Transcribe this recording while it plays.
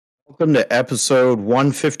Welcome to episode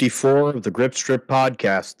 154 of the Grip Strip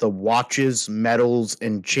podcast, the Watches, Medals,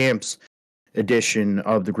 and Champs edition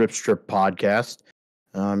of the Grip Strip podcast.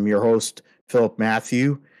 I'm your host, Philip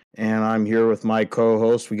Matthew, and I'm here with my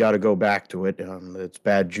co-host. We got to go back to it. It's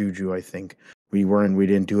bad juju, I think. We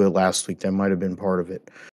didn't do it last week. That might have been part of it.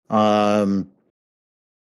 Got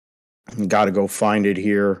to go find it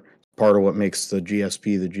here. Part of what makes the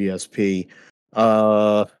GSP the GSP.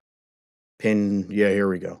 Here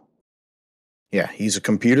we go. Yeah, he's a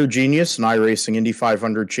computer genius, an iRacing Indy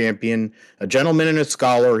 500 champion, a gentleman and a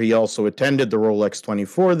scholar. He also attended the Rolex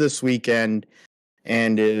 24 this weekend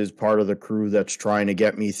and is part of the crew that's trying to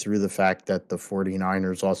get me through the fact that the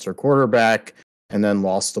 49ers lost their quarterback and then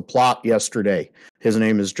lost the plot yesterday. His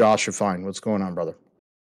name is Josh Fine. What's going on, brother?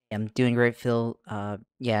 I'm doing great, Phil.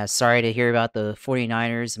 Sorry to hear about the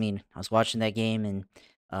 49ers. I mean, I was watching that game and,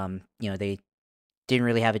 they didn't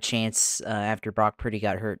really have a chance after Brock Purdy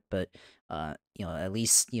got hurt, but at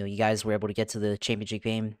least you guys were able to get to the championship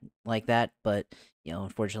game like that. But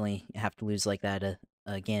unfortunately, you have to lose like that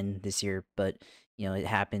again this year. But it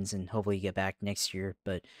happens, and hopefully you get back next year.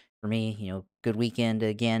 But for me, good weekend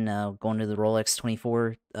again. Going to the Rolex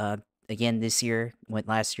 24 again this year. Went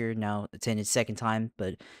last year. Now attended second time,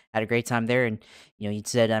 but had a great time there. And you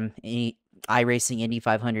said I'm iRacing Indy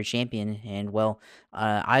 500 champion, and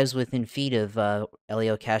I was within feet of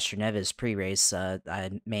Elio Castroneves pre-race. I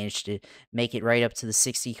managed to make it right up to the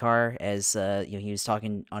 60 car as he was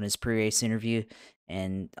talking on his pre-race interview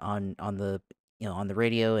and on the on the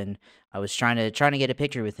radio, and I was trying to get a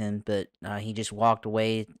picture with him, but he just walked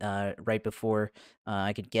away right before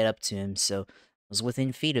I could get up to him. So was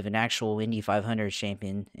within feet of an actual Indy 500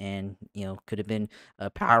 champion, and could have been a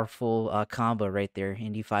powerful combo right there.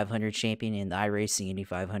 Indy 500 champion and the iRacing Indy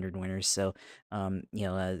 500 winners. So,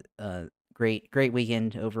 great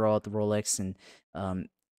weekend overall at the Rolex, and on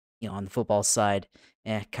the football side,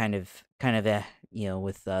 with the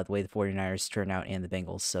way the 49ers turn out and the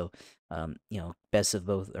Bengals. So, best of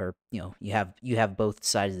both, or you have both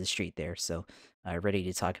sides of the street there. So, ready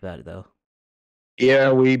to talk about it though.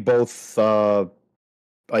 Yeah, we both.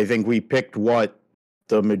 I think we picked what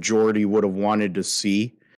the majority would have wanted to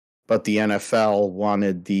see, but the NFL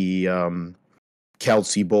wanted the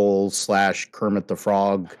Kelsey Bowl / Kermit the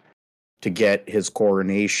Frog to get his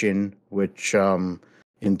coronation, which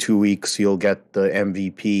in 2 weeks he'll get the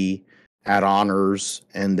MVP at Honors,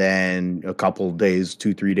 and then a couple of days,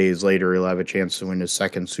 2-3 days later, he'll have a chance to win his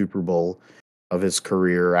second Super Bowl of his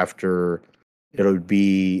career. After it'll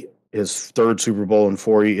be his third Super Bowl in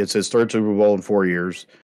 4 years. It's his third Super Bowl in 4 years.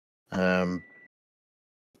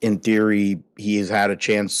 In theory, he has had a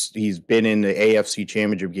chance. He's been in the AFC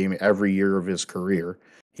Championship game every year of his career.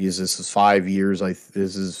 This is 5 years. This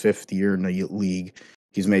is his fifth year in the league.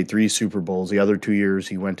 He's made 3 Super Bowls. The other 2 years,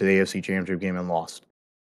 he went to the AFC Championship game and lost.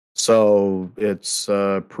 So it's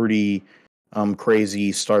a pretty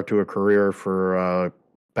crazy start to a career for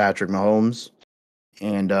Patrick Mahomes.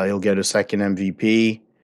 And he'll get a second MVP.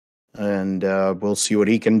 And we'll see what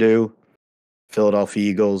he can do. Philadelphia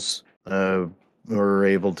Eagles were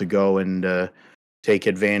able to go and take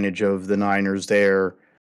advantage of the Niners there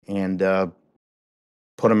and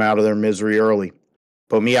put them out of their misery early.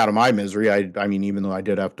 Put me out of my misery. I mean, even though I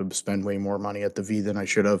did have to spend way more money at the V than I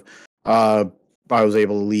should have, I was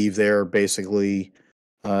able to leave there basically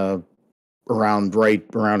around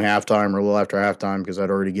halftime or a little after halftime because I'd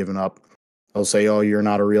already given up. They'll say, "Oh, you're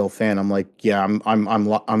not a real fan." I'm like, "Yeah,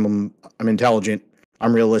 I'm intelligent.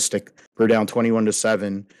 I'm realistic. We're down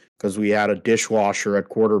 21-7 because we had a dishwasher at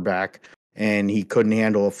quarterback and he couldn't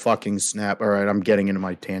handle a fucking snap." All right, I'm getting into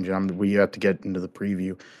my tangent. We have to get into the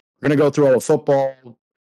preview. We're gonna go through all the football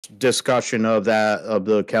discussion of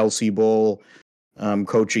the Kelsey Bowl,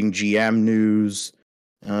 coaching GM news.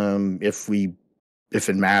 If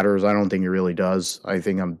it matters, I don't think it really does. I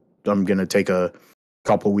think I'm gonna take a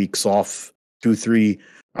couple weeks off, 2-3.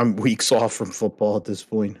 I'm weeks off from football at this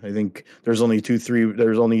point. I think there's only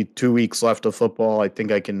 2 weeks left of football. I think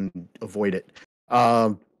I can avoid it.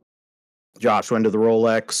 Josh went to the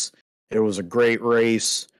Rolex. It was a great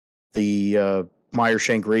race. The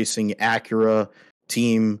Meyershank Racing Acura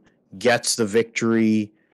team gets the victory.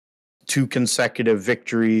 2 consecutive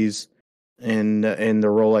victories in the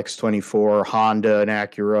Rolex 24. Honda and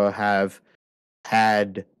Acura have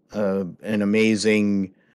had an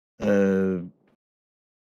amazing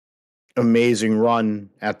run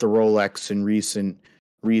at the Rolex in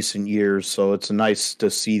recent years. So it's nice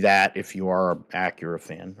to see that if you are an Acura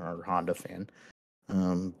fan or Honda fan.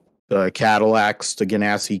 The Cadillacs, the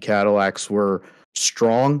Ganassi Cadillacs were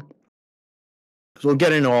strong. So we'll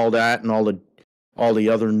get into all that and all the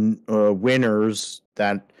other winners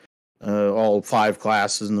that all 5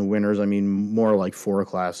 classes and the winners. I mean, more like 4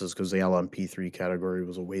 classes because the LMP3 category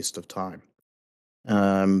was a waste of time.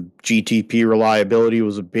 GTP reliability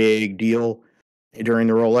was a big deal during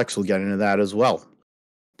the Rolex. We'll get into that as well.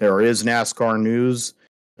 There is NASCAR news.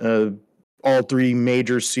 All 3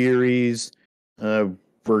 major series. We're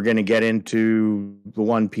going to get into the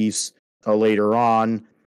One Piece later on.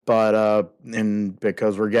 But and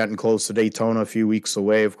because we're getting close to Daytona a few weeks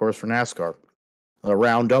away, of course, for NASCAR. The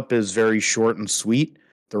roundup is very short and sweet.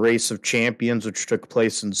 The Race of Champions, which took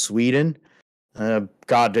place in Sweden,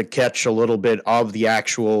 got to catch a little bit of the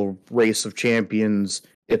actual Race of Champions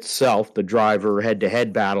itself, the driver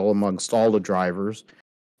head-to-head battle amongst all the drivers.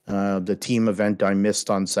 The team event I missed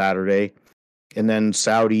on Saturday. And then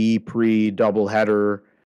Saudi Pre doubleheader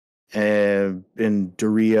in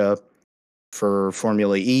Diriyah for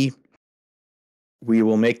Formula E. We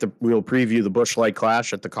will preview the Busch Light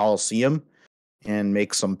Clash at the Coliseum and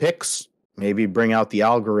make some picks. Maybe bring out the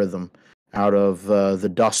algorithm out of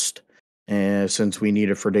the dust since we need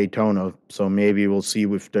it for Daytona. So maybe we'll see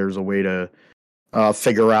if there's a way to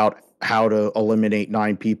figure out how to eliminate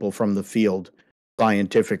 9 people from the field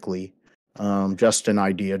scientifically. Just an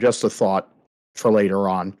idea, just a thought for later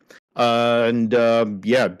on.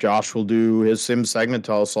 Josh will do his sim segment,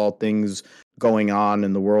 tell us all things going on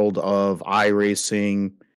in the world of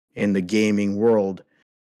iRacing in the gaming world,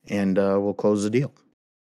 and we'll close the deal.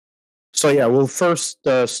 So yeah, we'll first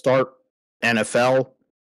start NFL.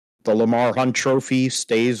 The Lamar Hunt Trophy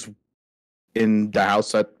stays in the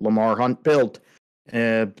house that Lamar Hunt built,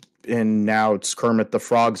 and now it's Kermit the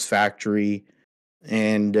Frog's factory,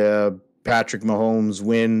 and Patrick Mahomes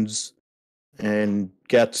wins and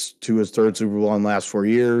gets to his 3rd Super Bowl in the last 4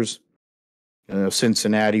 years.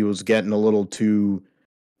 Cincinnati was getting a little too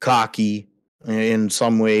cocky in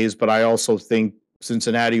some ways, but I also think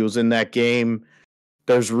Cincinnati was in that game.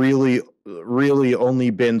 There's really only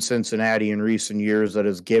been Cincinnati in recent years that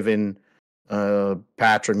has given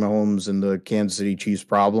Patrick Mahomes and the Kansas City Chiefs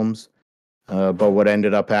problems. But what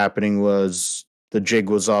ended up happening was the jig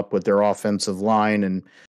was up with their offensive line, and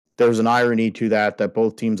there's an irony to that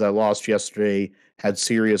both teams that lost yesterday had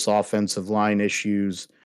serious offensive line issues.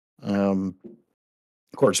 Of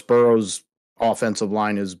course, Burrow's offensive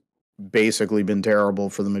line has basically been terrible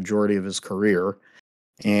for the majority of his career,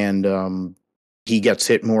 and he gets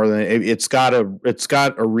hit more than it's got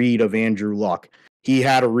a read of Andrew Luck. He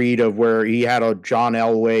had a read of where he had a John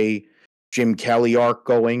Elway, Jim Kelly arc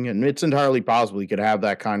going, and it's entirely possible he could have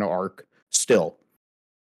that kind of arc still.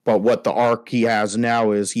 But what the arc he has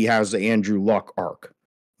now is he has the Andrew Luck arc,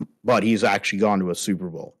 but he's actually gone to a Super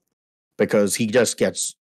Bowl because he just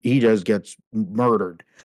gets murdered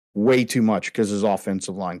way too much because his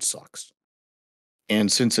offensive line sucks.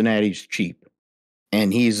 And Cincinnati's cheap,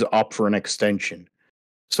 and he's up for an extension.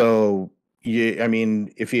 So, I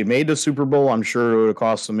mean, if he had made the Super Bowl, I'm sure it would have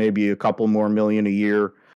cost him maybe a couple more million a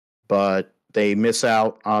year, but they miss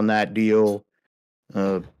out on that deal.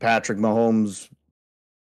 Patrick Mahomes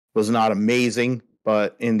was not amazing,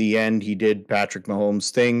 but in the end, he did Patrick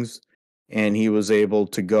Mahomes things, and he was able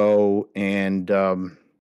to go and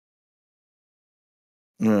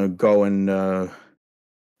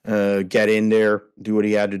get in there, do what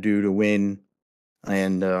he had to do to win,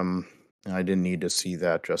 and I didn't need to see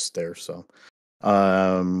that just there. So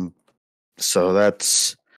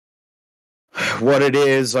that's what it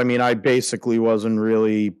is. I mean, I basically wasn't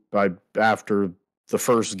really after the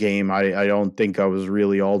first game. I don't think I was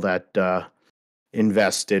really all that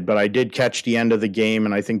invested, but I did catch the end of the game,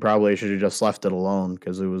 and I think probably I should have just left it alone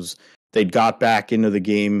because they'd got back into the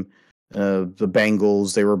game. The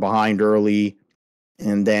Bengals, they were behind early,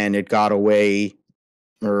 and then it got away,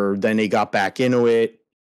 or then they got back into it.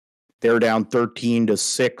 They're down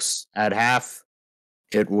 13-6 at half.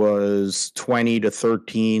 It was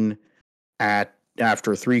 20-13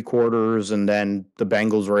 after 3 quarters, and then the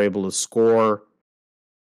Bengals were able to score.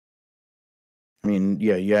 I mean,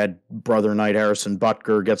 yeah, you had brother Knight Harrison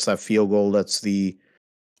Butker gets that field goal. That's the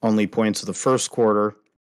only points of the first quarter.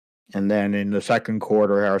 And then in the second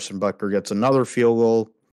quarter, Harrison Butker gets another field goal,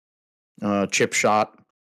 chip shot.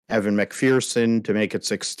 Evan McPherson to make it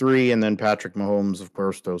 6-3, and then Patrick Mahomes, of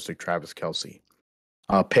course, goes to Travis Kelce.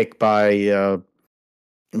 Picked by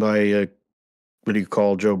what do you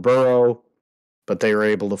call Joe Burrow, but they were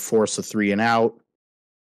able to force a 3-and-out.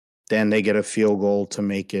 Then they get a field goal to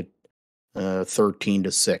make it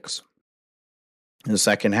 13-6. In the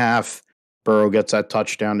second half, Burrow gets that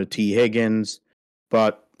touchdown to T. Higgins,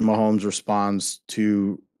 but Mahomes responds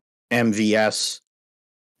to MVS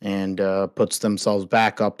and puts themselves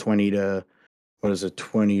back up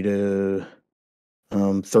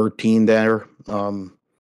 20-13 there.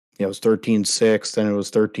 Yeah, it was 13-6. Then it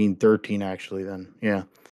was 13-13 actually. Then yeah,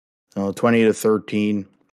 20-13,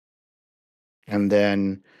 and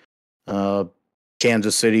then uh,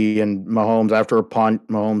 Kansas City and Mahomes after a punt.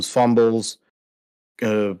 Mahomes fumbles.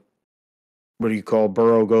 Uh, what do you call?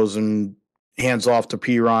 Burrow goes and hands off to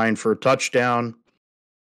P Ryan for a touchdown.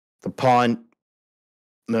 The punt,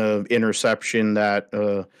 the interception that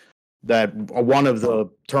one of the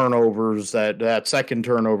turnovers that second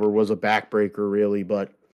turnover was a backbreaker really,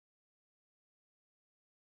 but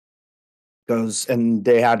goes and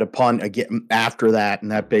they had to punt again after that,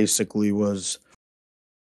 and that basically was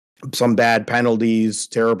some bad penalties,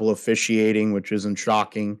 terrible officiating, which isn't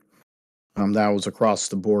shocking. That was across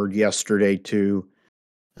the board yesterday too.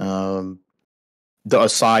 Um, the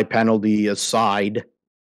aside penalty aside,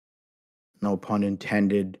 no pun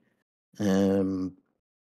intended. Um,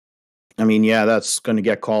 I mean, yeah, that's going to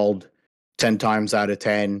get called 10 times out of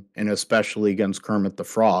 10, and especially against Kermit the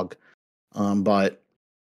Frog. But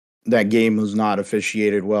that game was not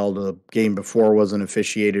officiated well. The game before wasn't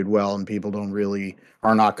officiated well, and people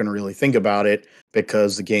are not going to really think about it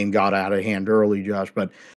because the game got out of hand early, Josh.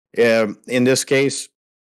 But in this case,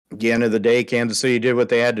 at the end of the day, Kansas City did what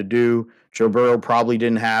they had to do. Joe Burrow probably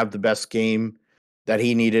didn't have the best game that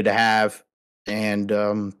he needed to have, and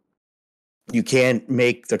you can't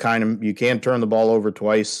you can't turn the ball over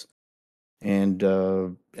twice and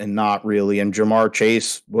not really. And Jamar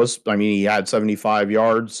Chase was, I mean, he had 75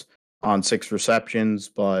 yards on 6 receptions,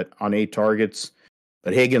 but on 8 targets.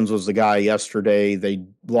 But Higgins was the guy yesterday. They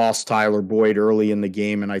lost Tyler Boyd early in the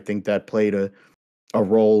game, and I think that played a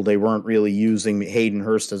role. They weren't really using Hayden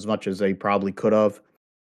Hurst as much as they probably could have.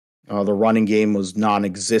 The running game was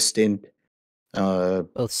non-existent.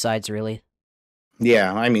 Both sides, really.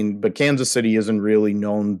 Yeah, I mean, but Kansas City isn't really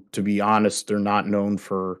known, to be honest. They're not known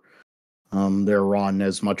for their run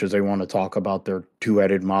as much as they want to talk about their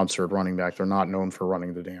two-headed monster at running back. They're not known for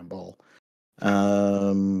running the damn ball.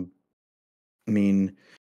 Um, I mean,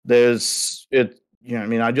 there's it. You know, I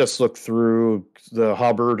mean, I just looked through the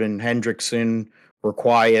Hubbard and Hendrickson were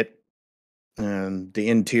quiet, and the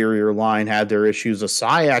interior line had their issues.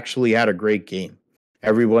 Asai actually had a great game.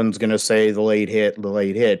 Everyone's going to say the late hit,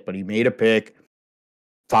 but he made a pick,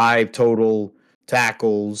 5 total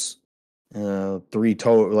tackles, three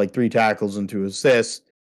tackles and 2 assists,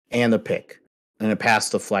 and a pick and a pass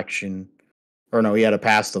deflection. Or no, he had a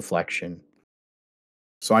pass deflection.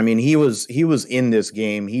 So I mean, he was in this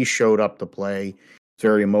game. He showed up to play.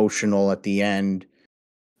 Very emotional at the end.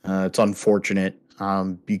 It's unfortunate.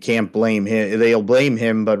 You can't blame him. They'll blame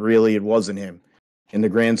him, but really, it wasn't him. In the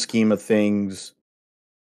grand scheme of things,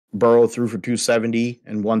 Burrow threw for 270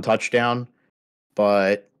 and 1 touchdown,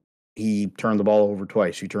 but he turned the ball over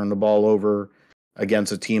twice. He turned the ball over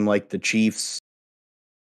against a team like the Chiefs.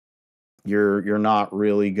 You're not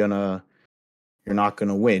really gonna you're not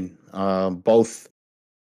gonna win.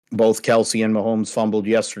 Both Kelsey and Mahomes fumbled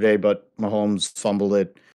yesterday, but Mahomes fumbled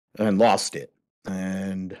it and lost it.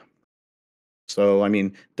 And so, I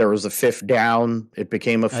mean, there was a 5th down. It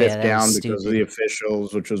became a Oh yeah, 5th that was down because of the stupid.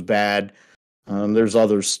 officials, which was bad. There's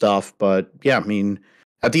other stuff, but yeah, I mean,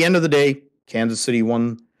 at the end of the day, Kansas City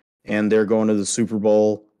won, and they're going to the Super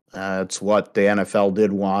Bowl. It's what the NFL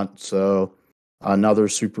did want. So, another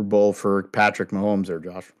Super Bowl for Patrick Mahomes there,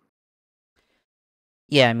 Josh.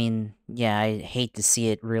 Yeah, I mean, yeah, I hate to see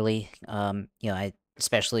it really. I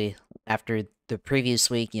especially after the previous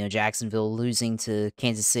week, Jacksonville losing to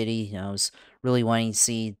Kansas City, I was really wanting to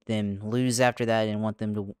see them lose after that and want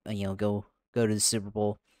them to, go to the Super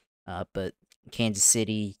Bowl. But Kansas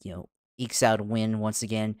City, ekes out a win once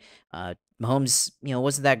again. Mahomes,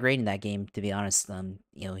 wasn't that great in that game, to be honest.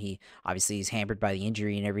 He obviously is hampered by the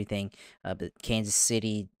injury and everything. But Kansas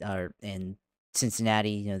City and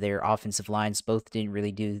Cincinnati, their offensive lines both didn't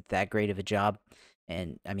really do that great of a job.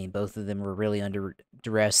 And I mean, both of them were really under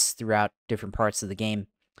duress throughout different parts of the game.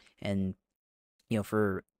 And,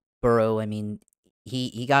 for Burrow, I mean,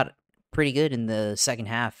 he got pretty good in the second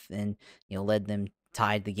half and, led them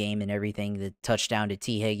tied the game and everything. The touchdown to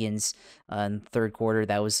T. Higgins in the third quarter,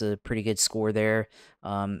 that was a pretty good score there.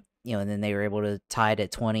 And then they were able to tie it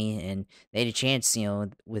at 20 and they had a chance,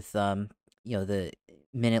 with the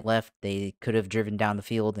minute left, they could have driven down the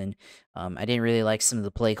field. And I didn't really like some of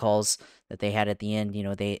the play calls that they had at the end.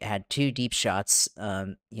 They had 2 deep shots,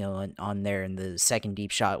 on there, and the second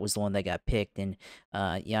deep shot was the one that got picked. And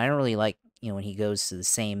I don't really like when he goes to the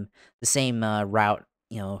same route,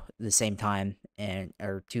 the same time and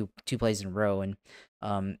or two plays in a row, and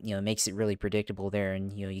it makes it really predictable there.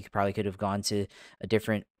 And you probably could have gone to a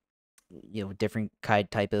different different kind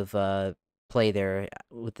type of play there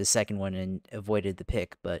with the second one and avoided the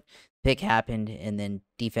pick, but pick happened, and then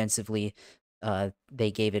defensively,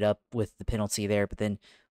 they gave it up with the penalty there, but then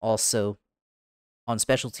also on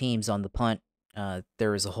special teams on the punt,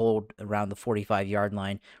 there was a hold around the 45-yard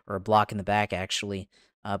line, or a block in the back actually,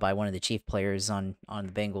 by one of the Chief players on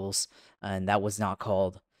the Bengals, and that was not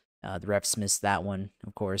called. The refs missed that one,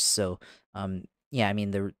 of course. So, yeah, I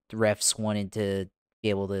mean the refs wanted to be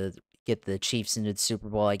able to get the Chiefs into the Super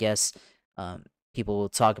Bowl, I guess. People will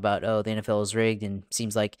talk about, oh, the NFL is rigged, and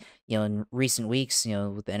seems like, in recent weeks,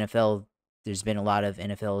 with the NFL, there's been a lot of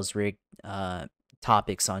NFL is rigged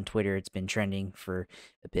topics on Twitter. It's been trending for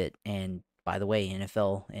a bit. And by the way,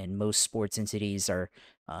 NFL and most sports entities are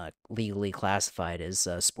legally classified as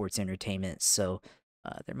sports entertainment. So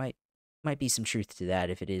there might be some truth to that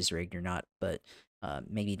if it is rigged or not, but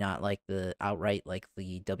maybe not like the outright like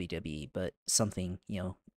the WWE, but something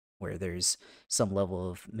where there's some level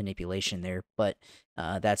of manipulation there. But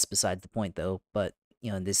that's beside the point, though. But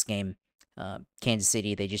in this game, Kansas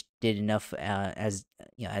City, they just did enough as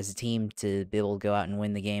a team to be able to go out and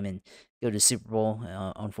win the game and go to the Super Bowl.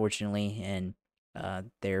 Unfortunately, and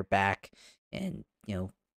they're back, and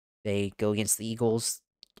they go against the Eagles,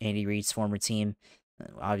 Andy Reid's former team.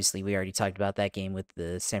 Obviously, we already talked about that game with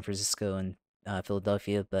the San Francisco and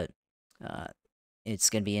Philadelphia, but uh,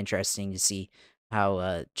 it's going to be interesting to see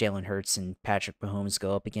how Jalen Hurts and Patrick Mahomes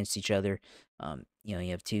go up against each other.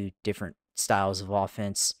 You have two different styles of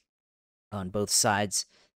offense on both sides,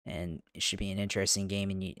 and it should be an interesting game.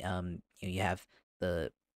 And you have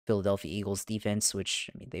the Philadelphia Eagles defense, which,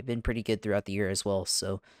 I mean, they've been pretty good throughout the year as well.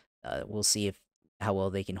 So we'll see if how well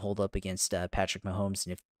they can hold up against Patrick Mahomes,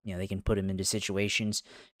 and if they can put him into situations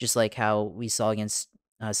just like how we saw against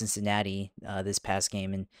Cincinnati this past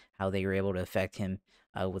game, and how they were able to affect him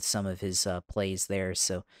with some of his plays there.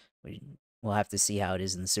 So we, we'll have to see how it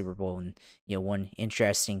is in the Super Bowl. And one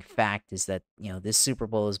interesting fact is that this Super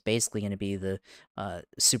Bowl is basically going to be the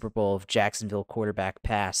Super Bowl of Jacksonville quarterback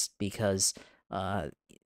past, because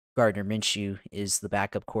Gardner Minshew is the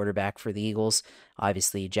backup quarterback for the Eagles,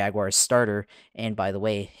 obviously Jaguars starter. And by the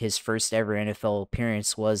way, his first ever NFL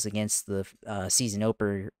appearance was against the season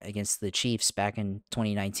opener against the Chiefs back in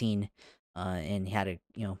 2019, and he had a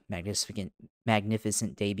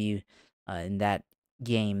magnificent debut in that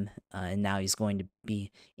game. And now he's going to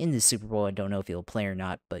be in the Super Bowl. I don't know if he'll play or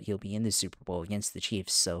not, but he'll be in the Super Bowl against the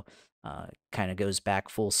Chiefs. So kind of goes back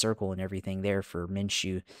full circle and everything there for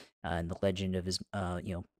Minshew, and the legend of his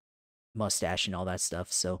mustache and all that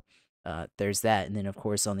stuff. So there's that. And then, of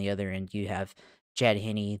course, on the other end, you have Chad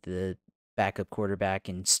Henne, the backup quarterback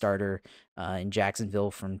and starter in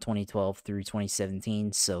Jacksonville from 2012 through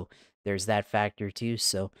 2017. So there's that factor too.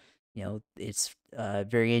 So, it's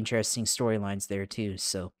very interesting storylines there too.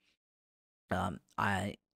 So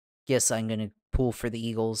I guess I'm going to pull for the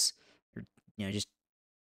Eagles. Just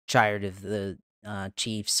tired of the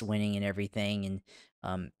Chiefs winning and everything.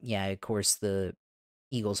 And yeah, of course, the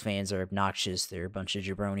Eagles fans are obnoxious. They're a bunch of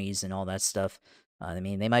jabronis and all that stuff. I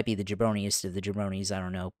mean, they might be the jabroniest of the jabronis. I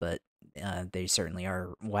don't know, but they certainly are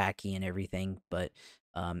wacky and everything. But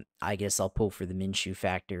I guess I'll pull for the Minshew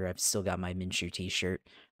factor. I've still got my Minshew T-shirt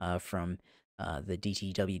from the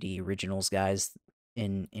DTWD Originals guys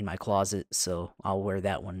in my closet, so I'll wear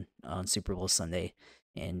that one on Super Bowl Sunday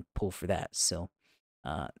and pull for that. So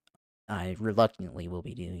uh, I reluctantly will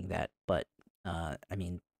be doing that, but I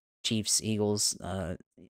mean, Chiefs Eagles,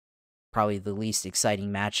 probably the least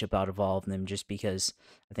exciting matchup out of all of them, just because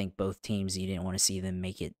I think both teams, you didn't want to see them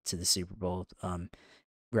make it to the Super Bowl.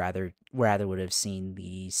 Rather would have seen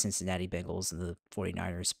the Cincinnati Bengals and the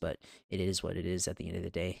 49ers, but it is what it is at the end of the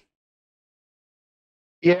day.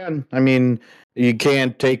 Yeah, I mean, you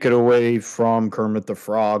can't take it away from Kermit the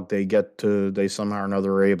Frog. They somehow or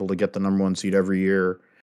another are able to get the number one seed every year.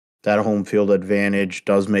 That home field advantage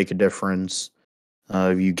does make a difference.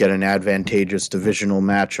 You get an advantageous divisional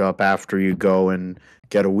matchup after you go and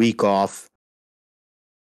get a week off,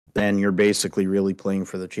 then you're basically really playing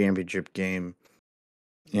for the championship game.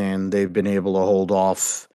 And they've been able to hold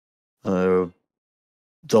off uh,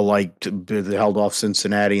 they held off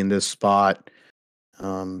Cincinnati in this spot.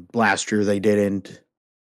 Last year they didn't.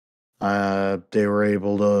 They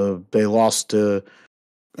lost to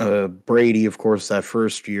Brady, of course, that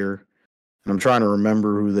first year. And I'm trying to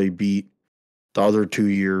remember who they beat the other 2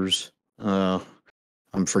 years.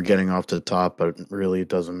 I'm forgetting off the top, but really it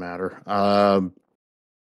doesn't matter.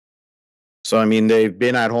 So, I mean, they've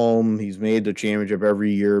been at home. He's made the championship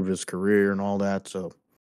every year of his career and all that. So,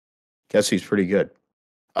 guess he's pretty good.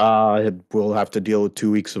 We'll have to deal with 2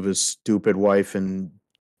 weeks of his stupid wife and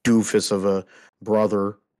doofus of a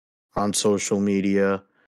brother on social media.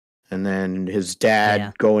 and then his Yeah.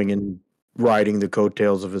 dad going and riding the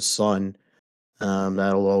coattails of his son.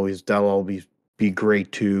 That'll always be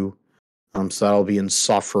great too. So that'll be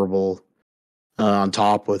insufferable. On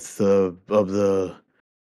top with the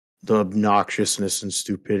obnoxiousness and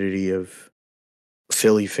stupidity of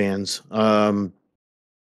Philly fans.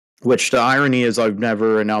 Which the irony is, I've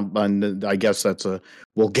never, and I guess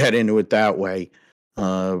we'll get into it that way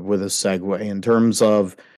with a segue. In terms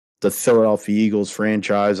of the Philadelphia Eagles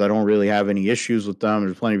franchise, I don't really have any issues with them.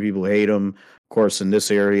 There's plenty of people who hate them, of course, in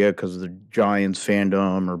this area because of the Giants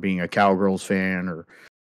fandom or being a Cowgirls fan or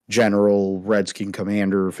general Redskin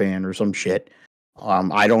Commander fan or some shit.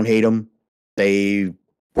 I don't hate them. They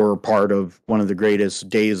were part of one of the greatest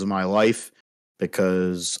days of my life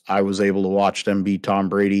because I was able to watch them beat Tom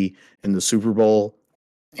Brady in the Super Bowl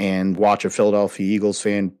and watch a Philadelphia Eagles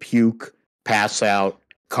fan puke, pass out,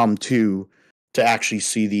 come to actually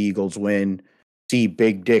see the Eagles win, see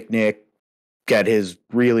Big Dick Nick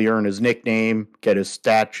really earn his nickname, get his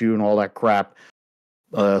statue and all that crap.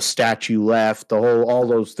 Statue left, all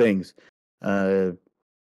those things.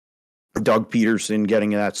 Doug Peterson getting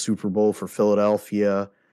that Super Bowl for Philadelphia,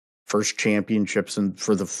 first championships in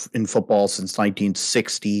football since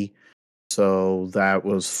 1960. So that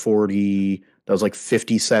was 40. That was like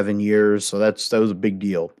 57 years. So that was a big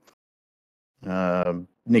deal.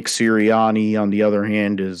 Nick Sirianni, on the other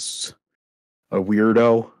hand, is a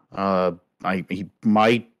weirdo. He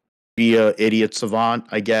might be a idiot savant,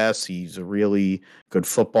 I guess. He's a really good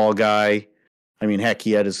football guy. I mean, heck,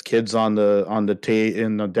 he had his kids in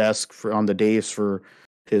the desk on the days for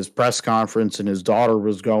his press conference, and his daughter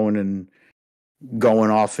was going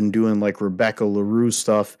off and doing like Rebecca LaRue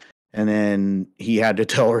stuff, and then he had to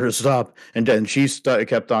tell her to stop, and then she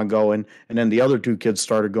kept on going, and then the other two kids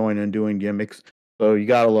started going and doing gimmicks. So you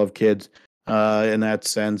gotta love kids in that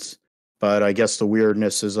sense, but I guess the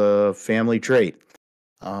weirdness is a family trait.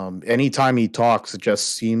 Anytime he talks, it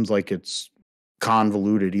just seems like it's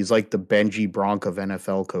convoluted. He's like the Benji Bronk of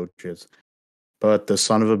NFL coaches, but the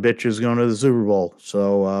son of a bitch is going to the Super Bowl.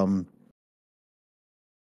 So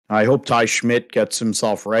I hope Ty Schmidt gets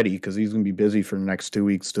himself ready because he's going to be busy for the next 2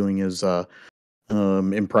 weeks doing his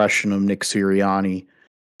impression of Nick Sirianni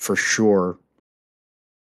for sure.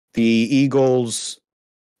 The Eagles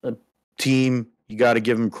team, you got to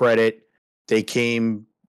give them credit. They came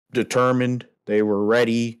determined. They were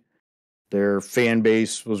ready. Their fan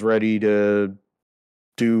base was ready to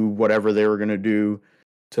do whatever they were going to do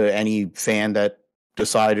to any fan that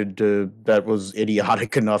that was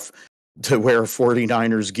idiotic enough to wear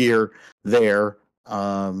 49ers gear there.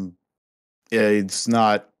 It's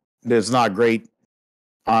not great.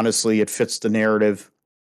 Honestly, it fits the narrative,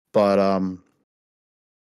 but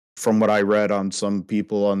from what I read on some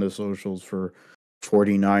people on the socials for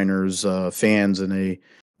 49ers fans, and they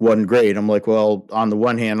wasn't great. I'm like, well, on the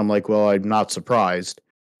one hand, I'm not surprised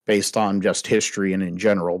based on just history and in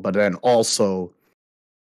general, but then also,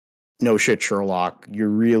 no shit, Sherlock, you're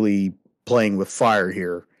really playing with fire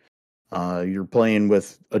here. You're playing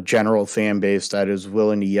with a general fan base that is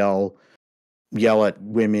willing to yell at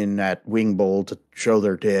women at Wing Bowl to show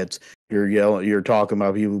their tits. You're talking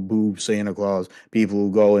about people who boo Santa Claus, people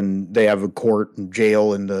who go and they have a court and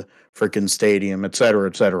jail in the freaking stadium, et cetera,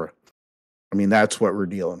 et cetera. I mean, that's what we're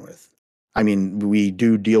dealing with. I mean, we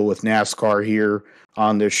do deal with NASCAR here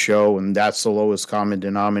on this show, and that's the lowest common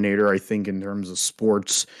denominator, I think, in terms of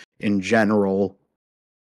sports in general.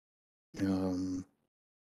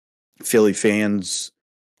 Philly fans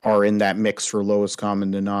are in that mix for lowest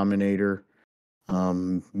common denominator,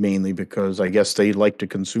 mainly because I guess they like to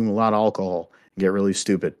consume a lot of alcohol and get really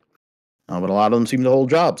stupid. But a lot of them seem to hold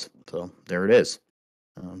jobs. So there it is.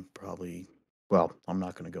 Well, I'm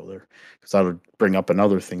not going to go there because that would bring up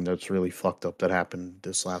another thing that's really fucked up that happened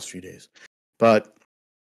this last few days. But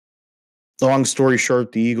long story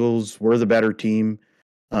short, the Eagles were the better team.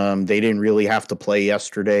 They didn't really have to play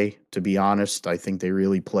yesterday, to be honest. I think they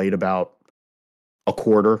really played about a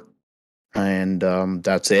quarter, and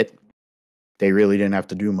that's it. They really didn't have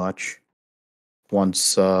to do much.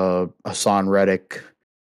 Once Hassan Reddick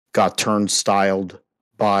got turnstiled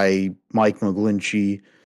by Mike McGlinchey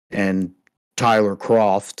and Tyler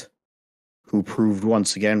Croft, who proved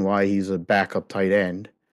once again why he's a backup tight end.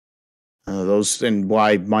 And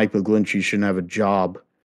why Mike McGlinchey shouldn't have a job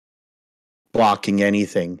blocking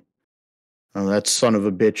anything. That son of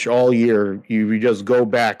a bitch all year. You just go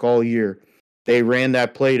back all year. They ran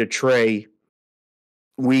that play to Trey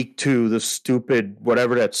week 2, the stupid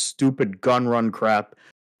gun run crap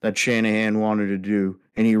that Shanahan wanted to do,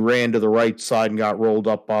 and he ran to the right side and got rolled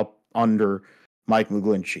up under Mike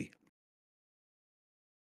McGlinchey.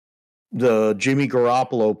 the Jimmy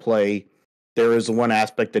Garoppolo play, there is one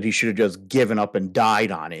aspect that he should have just given up and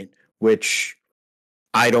died on it, which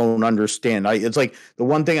I don't understand. It's like the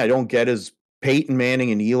one thing I don't get is Peyton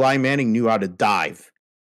Manning and Eli Manning knew how to dive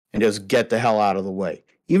and just get the hell out of the way.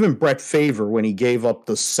 Even Brett Favre, when he gave up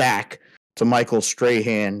the sack to Michael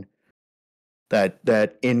Strahan, that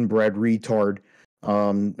inbred retard.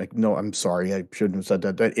 No, I'm sorry, I shouldn't have said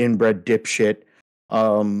that. That inbred dipshit,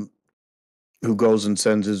 who goes and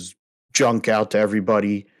sends his junk out to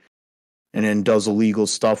everybody and then does illegal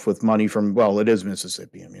stuff with money from, well, it is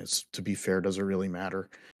Mississippi. I mean, it's, to be fair, doesn't really matter.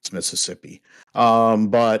 It's Mississippi.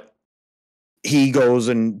 But he goes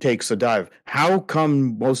and takes a dive. How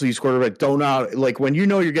come most of these quarterbacks don't know, like when you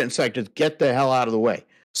know you're getting sacked, just get the hell out of the way.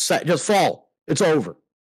 Just fall. It's over.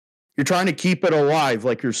 You're trying to keep it alive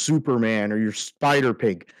like you're Superman or you're Spider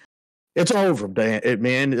Pig. It's over,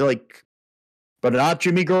 man. Like, but not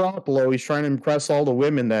Jimmy Garoppolo. He's trying to impress all the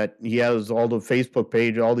women that he has all the Facebook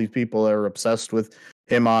page, all these people that are obsessed with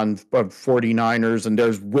him on 49ers. And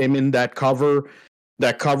there's women that cover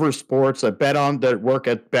sports, that work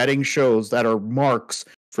at betting shows that are marks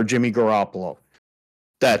for Jimmy Garoppolo.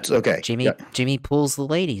 That's okay. Jimmy pulls the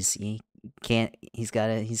ladies. He's got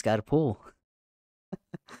a pull.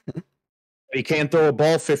 He can't throw a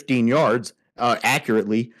ball 15 yards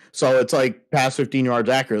accurately. So it's like pass 15 yards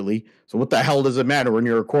accurately. So what the hell does it matter when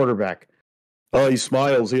you're a quarterback? Oh, he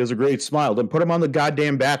smiles. He has a great smile. Then put him on the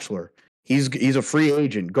goddamn Bachelor. He's a free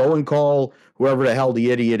agent. Go and call whoever the hell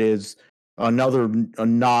the idiot is, a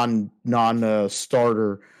non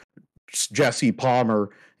starter, Jesse Palmer,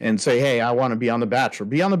 and say, hey, I want to be on the Bachelor.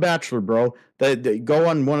 Be on the Bachelor, bro. Go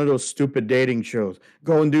on one of those stupid dating shows.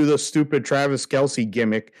 Go and do the stupid Travis Kelce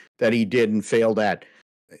gimmick that he did and failed at.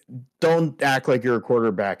 Don't act like you're a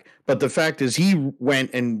quarterback. But the fact is, he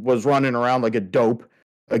went and was running around like a dope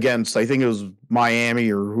against, I think it was Miami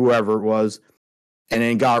or whoever it was, and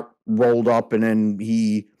then got rolled up, and then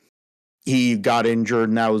he got injured,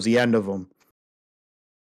 and that was the end of him.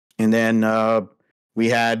 And then we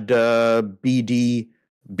had BDB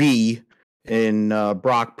in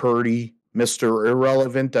Brock Purdy, Mr.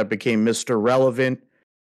 Irrelevant, that became Mr. Relevant.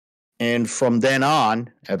 And from then on,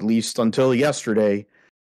 at least until yesterday,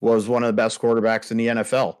 was one of the best quarterbacks in the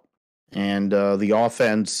NFL. And the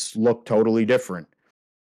offense looked totally different.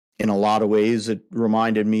 In a lot of ways, it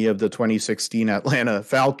reminded me of the 2016 Atlanta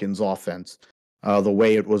Falcons offense. The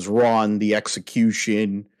way it was run, the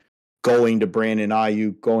execution, going to Brandon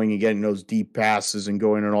Ayuk, going and getting those deep passes and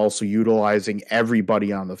going and also utilizing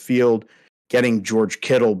everybody on the field, getting George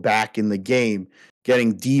Kittle back in the game,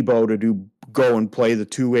 getting Debo to go and play the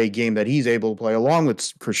two-way game that he's able to play along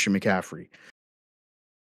with Christian McCaffrey.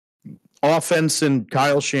 Offense in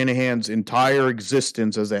Kyle Shanahan's entire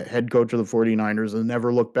existence as a head coach of the 49ers has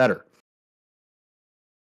never looked better.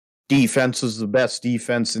 Defense is the best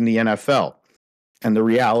defense in the NFL. And the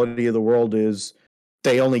reality of the world is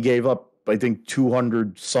they only gave up, I think,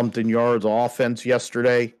 200-something yards of offense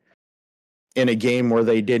yesterday in a game where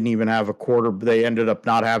they didn't even have a quarter. They ended up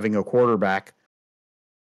not having a quarterback.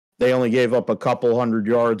 They only gave up a couple hundred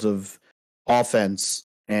yards of offense,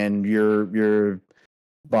 and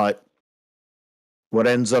but what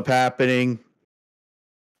ends up happening,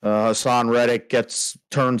 Hassan Reddick gets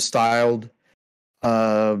turnstiled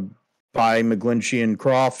by McGlinchey and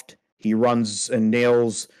Croft. He runs and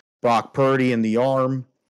nails Brock Purdy in the arm.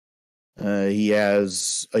 He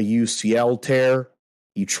has a UCL tear.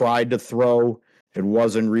 He tried to throw. It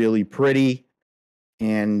wasn't really pretty.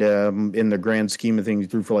 And in the grand scheme of things, he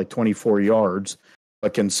threw for like 24 yards.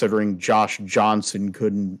 But considering Josh Johnson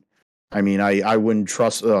couldn't, I mean, I wouldn't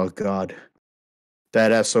trust, oh, God.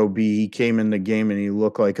 That SOB, he came in the game and he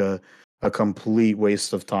looked like a complete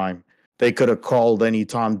waste of time. They could have called any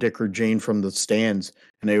Tom, Dick, or Jane from the stands,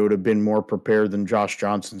 and they would have been more prepared than Josh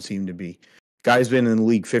Johnson seemed to be. Guy's been in the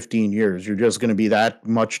league 15 years. You're just going to be that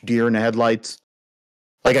much deer in the headlights?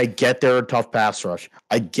 Like, I get they're a tough pass rush.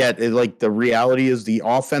 I get it. Like, the reality is the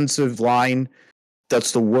offensive line,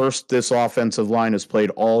 that's the worst this offensive line has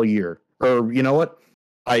played all year. Or, you know what?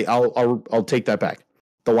 I'll take that back.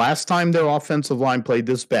 The last time their offensive line played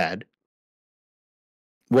this bad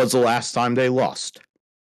was the last time they lost.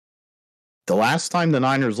 The last time the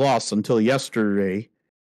Niners lost until yesterday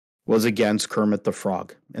was against Kermit the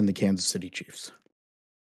Frog and the Kansas City Chiefs.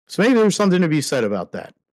 So maybe there's something to be said about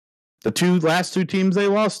that. The last two teams they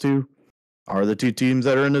lost to are the two teams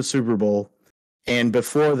that are in the Super Bowl. And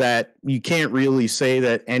before that, you can't really say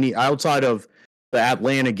that any outside of the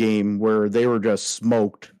Atlanta game where they were just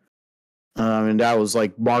smoked. And that was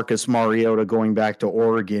like Marcus Mariota going back to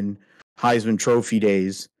Oregon, Heisman Trophy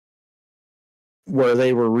days, where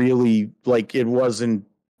they were really like, it wasn't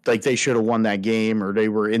like they should have won that game, or they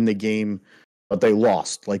were in the game, but they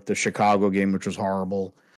lost, like the Chicago game, which was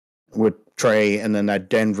horrible with Trey, and then that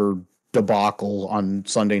Denver debacle on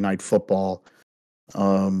Sunday Night Football,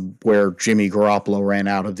 where Jimmy Garoppolo ran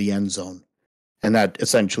out of the end zone, and that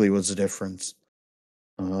essentially was the difference.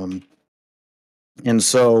 And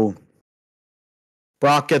so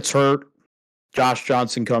Brock gets hurt. Josh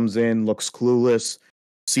Johnson comes in, looks clueless.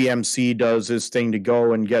 CMC does his thing to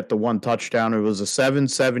go and get the one touchdown. It was a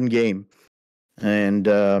 7-7 game. And,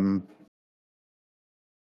 and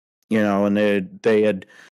they had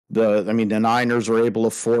the Niners were able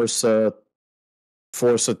to force a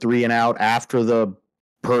 3-and-out after the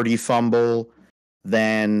Purdy fumble.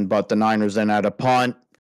 But the Niners then had a punt.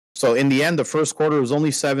 So in the end, the first quarter was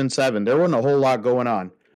only 7-7. There wasn't a whole lot going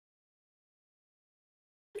on.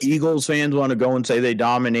 Eagles fans want to go and say they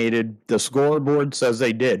dominated. The scoreboard says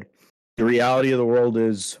they did. The reality of the world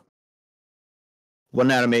is, wasn't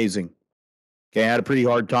that amazing? Okay, I had a pretty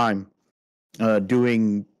hard time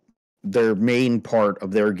doing their main part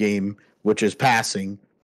of their game, which is passing,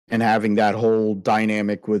 and having that whole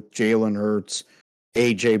dynamic with Jalen Hurts,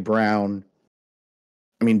 A.J. Brown.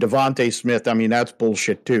 Devontae Smith, that's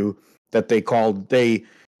bullshit too, that they called. They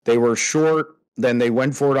were short. Then they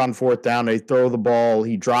went for it on fourth down. They throw the ball.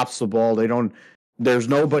 He drops the ball. There's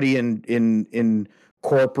nobody in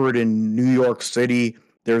corporate in New York City.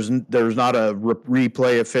 There's not a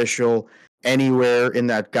replay official anywhere in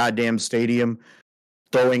that goddamn stadium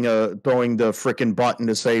throwing the frickin' button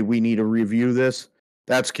to say we need to review this.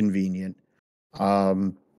 That's convenient.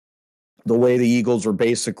 The way the Eagles were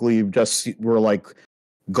basically were like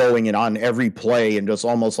going in on every play and just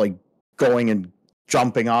almost like going and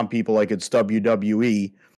jumping on people like it's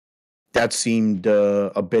WWE, that seemed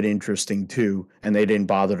a bit interesting too, and they didn't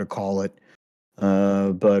bother to call it.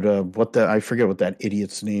 I forget what that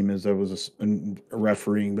idiot's name is. That was a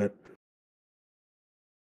refereeing, but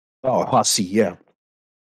Hussey, yeah,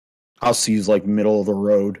 Hussey's like middle of the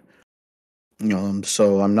road.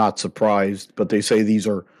 So I'm not surprised. But they say these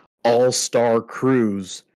are all-star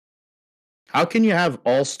crews. How can you have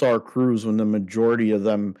all-star crews when the majority of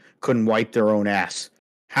them couldn't wipe their own ass?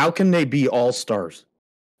 How can they be all-stars?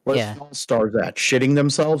 Where's all-stars at? Shitting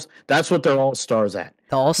themselves? That's what they're all-stars at.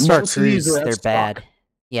 The all-star crews, they're bad.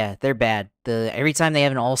 Yeah, they're bad. Every time they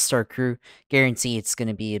have an all-star crew, guarantee it's going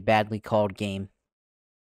to be a badly called game.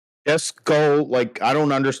 Just go, I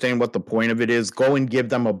don't understand what the point of it is. Go and give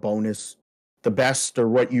them a bonus. The best, or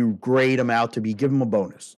what you grade them out to be, give them a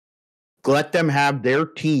bonus. Let them have their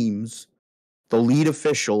teams. The lead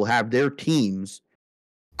official have their teams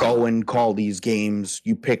go and call these games.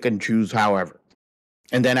 You pick and choose however.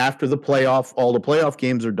 And then after all the playoff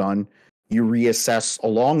games are done, you reassess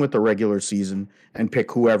along with the regular season and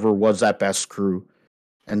pick whoever was that best crew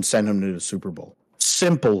and send them to the Super Bowl.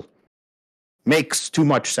 Simple. Makes too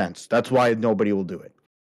much sense. That's why nobody will do it.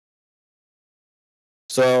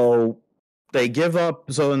 So they give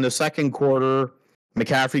up. So in the second quarter,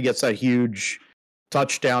 McCaffrey gets that huge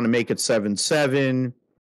touchdown to make it 7-7.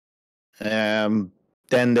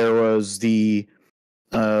 Then there was the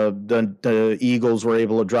Eagles were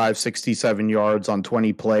able to drive 67 yards on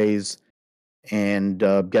 20 plays and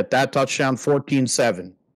get that touchdown,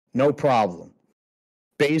 14-7. No problem.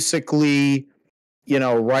 Basically,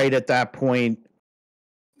 right at that point,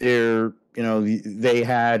 they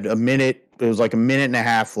had a minute. It was like a minute and a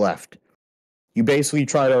half left. You basically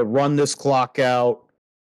try to run this clock out,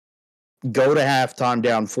 go to halftime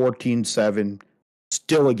down 14-7,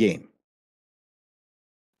 still a game.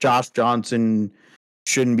 Josh Johnson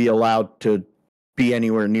shouldn't be allowed to be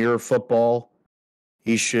anywhere near football.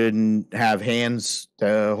 He shouldn't have hands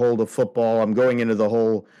to hold a football. I'm going into the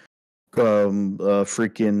whole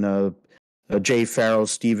Jay Farrow,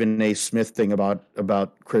 Stephen A. Smith thing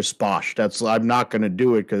about Chris Bosh. I'm not going to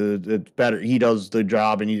do it because it's better. He does the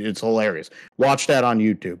job and it's hilarious. Watch that on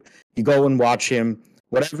YouTube. You go and watch him.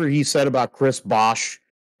 Whatever he said about Chris Bosh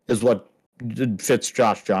is what fits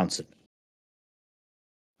Josh Johnson.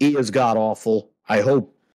 He is god awful. I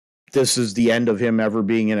hope this is the end of him ever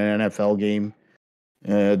being in an NFL game.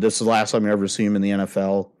 This is the last time you ever see him in the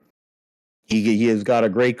NFL. He has got a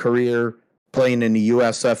great career playing in the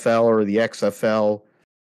USFL or the XFL.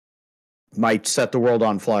 Might set the world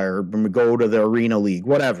on fire. Go to the Arena League,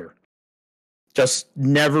 whatever. Just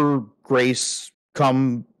never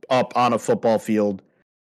come up on a football field,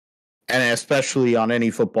 and especially on any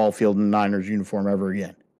football field in the Niners uniform ever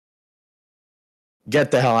again.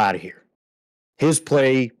 Get the hell out of here. His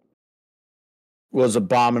play was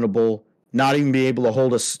abominable. Not even be able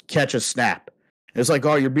to catch a snap. It's like,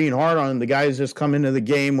 oh, you're being hard on him. The guys just come into the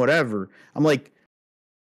game, whatever. I'm like,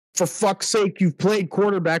 For fuck's sake, you've played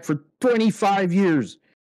quarterback for 25 years.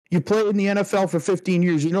 You played in the NFL for 15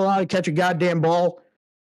 years. You know how to catch a goddamn ball?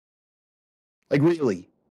 Like, really?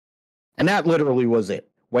 And that literally was it.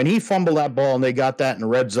 When he fumbled that ball and they got that in the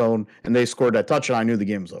red zone and they scored that touchdown, I knew the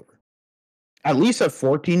game was over. At least at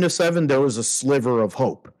 14-7, there was a sliver of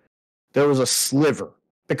hope. There was a sliver.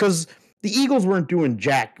 Because the Eagles weren't doing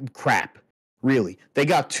jack crap, really. They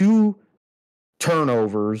got 2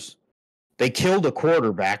 turnovers. They killed a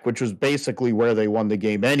quarterback, which was basically where they won the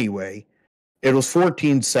game anyway. It was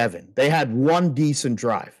 14-7. They had 1 decent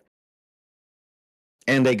drive.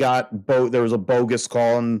 And they got there was a bogus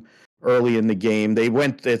call early in the game. They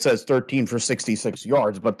went, it says 13 for 66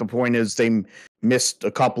 yards, but the point is they missed a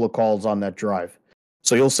couple of calls on that drive.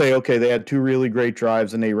 So you'll say, okay, they had 2 really great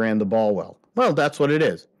drives and they ran the ball well. Well, that's what it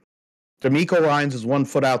is. D'Amico Ryans is 1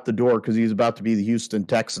 foot out the door because he's about to be the Houston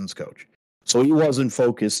Texans coach. So he wasn't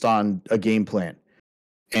focused on a game plan.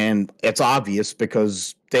 And it's obvious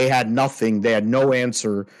because they had nothing. They had no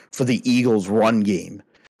answer for the Eagles' run game.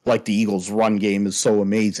 Like the Eagles' run game is so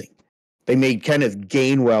amazing. They made Kenneth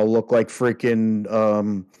Gainwell look like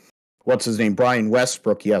freaking, what's his name, Brian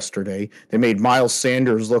Westbrook yesterday. They made Miles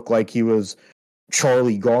Sanders look like he was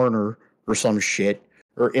Charlie Garner or some shit,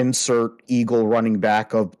 or insert Eagle running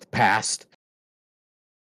back of the past.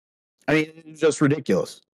 I mean, it's just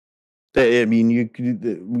ridiculous. I mean, you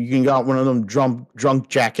can got one of them drunk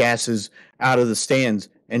jackasses out of the stands,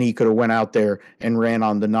 and he could have went out there and ran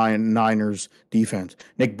on the Niners defense.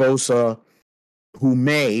 Nick Bosa, who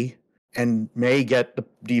may get the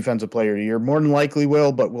defensive player of the year, more than likely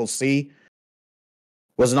will, but we'll see,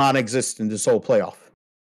 was non-existent this whole playoff.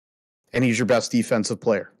 And he's your best defensive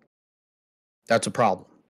player. That's a problem.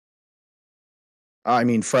 I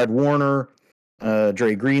mean, Fred Warner,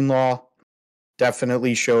 Dre Greenlaw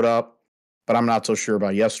definitely showed up, but I'm not so sure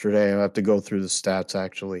about yesterday. I have to go through the stats,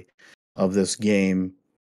 actually, of this game.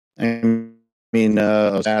 I mean,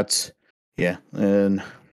 stats, yeah. And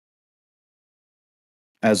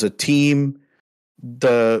as a team,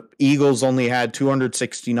 the Eagles only had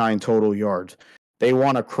 269 total yards. They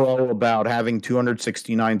want to crow about having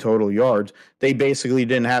 269 total yards. They basically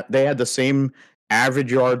didn't have, they had the same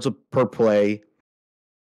average yards per play.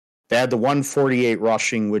 They had the 148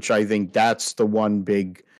 rushing, which I think that's the one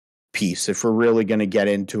big piece. If we're really going to get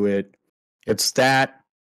into it, it's that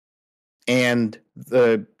and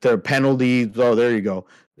the penalties. Oh, there you go.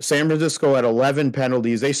 San Francisco had 11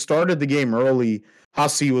 penalties. They started the game early.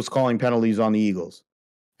 Hussey was calling penalties on the Eagles.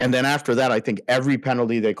 And then after that, I think every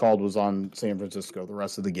penalty they called was on San Francisco the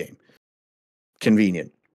rest of the game.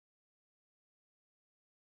 Convenient.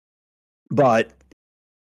 But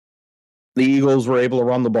the Eagles were able to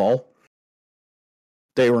run the ball.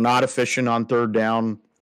 They were not efficient on third down.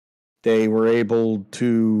 They were able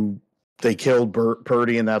to, they killed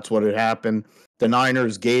Purdy, and that's what had happened. The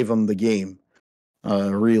Niners gave them the game,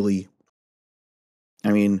 really. I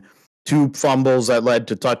mean, 2 fumbles that led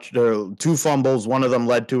to 2 fumbles. One of them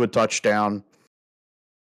led to a touchdown.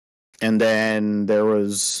 And then they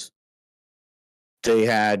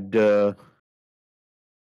had,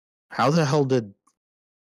 how the hell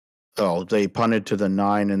they punted to the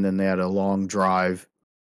 9 and then they had a long drive.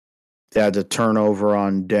 They had the turnover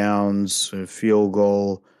on downs, a field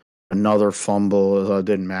goal, another fumble. It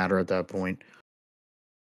didn't matter at that point.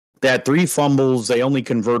 They had 3 fumbles. They only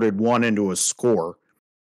converted 1 into a score.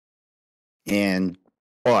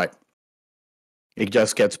 But it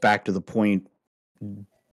just gets back to the point.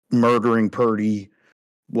 Murdering Purdy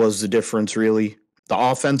was the difference, really. The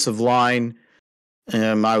offensive line,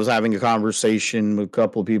 I was having a conversation with a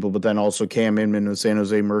couple of people, but then also Cam Inman of San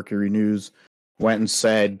Jose Mercury News went and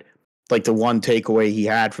said, like, the one takeaway he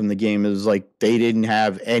had from the game is, like, they didn't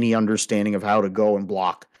have any understanding of how to go and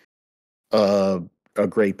block a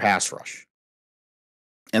great pass rush.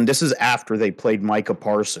 And this is after they played Micah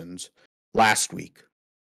Parsons last week.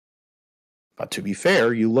 But to be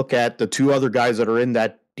fair, you look at the 2 other guys that are in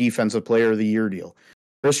that Defensive Player of the Year deal.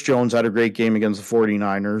 Chris Jones had a great game against the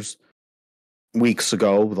 49ers weeks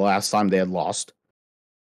ago, the last time they had lost.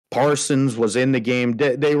 Parsons was in the game.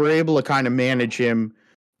 They were able to kind of manage him,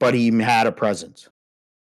 but he had a presence.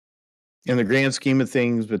 In the grand scheme of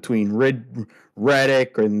things, between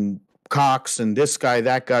Reddick and Cox and this guy,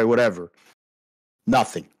 that guy, whatever,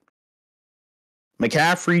 nothing.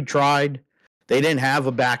 McCaffrey tried. They didn't have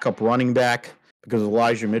a backup running back because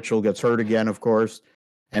Elijah Mitchell gets hurt again, of course,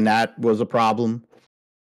 and that was a problem.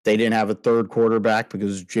 They didn't have a third quarterback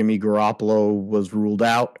because Jimmy Garoppolo was ruled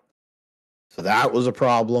out. So that was a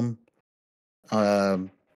problem.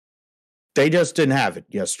 They just didn't have it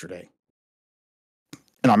yesterday.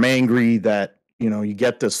 And I'm angry that, you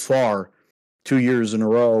get this far 2 years in a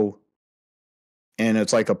row, and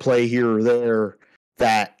it's like a play here or there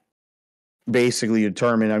that basically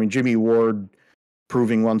determined. I mean, Jimmy Ward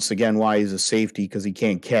proving once again why he's a safety because he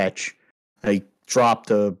can't catch. He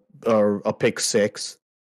dropped a pick six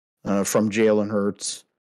from Jalen Hurts,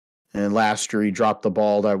 and last year he dropped the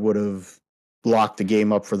ball that would have locked the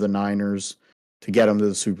game up for the Niners to get him to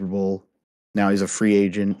the Super Bowl. Now he's a free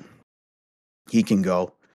agent. He can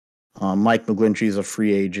go. Mike McGlinchey is a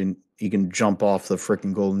free agent. He can jump off the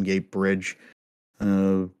freaking Golden Gate Bridge.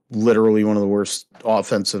 Literally one of the worst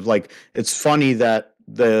offensive. Like, it's funny that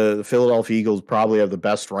the Philadelphia Eagles probably have the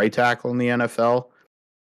best right tackle in the NFL,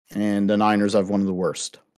 and the Niners have one of the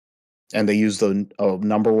worst. And they use the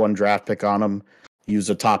number one draft pick on him, use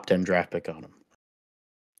a top 10 draft pick on him.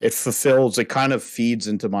 It kind of feeds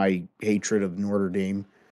into my hatred of Notre Dame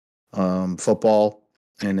football.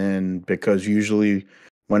 And then because usually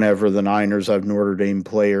whenever the Niners have Notre Dame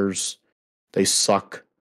players, they suck.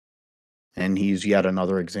 And he's yet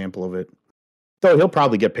another example of it. Though he'll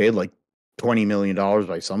probably get paid like $20 million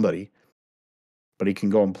by somebody. But he can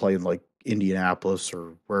go and play in like Indianapolis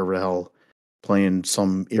or wherever the hell, playing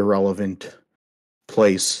some irrelevant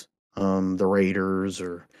place, the Raiders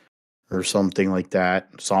or something like that.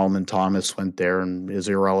 Solomon Thomas went there and is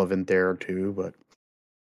irrelevant there too, but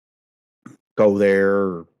go there,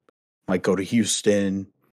 or might go to Houston,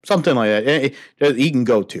 something like that. He can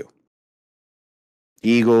go to. The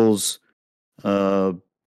Eagles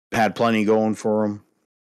had plenty going for him.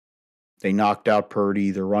 They knocked out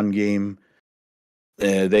Purdy. The run game,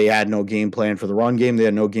 they had no game plan for the run game. They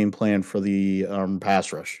had no game plan for the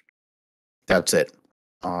pass rush. That's it.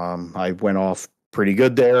 I went off pretty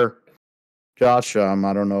good there, Josh. I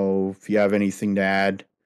don't know if you have anything to add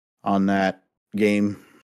on that game.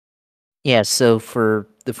 Yeah, so for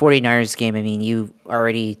the 49ers game, I mean, you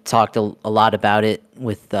already talked a lot about it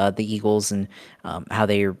with the Eagles and how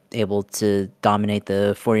they were able to dominate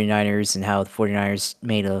the 49ers and how the 49ers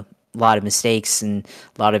made a lot of mistakes and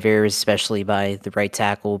a lot of errors, especially by the right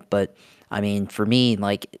tackle. But I mean, for me,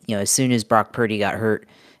 like, as soon as Brock Purdy got hurt,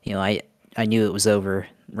 I knew it was over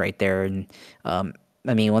right there. And I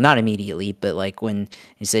mean, well, not immediately, but like when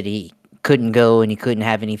he said he couldn't go and he couldn't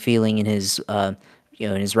have any feeling in his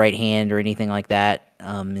in his right hand or anything like that,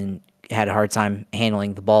 and had a hard time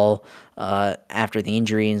handling the ball after the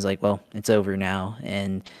injury. And it's like, well, it's over now.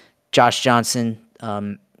 And Josh Johnson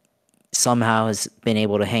somehow has been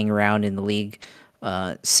able to hang around in the league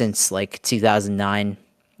since like 2009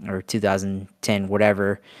 or 2010,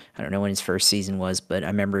 whatever. I don't know when his first season was, but I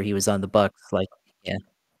remember he was on the Bucks. Like, yeah,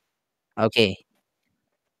 okay,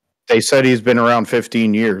 They said he's been around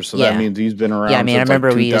 15 years, so that yeah. means he's been Yeah, I around mean, I since like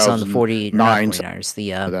remember he was on the 40 or not 2009.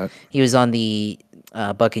 49ers. That He was on the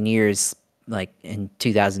Buccaneers like in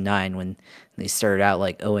 2009 when they started out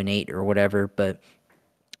like 0-8 or whatever. But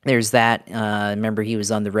there's that. I remember he was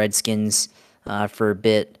on the Redskins for a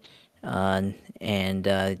bit, and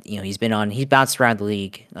he's bounced around the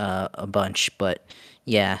league a bunch. But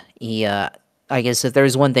yeah, I guess if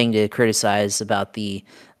there's one thing to criticize about the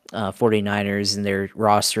 49ers and their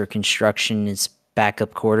roster construction, is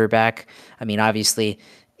backup quarterback. I mean, obviously,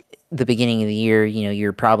 the beginning of the year,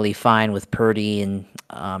 you're probably fine with Purdy and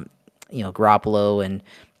Garoppolo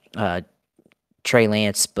and Trey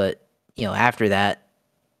Lance, but after that,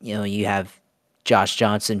 you have Josh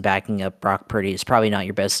Johnson backing up Brock Purdy. It's probably not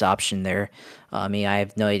your best option there. I mean, I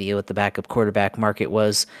have no idea what the backup quarterback market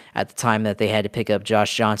was at the time that they had to pick up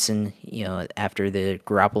Josh Johnson, after the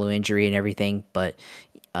Garoppolo injury and everything, but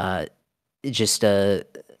just a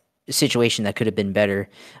situation that could have been better.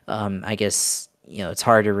 I guess it's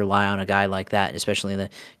hard to rely on a guy like that, especially in the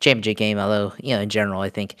championship game. Although in general, I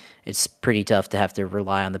think it's pretty tough to have to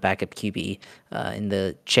rely on the backup QB in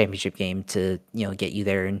the championship game to get you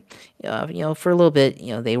there. And for a little bit,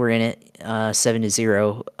 they were in it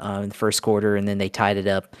 7-0 in the first quarter, and then they tied it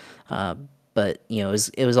up. But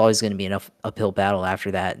it was always going to be an uphill battle after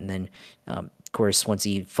that. And then of course, once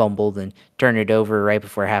he fumbled and turned it over right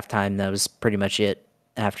before halftime, that was pretty much it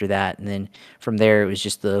after that. And then from there, it was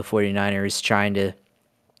just the 49ers trying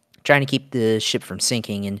to keep the ship from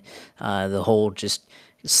sinking, and the hole just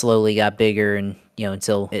slowly got bigger, and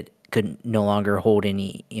until it could no longer hold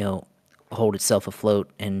itself afloat,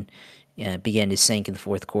 and it began to sink in the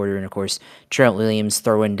fourth quarter. And of course, Trent Williams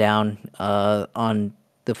throwing down on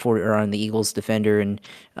the Eagles defender, and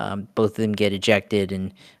both of them get ejected.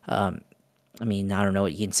 And I mean, I don't know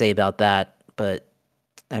what you can say about that, but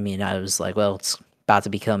I mean, I was like, well, it's about to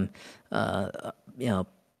become,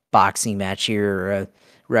 boxing match here or a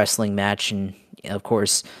wrestling match. And of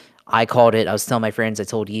course, I called it. I was telling my friends, I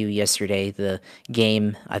told you yesterday, the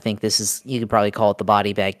game, I think you could probably call it the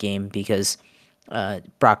body bag game, because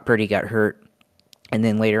Brock Purdy got hurt, and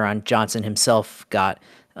then later on Johnson himself got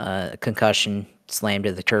a concussion, slammed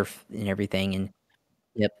to the turf and everything. And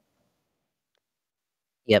yep,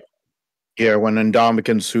 yep, Yeah, when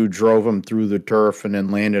Ndamukong Suh drove him through the turf and then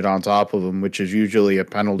landed on top of him, which is usually a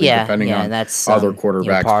penalty, yeah, depending yeah, on and that's other part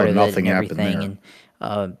quarterbacks, but of it nothing and happened everything. there. And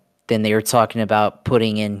uh, then they were talking about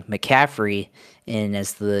putting in McCaffrey in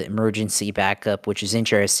as the emergency backup, which is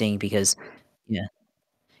interesting because yeah,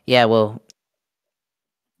 yeah, well,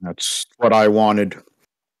 That's what I wanted.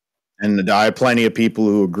 And I had plenty of people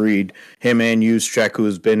who agreed. Him and Juszczyk,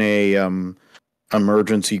 who's been a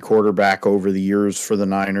emergency quarterback over the years for the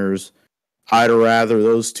Niners. I'd rather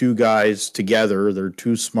those two guys together. They're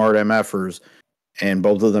two smart MFers, and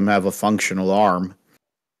both of them have a functional arm.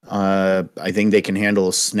 I think they can handle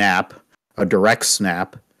a snap, a direct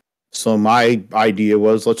snap. So my idea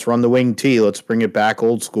was, let's run the wing T. Let's bring it back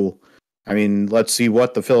old school. I mean, let's see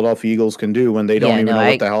what the Philadelphia Eagles can do when they don't yeah, even no, know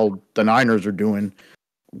what the hell the Niners are doing.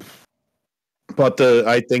 But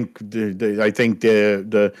I think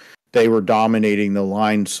they were dominating the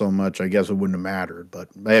line so much. I guess it wouldn't have mattered. But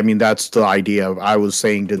I mean, that's the idea. I was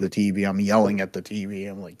saying to the TV, I'm yelling at the TV.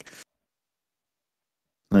 I'm like,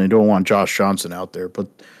 I don't want Josh Johnson out there, but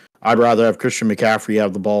I'd rather have Christian McCaffrey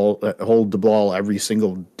have the ball, hold the ball every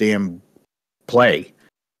single damn play,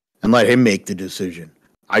 and let him make the decision.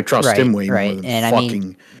 I trust him right, way more right. than And I mean,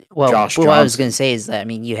 fucking well, Josh what I was gonna Johnson. say is that I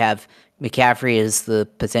mean you have McCaffrey as the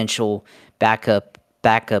potential backup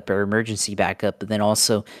or emergency backup, but then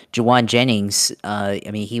also Jawan Jennings. I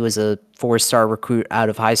mean, he was a 4-star recruit out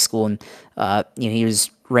of high school, and he was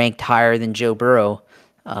ranked higher than Joe Burrow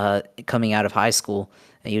coming out of high school.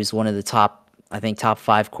 And he was one of the top, I think, top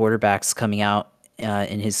 5 quarterbacks coming out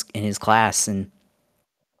in his class, and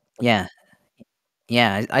yeah,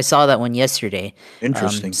 yeah, I saw that one yesterday.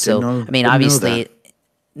 Interesting. So I mean, Didn't know that. obviously,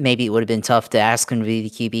 maybe it would have been tough to ask him to be the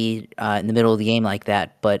QB in the middle of the game like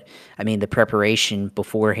that. But I mean, the preparation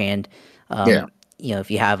beforehand. Yeah. If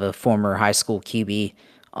you have a former high school QB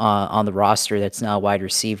on the roster that's now a wide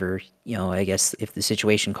receiver, I guess if the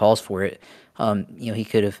situation calls for it, he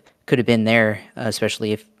could have been there,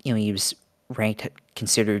 especially if he was ranked,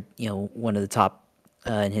 considered one of the top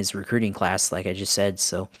in his recruiting class, like I just said.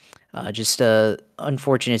 So just a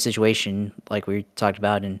unfortunate situation, like we talked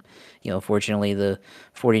about, and fortunately the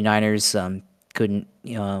 49ers couldn't,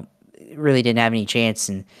 really didn't have any chance.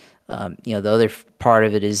 And the other part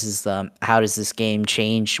of it is how does this game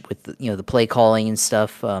change with the play calling and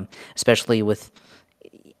stuff, especially with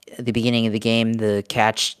at the beginning of the game, the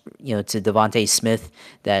catch, to Devontae Smith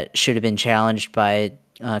that should have been challenged by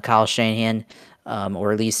Kyle Shanahan,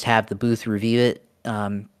 or at least have the booth review it.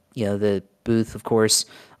 The booth, of course,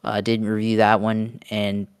 didn't review that one,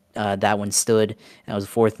 and that one stood. That was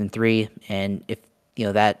 4th and 3, and if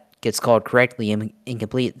that gets called correctly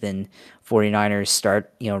incomplete, then 49ers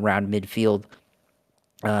start around midfield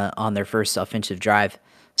on their first offensive drive.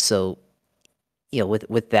 So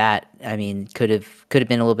with that, I mean, could have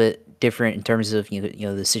been a little bit different in terms of the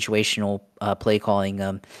situational play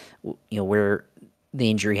calling, where the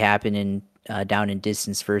injury happened and down in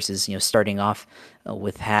distance versus starting off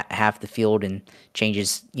with half the field, and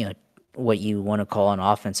changes what you want to call on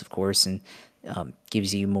offense, of course, and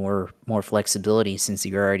gives you more flexibility since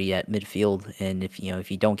you're already at midfield. And if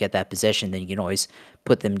you don't get that possession, then you can always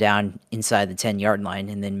put them down inside the 10-yard line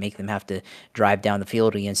and then make them have to drive down the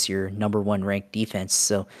field against your number one ranked defense.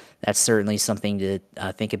 So that's certainly something to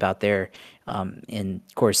think about there. And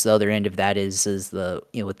of course, the other end of that is the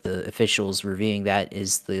with the officials reviewing that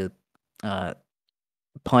is the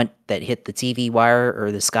punt that hit the TV wire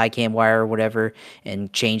or the Skycam wire or whatever,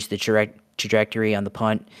 and changed the trajectory on the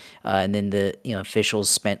punt. And then the officials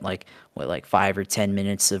spent like 5 or 10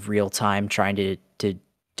 minutes of real time trying to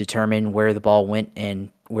determine where the ball went and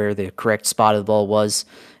where the correct spot of the ball was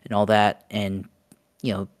and all that. And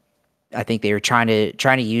you know I think they were trying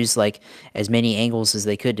to use like as many angles as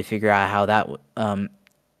they could to figure out how that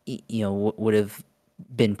would have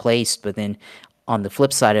been placed. But then on the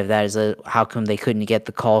flip side of that is how come they couldn't get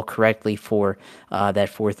the call correctly for that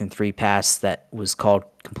 4th and 3 pass that was called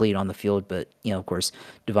complete on the field? But of course,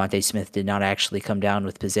 Devontae Smith did not actually come down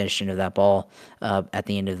with possession of that ball at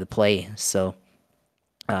the end of the play. So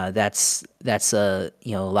that's a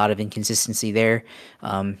lot of inconsistency there.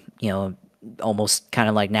 Almost kind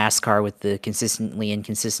of like NASCAR with the consistently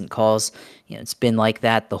inconsistent calls. It's been like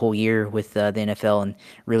that the whole year with the NFL, and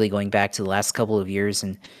really going back to the last couple of years.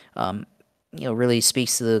 And really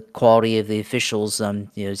speaks to the quality of the officials.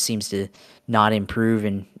 It seems to not improve,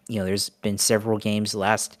 and there's been several games the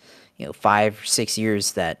last 5 or 6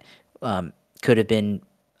 years that could have been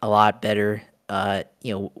a lot better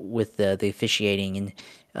with the officiating,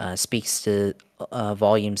 and speaks to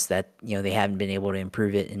volumes that they haven't been able to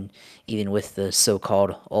improve it, and even with the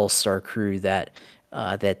so-called all-star crew that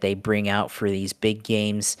they bring out for these big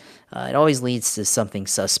games, it always leads to something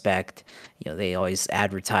suspect. They always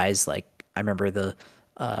advertise, like, I remember the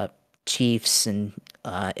uh, Chiefs and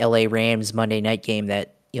LA Rams Monday night game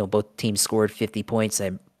that both teams scored 50 points.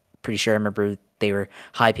 I'm pretty sure I remember they were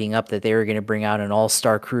hyping up that they were going to bring out an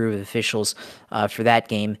all-star crew of officials for that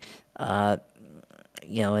game. Uh,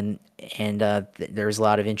 there was a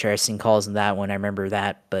lot of interesting calls in that one. I remember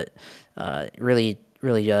that, but really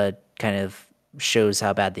kind of shows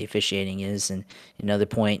how bad the officiating is. And another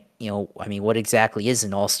point, I mean, what exactly is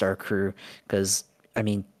an all-star crew? Because I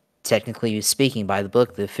mean, technically speaking, by the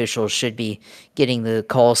book, the officials should be getting the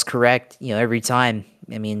calls correct, every time.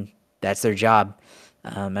 I mean, that's their job.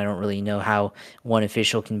 I don't really know how one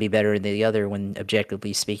official can be better than the other when,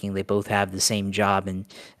 objectively speaking, they both have the same job. And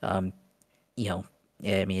um, you know,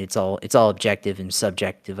 yeah, I mean, it's all objective and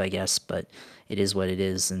subjective, I guess, but it is what it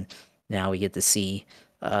is. And now we get to see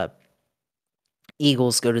uh,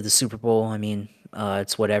 Eagles go to the Super Bowl. I mean,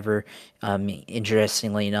 it's whatever.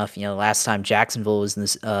 Interestingly enough, last time Jacksonville was in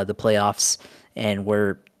the playoffs and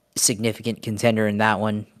were significant contender in that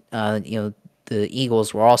one. The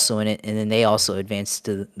Eagles were also in it, and then they also advanced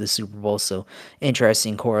to the Super Bowl. So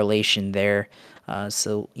interesting correlation there.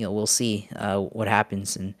 So we'll see what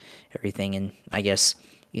happens and everything. And I guess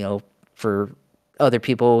for other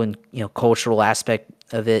people and cultural aspect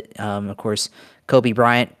of it, of course, Kobe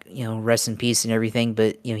Bryant, rest in peace and everything.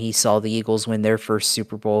 But he saw the Eagles win their first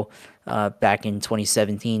Super Bowl back in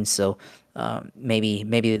 2017. So maybe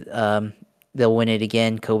they'll win it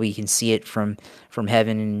again. Kobe can see it from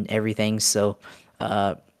heaven and everything. So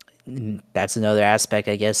that's another aspect,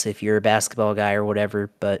 I guess, if you're a basketball guy or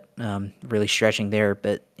whatever. But really stretching there,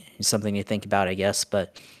 but something to think about, I guess.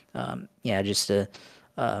 But yeah, just a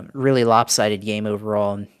really lopsided game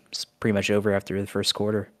overall, and it's pretty much over after the first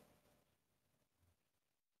quarter.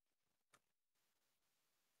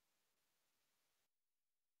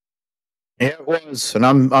 Yeah, it was, and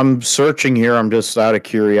I'm searching here. I'm just out of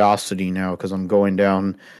curiosity now because I'm going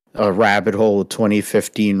down a rabbit hole of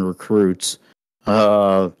 2015 recruits,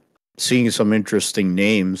 uh, seeing some interesting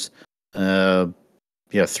names. Uh,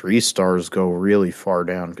 yeah, 3 stars go really far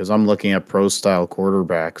down because I'm looking at pro style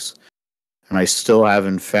quarterbacks, and I still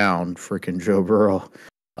haven't found freaking Joe Burrow.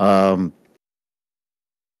 Um,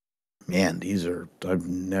 man, these are I've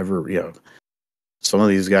never some of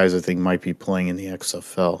these guys I think might be playing in the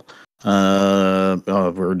XFL.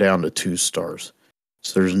 We're down to 2 stars,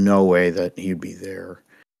 so there's no way that he'd be there.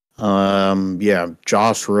 Yeah,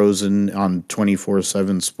 Josh Rosen on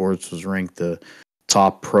 24/7 Sports was ranked the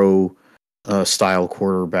top pro style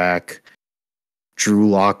quarterback. Drew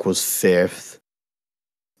Lock was 5th.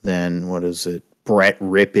 Then what is it? Brett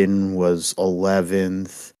Rippin was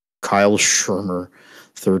 11th. Kyle Shermer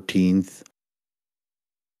 13th.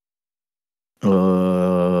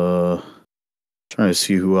 Trying to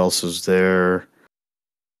see who else is there.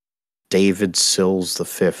 David Sills the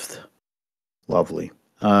 5th. Lovely.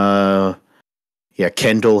 Yeah,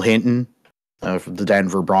 Kendall Hinton from the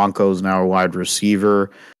Denver Broncos, now a wide receiver.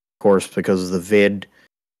 Of course, because of the vid,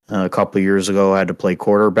 a couple of years ago, I had to play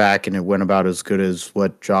quarterback, and it went about as good as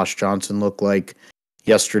what Josh Johnson looked like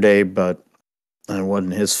yesterday, but it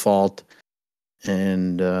wasn't his fault.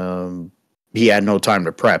 And he had no time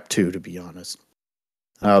to prep, too, to be honest.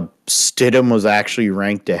 Stidham was actually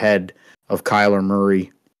ranked ahead of Kyler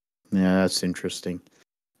Murray. Yeah, that's interesting.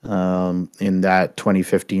 In that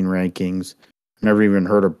 2015 rankings. Never even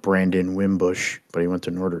heard of Brandon Wimbush, but he went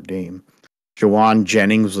to Notre Dame. Jawan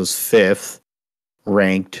Jennings was 5th,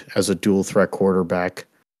 ranked as a dual threat quarterback,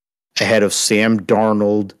 ahead of Sam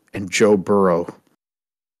Darnold and Joe Burrow.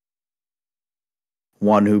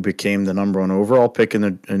 One who became the number 1 overall pick in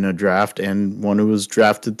the draft, and one who was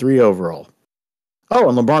drafted 3 overall. Oh,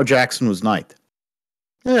 and Lamar Jackson was 9th.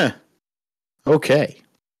 Yeah. Okay.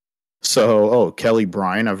 So, Kelly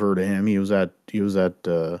Bryant, I've heard of him. He was at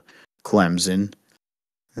Clemson.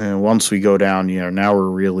 And once we go down, now we're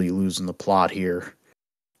really losing the plot here.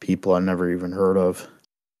 People I've never even heard of.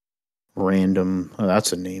 Random. Oh,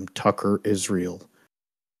 that's a name. Tucker Israel.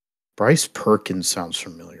 Bryce Perkins sounds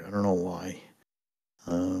familiar. I don't know why.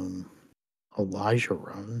 Elijah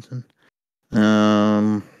Robinson.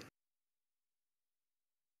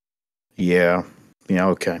 Yeah. Yeah,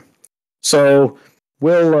 okay. So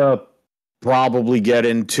we'll probably get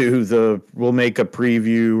into we'll make a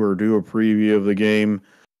preview or do a preview of the game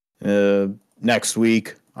next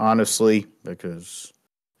week, honestly, because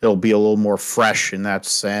it'll be a little more fresh in that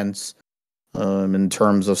sense. in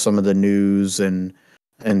terms of some of the news and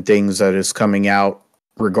things that is coming out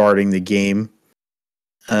regarding the game.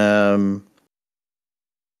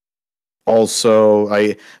 Also,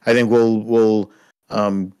 I think we'll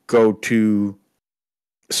go to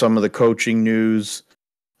some of the coaching news.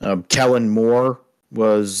 Kellen Moore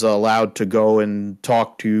was allowed to go and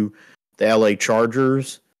talk to the LA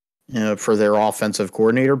Chargers for their offensive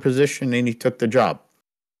coordinator position, and he took the job.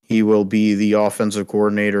 He will be the offensive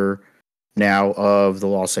coordinator now of the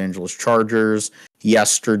Los Angeles Chargers.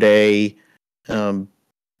 Yesterday,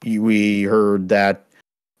 we heard that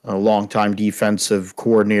a longtime defensive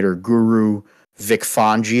coordinator guru, Vic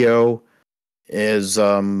Fangio, is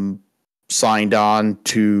signed on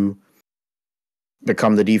to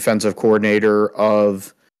become the defensive coordinator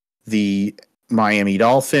of the Miami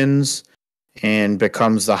Dolphins and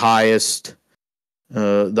becomes the highest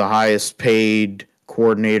paid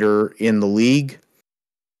coordinator in the league.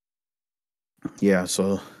 Yeah,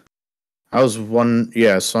 so I was one.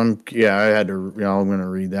 Yeah, I had to. I'm going to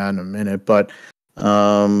read that in a minute, but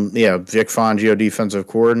Vic Fangio, defensive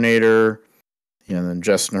coordinator, and then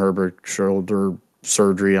Justin Herbert shoulder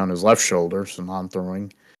surgery on his left shoulder, so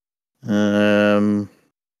non-throwing.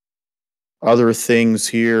 Other things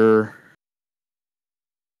here.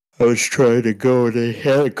 I was trying to go and they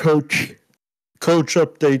had a coach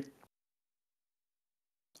update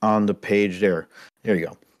on the page there. There you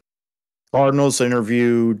go. Cardinals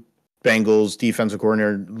interviewed Bengals defensive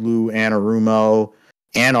coordinator Lou Anarumo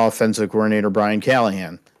and offensive coordinator Brian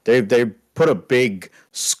Callahan. They put a big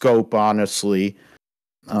scope, honestly.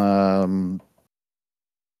 Their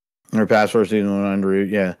pass rush season 100,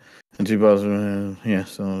 yeah. And 2000, yeah.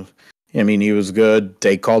 So, I mean, he was good.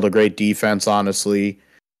 They called a great defense, honestly.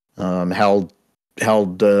 Held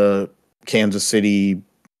Kansas City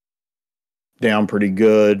down pretty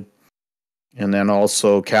good. And then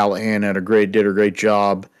also Callahan did a great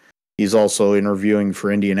job. He's also interviewing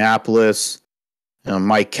for Indianapolis.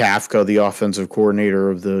 Mike Kafka, the offensive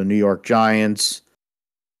coordinator of the New York Giants.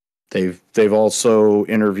 They've also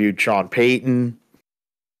interviewed Sean Payton.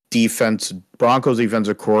 Broncos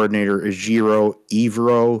defensive coordinator is Giro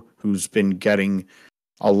Evero, who's been getting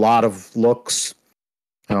a lot of looks.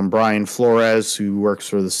 Brian Flores, who works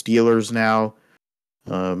for the Steelers now.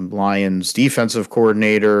 Lions defensive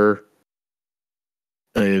coordinator.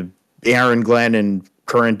 Aaron Glenn and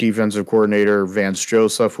current defensive coordinator Vance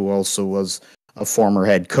Joseph, who also was a former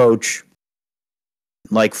head coach,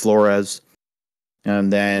 like Flores.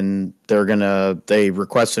 And then they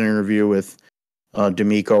request an interview with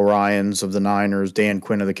D'Amico Ryans of the Niners, Dan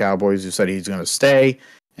Quinn of the Cowboys, who said he's going to stay,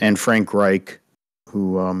 and Frank Reich,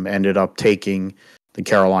 who ended up taking the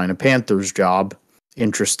Carolina Panthers job,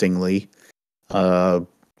 interestingly,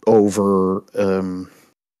 over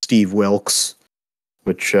Steve Wilkes,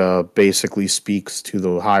 which basically speaks to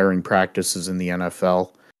the hiring practices in the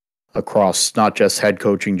NFL across not just head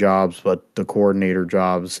coaching jobs, but the coordinator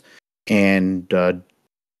jobs and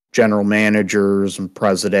general managers and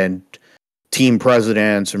team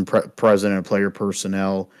presidents and president of player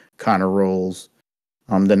personnel kind of roles.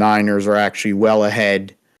 The Niners are actually well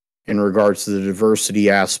ahead in regards to the diversity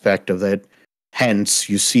aspect of it. Hence,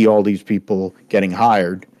 you see all these people getting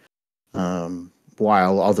hired,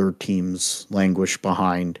 while other teams languish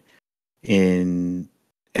behind and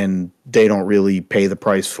they don't really pay the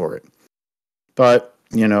price for it. But,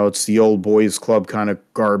 it's the old boys club kind of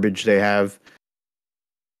garbage they have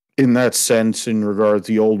in that sense, in regards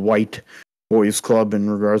to the old white boys club, in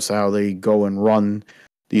regards to how they go and run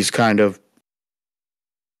these kind of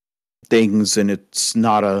things, and it's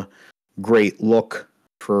not a great look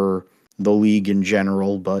for the league in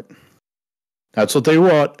general, but that's what they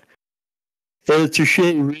want. And it's a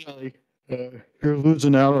shame, really. You're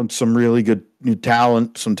losing out on some really good new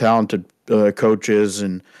talent, some talented coaches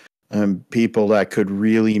and people that could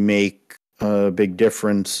really make a big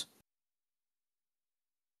difference.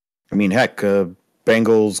 I mean, heck,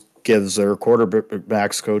 Bengals gives their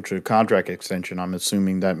quarterbacks coach a contract extension. I'm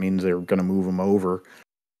assuming that means they're going to move him over.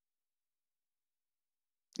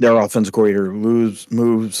 Their offensive coordinator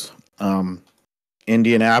moves.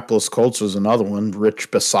 Indianapolis Colts is another one.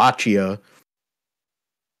 Rich Bisaccia.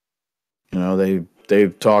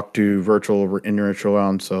 They've talked to virtual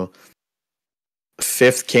round. So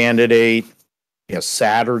fifth candidate,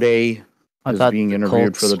 Saturday is being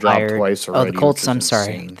interviewed for the job twice already. Oh, the Colts. I'm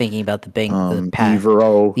sorry, insane. Thinking about the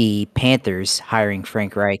the Panthers hiring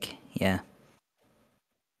Frank Reich. Yeah.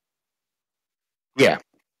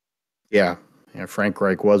 Frank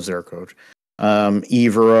Reich was their coach.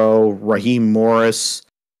 Evero, Raheem Morris,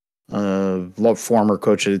 former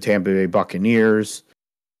coach of the Tampa Bay Buccaneers,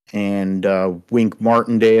 and Wink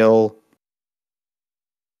Martindale,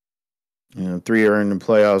 3 are in the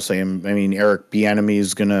playoffs. I mean, Eric Bieniemy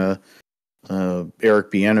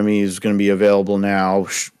is gonna be available now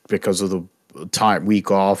because of the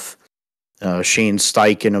week off. Shane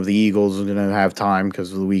Steichen of the Eagles is gonna have time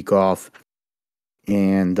because of the week off,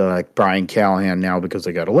 and Brian Callahan now because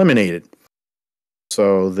they got eliminated.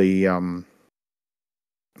 So they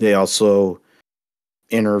also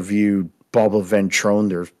interviewed Bubba Ventrone,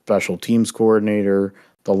 their special teams coordinator.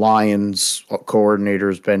 The Lions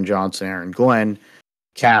coordinators, Ben Johnson, Aaron Glenn,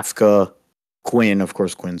 Kafka, Quinn. Of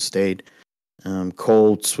course, Quinn stayed.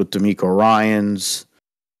 Colts with D'Amico Ryans,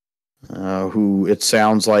 who it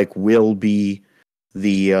sounds like will be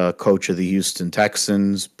the coach of the Houston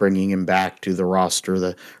Texans, bringing him back to the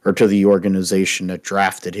roster, to the organization that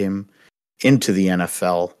drafted him into the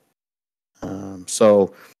NFL.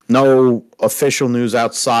 So no official news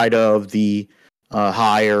outside of the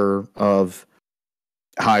hire of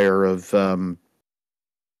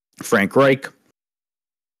Frank Reich.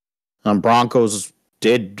 Broncos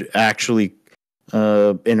did actually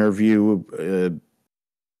interview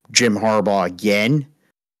Jim Harbaugh again,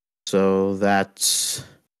 so that's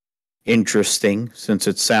interesting since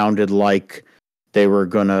it sounded like he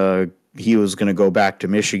was gonna go back to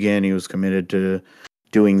Michigan. He was committed to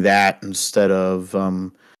doing that instead of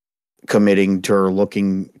committing to or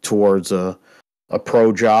looking towards a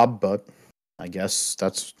pro job, but I guess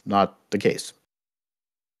that's not the case.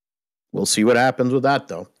 We'll see what happens with that,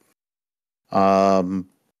 though.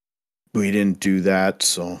 We didn't do that,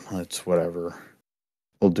 so that's whatever.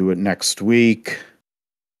 We'll do it next week.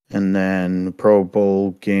 And then Pro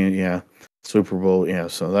Bowl game, yeah. Super Bowl, yeah.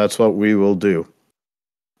 So that's what we will do.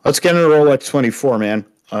 Let's get into Rolex 24, man.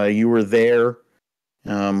 You were there.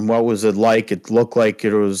 What was it like? It looked like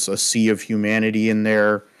it was a sea of humanity in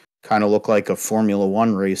there. Kind of looked like a Formula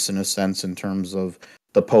One race in a sense in terms of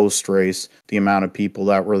the post race, the amount of people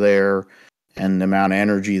that were there, and the amount of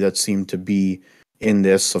energy that seemed to be in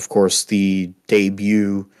this. Of course, the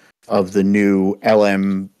debut of the new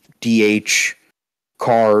LMDH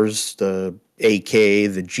cars, the AK,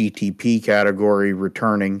 the GTP category,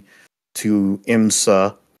 returning to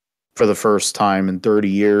IMSA for the first time in 30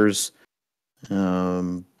 years.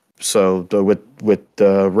 So with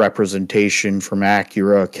the representation from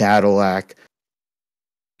Acura, Cadillac,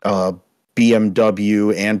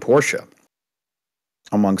 BMW, and Porsche,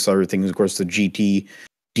 amongst other things. Of course, the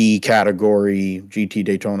GTD category, GT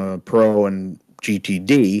Daytona Pro and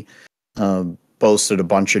GTD, boasted a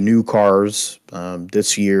bunch of new cars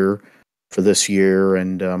this year,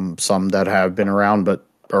 and some that have been around but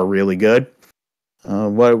are really good.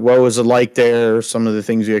 What was it like there? Some of the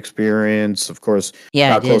things you experienced, of course. Yeah,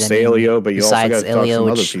 I Got did. close to Elio, but you also got besides to talk to Elio,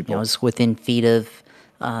 some other which people. I was within feet of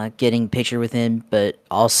getting a picture with him, but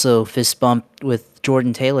also fist bumped with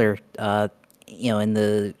Jordan Taylor. In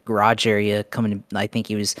the garage area, coming. I think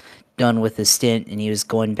he was done with his stint, and he was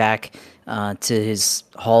going back to his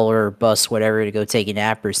hauler or bus, whatever, to go take a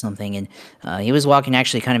nap or something. And he was walking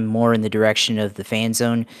actually kind of more in the direction of the fan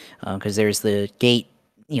zone because there's the gate,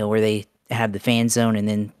 where they have the fan zone and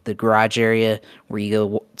then the garage area where you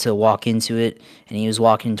go to walk into it. And he was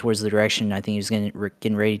walking towards the direction. I think he was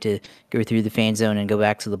getting ready to go through the fan zone and go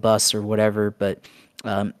back to the bus or whatever. But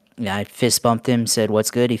yeah, I fist bumped him, said,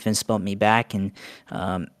 "What's good?" He fist bumped me back, and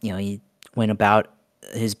he went about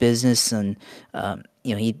his business. And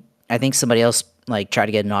I think somebody else like tried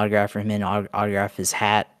to get an autograph from him and autograph his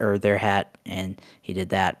hat or their hat, and he did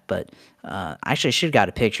that. But actually, I should have got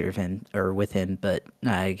a picture of him or with him, but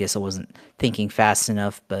I guess I wasn't thinking fast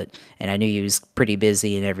enough. And I knew he was pretty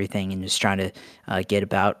busy and everything, and just trying to get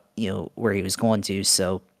about where he was going to.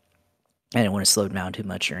 So I didn't want to slow him down too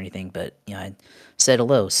much or anything, but I said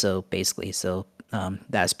hello. So basically,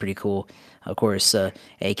 that's pretty cool. Of course,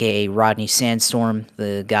 aka Rodney Sandstorm,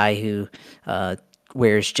 the guy who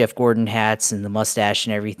wears Jeff Gordon hats and the mustache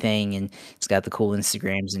and everything, and he's got the cool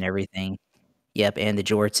Instagrams and everything. Yep, and the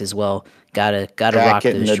jorts as well. Gotta rock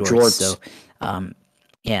Jacket and those the jorts. jorts. So,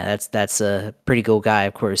 yeah, that's a pretty cool guy.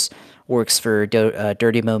 Of course, works for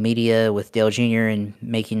Dirty Mo Media with Dale Jr. and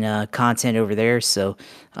making content over there. So,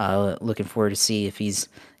 looking forward to see if he's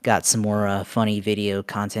got some more funny video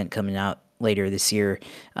content coming out later this year.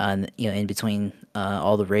 In between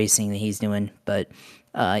all the racing that he's doing. But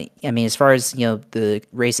I mean, as far as the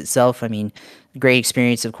race itself, I mean, great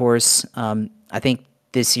experience, of course. I think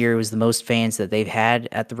this year was the most fans that they've had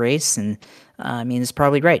at the race, and I mean it's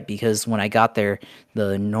probably right because when I got there,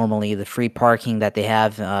 normally the free parking that they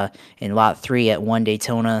have in Lot 3 at One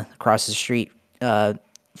Daytona across the street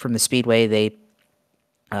from the Speedway, it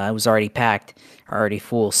was already packed, already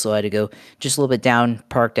full, so I had to go just a little bit down,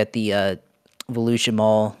 parked at the Volusia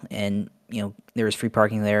Mall, and there was free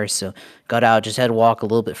parking there, so got out, just had to walk a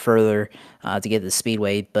little bit further to get to the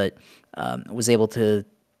speedway, but was able to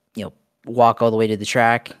walk all the way to the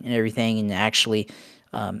track and everything, and actually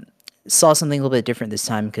saw something a little bit different this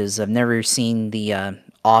time because I've never seen the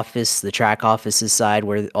track office's side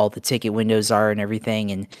where all the ticket windows are and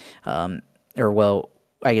everything, and or well,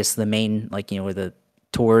 I guess the main, like, where the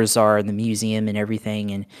tours are and the museum and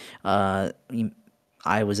everything, and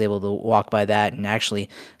I was able to walk by that and actually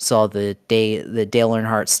saw the Dale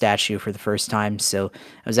Earnhardt statue for the first time. So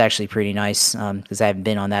it was actually pretty nice because I haven't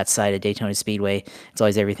been on that side of Daytona Speedway. It's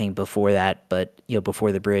always everything before that, but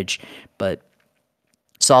before the bridge. But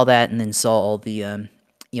saw that, and then saw all the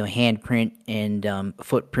handprint and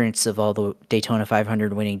footprints of all the Daytona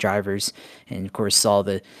 500 winning drivers, and of course saw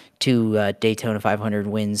the two Daytona 500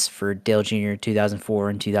 wins for Dale Jr. 2004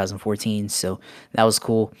 and 2014. So that was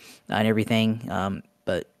cool and everything.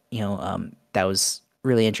 But that was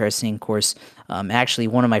really interesting. Of course, actually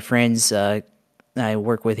one of my friends I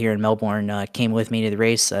work with here in Melbourne came with me to the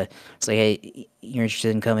race. It's like, hey, you're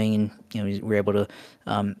interested in coming, and we were able to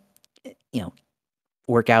you know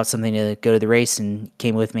work out something to go to the race, and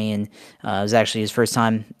came with me, and it was actually his first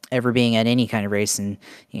time ever being at any kind of race, and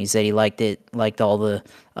he said he liked it, liked all the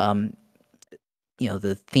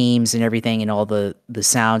the themes and everything, and all the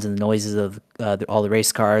sounds and the noises of all the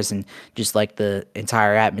race cars, and just like the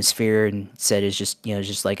entire atmosphere, and said it's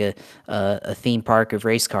just like a theme park of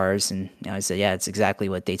race cars. And I said, yeah, it's exactly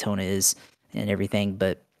what Daytona is and everything.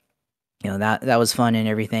 But that was fun and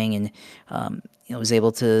everything, and was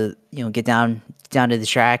able to get down to the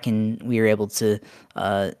track, and we were able to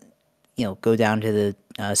go down to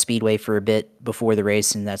the speedway for a bit before the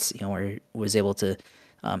race, and that's where I was able to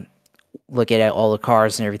look at all the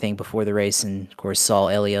cars and everything before the race, and of course saw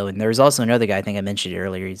Elio. And there was also another guy, I think I mentioned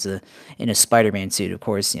earlier, he's in a Spider-Man suit, of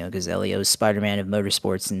course, because Elio is Spider-Man of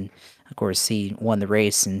motorsports, and of course he won the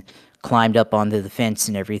race and climbed up onto the fence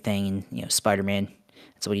and everything, and Spider-Man,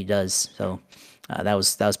 that's what he does. So that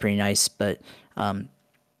was pretty nice. But and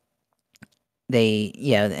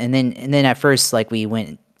then at first, like, we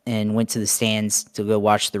went to the stands to go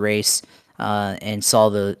watch the race, and saw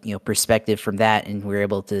the perspective from that, and we were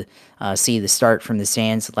able to see the start from the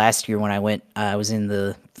stands. Last year when I went, I was in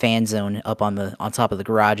the fan zone up on top of the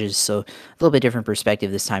garages, so a little bit different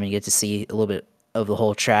perspective this time. You get to see a little bit of the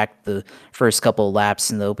whole track, the first couple of laps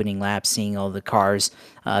and the opening laps, seeing all the cars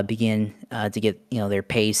begin to get their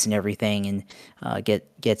pace and everything, and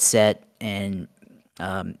get set, and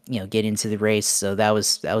get into the race. So that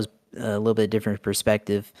was a little bit different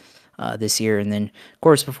perspective this year. And then, of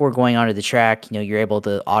course, before going onto the track, you're able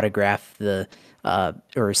to autograph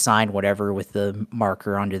or sign whatever with the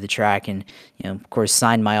marker onto the track, and of course,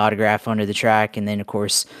 signed my autograph onto the track, and then of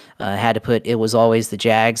course had to put "It Was Always the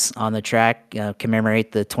Jags" on the track,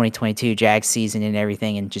 commemorate the 2022 Jags season and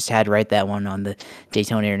everything, and just had to write that one on the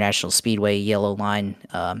Daytona International Speedway yellow line,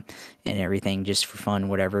 and everything, just for fun,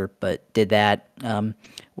 whatever. But did that.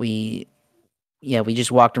 We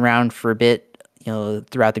just walked around for a bit,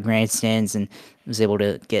 throughout the grandstands, and was able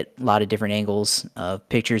to get a lot of different angles of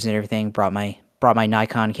pictures and everything. Brought my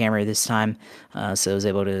Nikon camera this time, so I was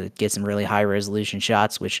able to get some really high resolution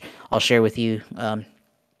shots, which I'll share with you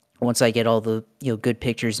once I get all the good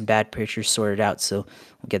pictures and bad pictures sorted out. So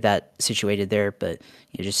we'll get that situated there. But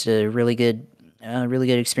just a really good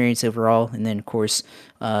experience overall. And then of course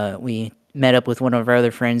we met up with one of our other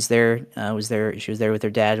friends there. She was there with her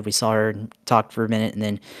dad. We saw her and talked for a minute, and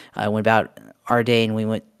then went about our day, and we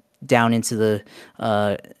went down into the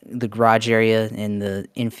garage area and the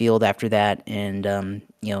infield after that, and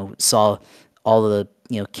saw all the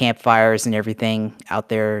campfires and everything out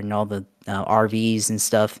there, and all the RVs and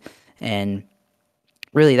stuff. And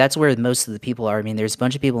really, that's where most of the people are. I mean, there's a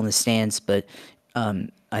bunch of people in the stands, but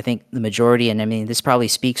I think the majority, and I mean, this probably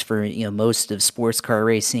speaks for most of sports car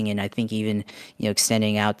racing, and I think even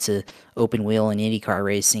extending out to open wheel and IndyCar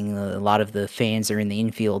racing, a lot of the fans are in the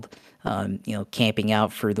infield, camping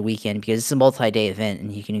out for the weekend, because it's a multi-day event,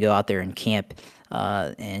 and you can go out there and camp,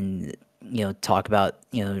 and talk about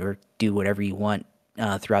or do whatever you want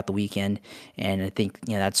throughout the weekend. And I think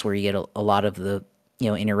that's where you get a lot of the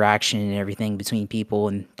interaction and everything between people,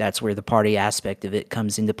 and that's where the party aspect of it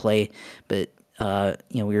comes into play. But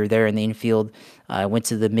we were there in the infield. I went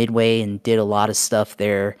to the Midway and did a lot of stuff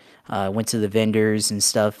there. Went to the vendors and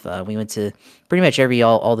stuff. We went to pretty much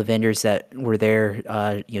all the vendors that were there.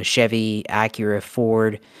 Chevy, Acura,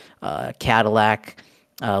 Ford, Cadillac,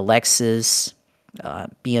 Lexus,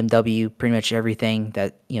 BMW, pretty much everything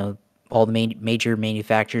that all the major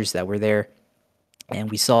manufacturers that were there. And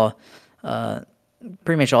we saw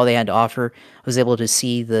pretty much all they had to offer. I was able to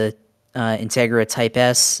see the Integra Type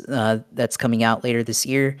S that's coming out later this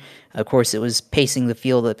year. Of course, it was pacing the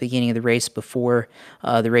field at the beginning of the race before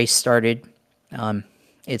the race started.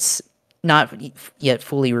 It's not yet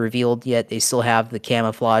fully revealed yet. They still have the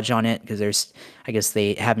camouflage on it because I guess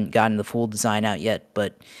they haven't gotten the full design out yet,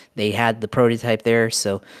 but they had the prototype there,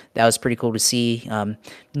 so that was pretty cool to see.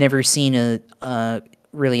 Never seen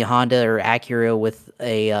really a Honda or Acura with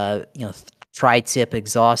a tri-tip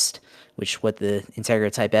exhaust, which what the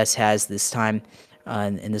Integra Type S has this time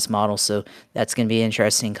in this model. So that's going to be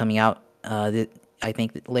interesting coming out. I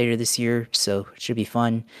think later this year, so it should be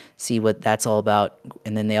fun. See what that's all about.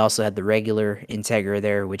 And then they also had the regular Integra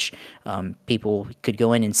there, which people could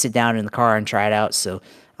go in and sit down in the car and try it out. So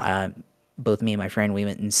both me and my friend, we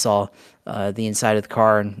went and saw the inside of the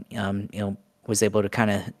car, and was able to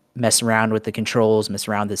kind of mess around with the controls, mess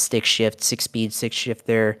around the stick shift, 6-speed stick shift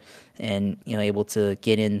there, and able to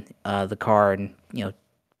get in the car and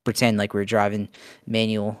pretend like we were driving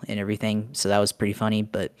manual and everything. So that was pretty funny.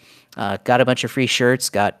 But got a bunch of free shirts.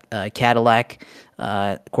 Got Cadillac,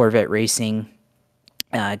 Corvette Racing.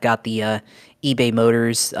 Got the eBay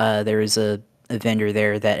Motors. There was a vendor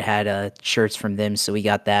there that had shirts from them, so we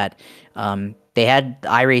got that. They had the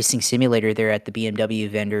iRacing simulator there at the BMW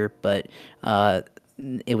vendor, but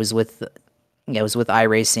it was with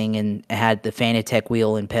iRacing, and it had the Fanatec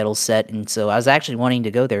wheel and pedal set, and so I was actually wanting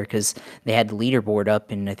to go there because they had the leaderboard up,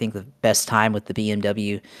 and I think the best time with the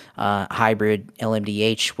BMW hybrid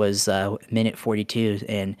LMDH was minute 42,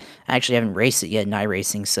 and I actually haven't raced it yet in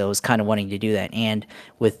iRacing, so I was kind of wanting to do that, and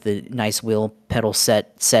with the nice wheel pedal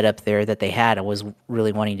set up there that they had, I was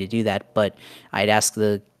really wanting to do that, but I'd asked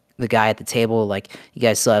the guy at the table, like, you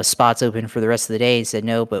guys still have spots open for the rest of the day? He said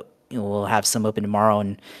no, but we'll have some open tomorrow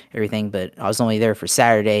and everything. But I was only there for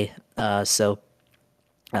Saturday, so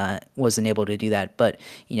wasn't able to do that. But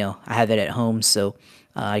I have it at home, so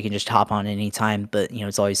I can just hop on any time. But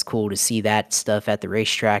it's always cool to see that stuff at the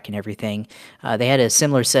racetrack and everything. They had a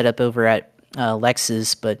similar setup over at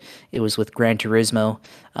Lexus, but it was with Gran Turismo,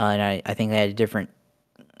 and I think they had a different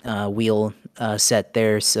wheel set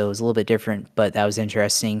there, so it was a little bit different, but that was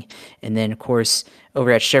interesting. And then, of course,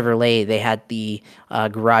 over at Chevrolet, they had the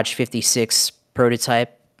Garage 56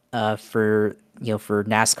 prototype for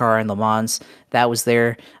NASCAR and Le Mans. That was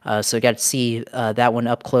there, so I got to see that one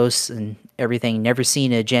up close and everything. Never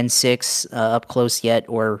seen a Gen 6 up close yet,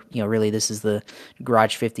 or really this is the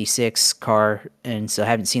Garage 56 car, and so I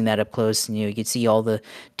haven't seen that up close. And you can see all the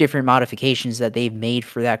different modifications that they've made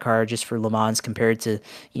for that car just for Le Mans compared to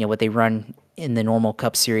what they run in the normal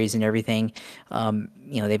Cup Series and everything.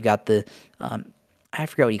 They've got the I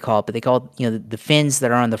forgot what you call it, but they call it, the fins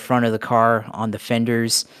that are on the front of the car on the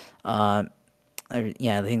fenders. I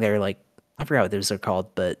think they're like, I forgot what those are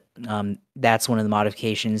called, but that's one of the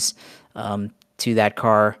modifications to that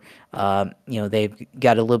car. They've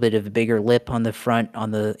got a little bit of a bigger lip on the front,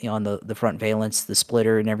 on the front valence, the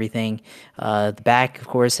splitter and everything. The back, of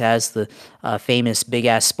course, has the famous big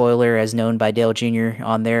ass spoiler, as known by Dale Jr.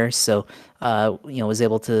 on there. So was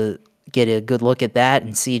able to get a good look at that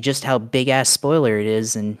and see just how big ass spoiler it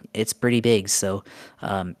is, and it's pretty big. So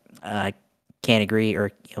I can't agree,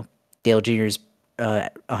 or Dale Jr.'s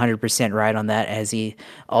 100% right on that, as he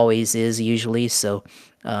always is usually. So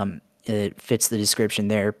it fits the description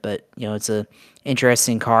there. But it's a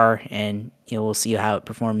interesting car, and we'll see how it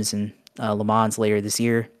performs in Le Mans later this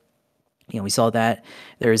year. We saw that.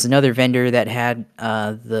 There was another vendor that had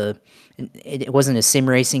it wasn't a sim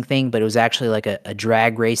racing thing, but it was actually like a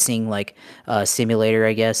drag racing simulator,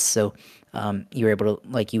 I guess. So you were able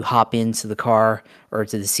to, you hop into the car or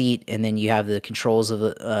to the seat, and then you have the controls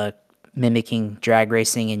of mimicking drag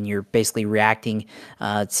racing, and you're basically reacting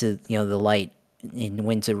to the light and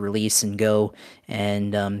when to release and go,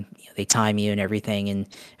 and they time you and everything. And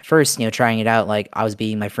at first, trying it out, I was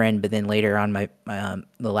beating my friend, but then later on, the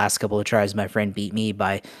last couple of tries, my friend beat me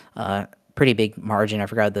by pretty big margin. I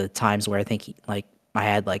forgot the times where I think I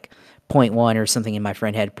had 0.1 or something, and my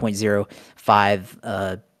friend had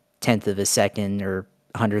 0.05 tenth of a second or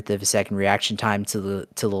hundredth of a second reaction time to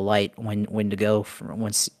the light when to go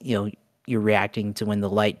once you're reacting to when the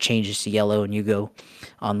light changes to yellow and you go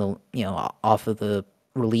on the off of the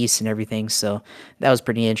release and everything. So that was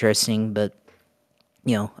pretty interesting. But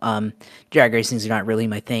drag racing is not really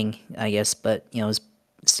my thing, I guess, but it was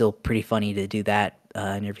still pretty funny to do that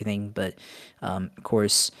and everything. But of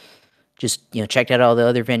course, just checked out all the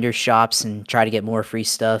other vendor shops and try to get more free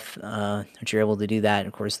stuff. But you're able to do that. And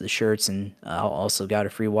of course, the shirts, and also got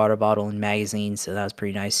a free water bottle and magazine, so that was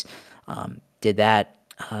pretty nice. Did that.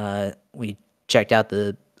 We checked out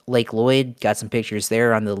the Lake Lloyd. Got some pictures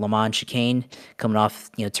there on the Le Mans chicane coming off,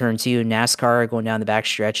 turn 2 in NASCAR, going down the back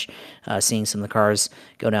stretch, seeing some of the cars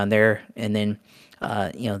go down there. And then,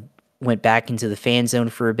 went back into the fan zone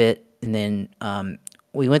for a bit. And then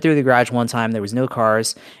we went through the garage one time. There was no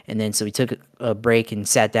cars. And then so we took a break and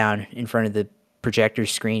sat down in front of the projector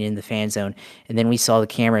screen in the fan zone. And then we saw the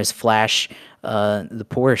cameras flash the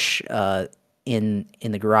Porsche in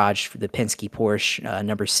the garage, for the Penske Porsche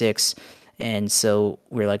number 6. And so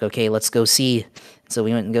we're like, okay, let's go see. So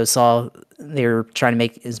we went and saw. They were trying to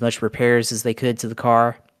make as much repairs as they could to the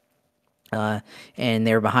car. And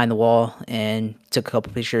they were behind the wall, and took a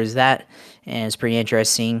couple pictures of that, and it's pretty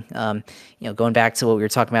interesting. Going back to what we were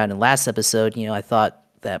talking about in the last episode, I thought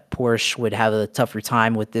that Porsche would have a tougher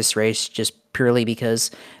time with this race, just purely because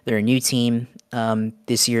they're a new team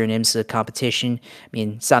this year in IMSA competition. I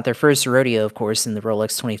mean, it's not their first rodeo, of course, in the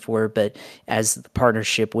Rolex 24, but as the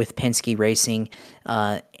partnership with Penske Racing,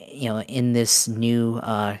 in this new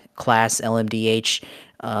class, LMDH,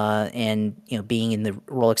 and being in the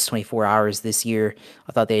Rolex 24 Hours this year,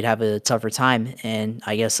 I thought they'd have a tougher time, and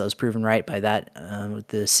I guess I was proven right by that, with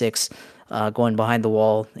the 6 going behind the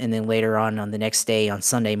wall. And then later on the next day, on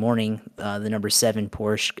Sunday morning, the number 7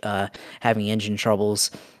 Porsche having engine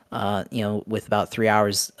troubles, with about 3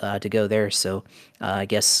 hours to go there. So I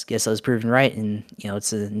guess I was proven right, and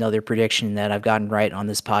it's another prediction that I've gotten right on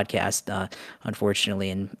this podcast,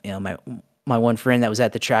 unfortunately. And my one friend that was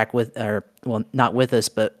at the track not with us,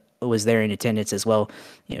 but was there in attendance as well,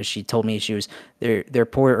 she told me she was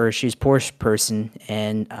she's Porsche person,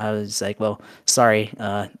 and I was like, well, sorry,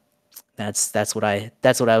 that's what I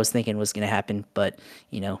was thinking was going to happen, but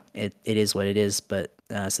it is what it is. But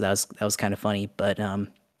so that was kind of funny. But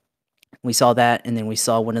we saw that, and then we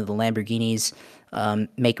saw one of the Lamborghinis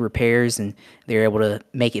make repairs, and they were able to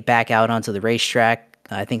make it back out onto the racetrack.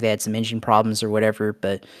 I think they had some engine problems or whatever,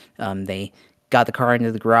 but they got the car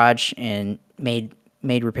into the garage and made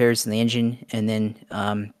repairs to the engine, and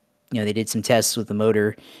then they did some tests with the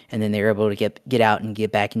motor, and then they were able to get out and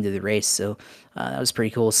get back into the race. So that was pretty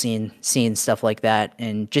cool seeing stuff like that.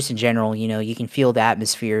 And just in general, you can feel the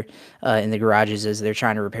atmosphere in the garages as they're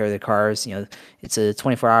trying to repair the cars. It's a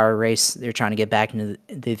 24-hour race. They're trying to get back into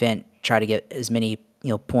the event, try to get as many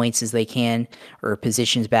points as they can, or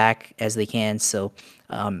positions back as they can. So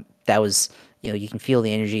that was, you can feel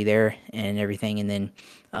the energy there and everything. And then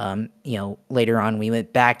later on, we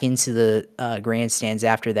went back into the grandstands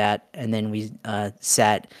after that, and then we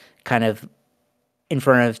sat kind of in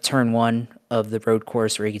front of turn 1 of the road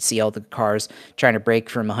course, where you could see all the cars trying to break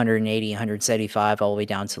from 180, 175 all the way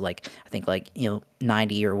down to I think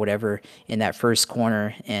 90 or whatever in that first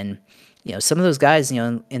corner. And some of those guys,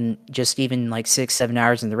 in just even 6-7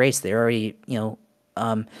 hours in the race, they're already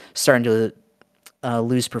starting to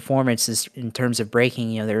lose performances in terms of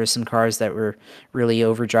braking. There were some cars that were really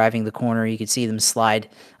overdriving the corner. You could see them slide,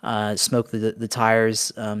 smoke the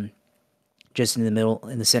tires just in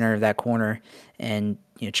the center of that corner, and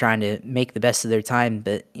trying to make the best of their time.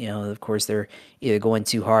 But of course, they're either going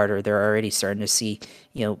too hard, or they're already starting to see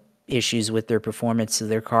issues with their performance of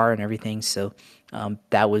their car and everything. So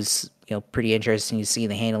that was pretty interesting to see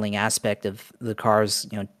the handling aspect of the cars,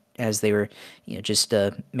 as they were, just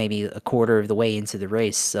maybe a quarter of the way into the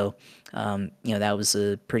race. So, that was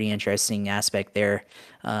a pretty interesting aspect there.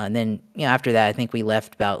 And then, after that, I think we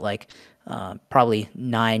left about probably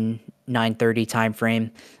 9:30 time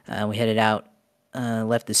frame. We headed out,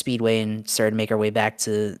 left the speedway, and started to make our way back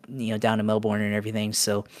to, down to Melbourne and everything.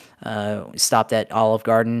 So, we stopped at Olive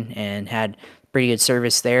Garden and had pretty good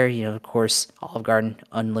service there. Of course, Olive Garden,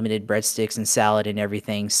 unlimited breadsticks and salad and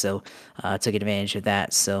everything. So took advantage of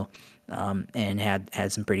that. So and had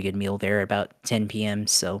some pretty good meal there about 10 p.m.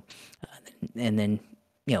 So and then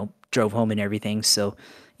drove home and everything. So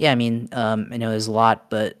yeah, I mean, I know there's a lot,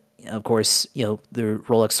 but of course, the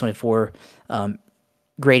Rolex 24,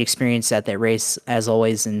 great experience at that race as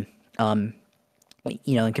always. And in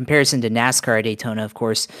comparison to NASCAR at Daytona, of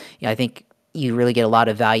course, I think you really get a lot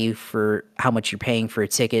of value for how much you're paying for a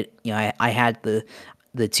ticket. I had the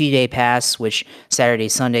 2-day pass, which Saturday,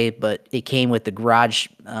 Sunday, but it came with the garage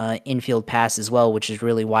infield pass as well, which is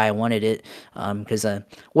really why I wanted it, because I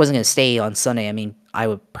wasn't going to stay on Sunday. I mean,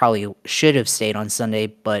 I should have stayed on Sunday,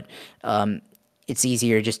 but it's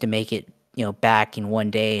easier just to make it, back in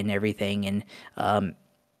one day and everything. And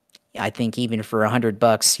I think even for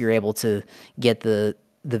 $100, you're able to get the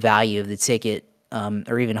value of the ticket.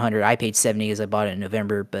 Or even 100. I paid 70 because I bought it in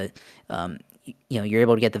November, but you're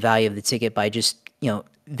able to get the value of the ticket by just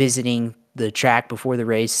visiting the track before the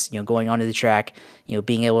race, going onto the track,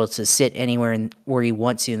 being able to sit anywhere where you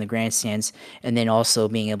want to in the grandstands, and then also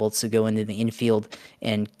being able to go into the infield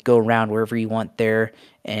and go around wherever you want there,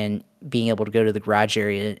 and being able to go to the garage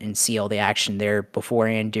area and see all the action there before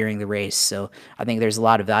and during the race. So I think there's a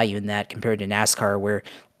lot of value in that compared to NASCAR, where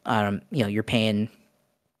you're paying,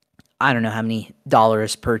 I don't know how many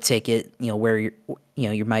dollars per ticket, where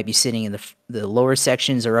you might be sitting in the lower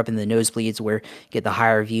sections or up in the nosebleeds where you get the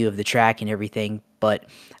higher view of the track and everything. But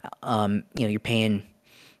you're paying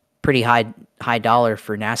pretty high dollar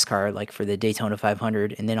for NASCAR, like for the Daytona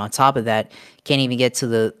 500, and then on top of that, can't even get to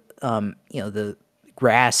the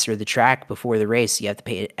grass or the track before the race. You have to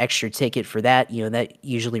pay an extra ticket for that. That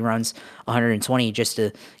usually runs 120 just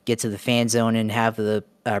to get to the fan zone and have the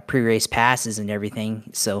pre-race passes and everything.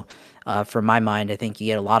 So, from my mind, I think you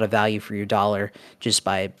get a lot of value for your dollar just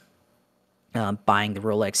by buying the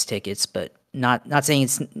Rolex tickets. But not saying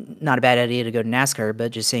it's not a bad idea to go to NASCAR,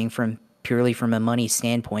 but just saying purely from a money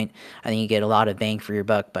standpoint, I think you get a lot of bang for your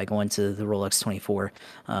buck by going to the Rolex 24.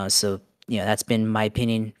 So that's been my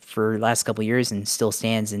opinion for the last couple of years and still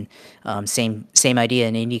stands. And same idea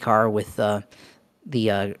in IndyCar with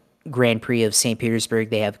the Grand Prix of St. Petersburg.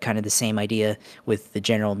 They have kind of the same idea with the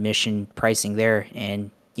general admission pricing there,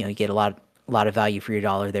 and you get a lot of value for your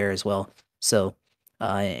dollar there as well. So,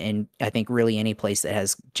 and I think really any place that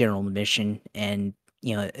has general admission and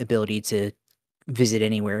ability to visit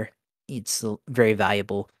anywhere, it's very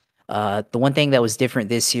valuable. The one thing that was different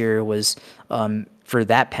this year was for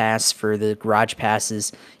that pass, for the garage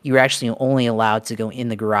passes, you were actually only allowed to go in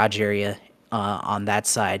the garage area on that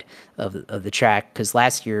side of the track. Because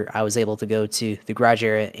last year I was able to go to the garage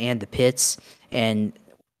area and the pits, and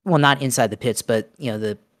well, not inside the pits, but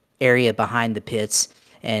the area behind the pits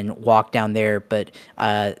and walk down there. But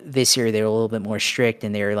this year they were a little bit more strict,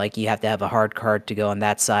 and they were like, you have to have a hard card to go on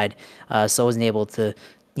that side. So I wasn't able to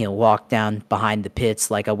walk down behind the pits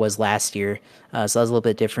like I was last year. So that was a little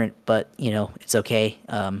bit different, but it's okay.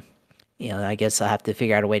 I guess I'll have to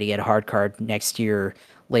figure out a way to get a hard card next year or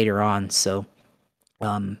later on. So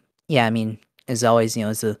yeah, I mean, as always,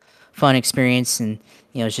 it's a fun experience, and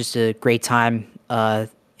it's just a great time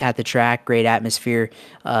at the track, great atmosphere.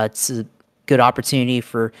 It's a good opportunity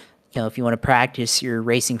for if you want to practice your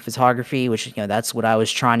racing photography, which that's what I was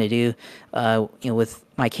trying to do. With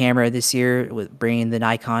my camera this year, with bringing the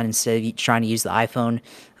Nikon instead of trying to use the iPhone.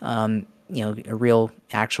 A real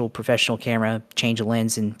actual professional camera, change a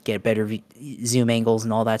lens and get better zoom angles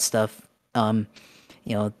and all that stuff.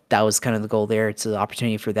 That was kind of the goal there. It's an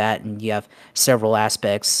opportunity for that, and you have several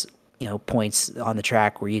aspects, points on the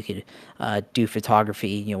track where you could do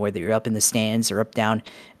photography, whether you're up in the stands or up down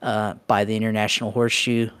by the International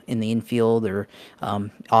Horseshoe in the infield, or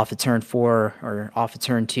off of turn 4 or off of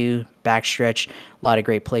turn 2 backstretch. A lot of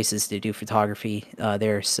great places to do photography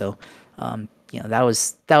there. So that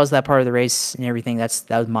was that part of the race and everything. That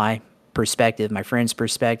was my perspective, my friend's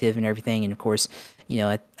perspective and everything. And of course,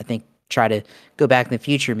 I think try to go back in the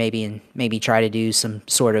future and maybe try to do some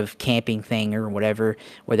sort of camping thing or whatever,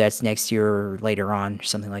 whether that's next year or later on or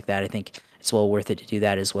something like that. I think it's well worth it to do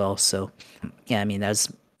that as well. So yeah, I mean,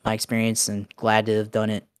 that's my experience, and glad to have done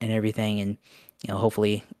it and everything. And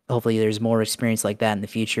hopefully there's more experience like that in the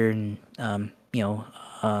future. And as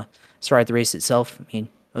far as the race itself, I mean,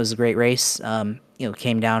 it was a great race.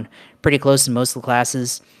 Came down pretty close in most of the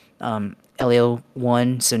classes. Elio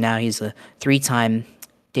won, so now he's a 3-time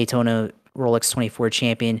Daytona Rolex 24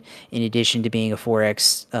 champion, in addition to being a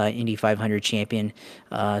 4X Indy 500 champion.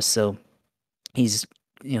 So he's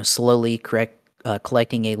slowly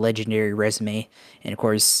collecting a legendary resume, and of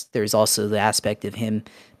course there's also the aspect of him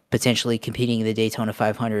potentially competing in the Daytona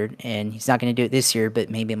 500, and he's not going to do it this year, but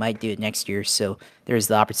maybe might do it next year. So there's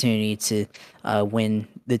the opportunity to win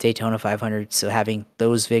the Daytona 500. So having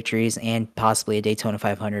those victories and possibly a Daytona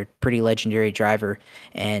 500, pretty legendary driver,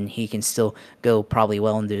 and he can still go probably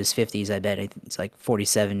well into his 50s. I bet he's like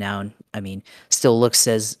 47 now, and I mean, still looks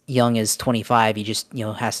as young as 25. He just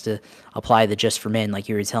has to apply the Just for Men, like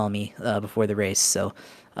you were telling me before the race. So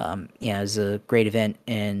it was a great event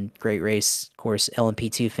and great race. Of course,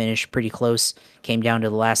 LMP2 finished pretty close. Came down to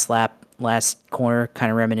the last lap, last corner,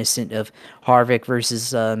 kind of reminiscent of Harvick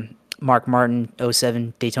versus Mark Martin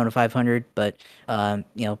 07 Daytona 500. But,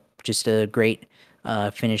 just a great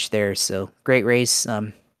finish there. So great race.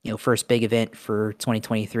 First big event for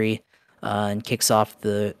 2023 and kicks off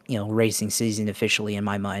the, racing season officially in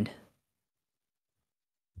my mind.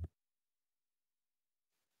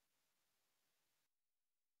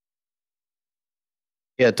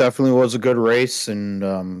 Yeah, it definitely was a good race,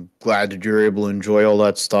 and glad that you're able to enjoy all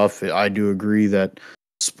that stuff. I do agree that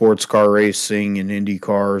sports car racing and Indy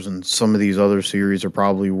cars and some of these other series are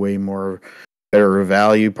probably way more better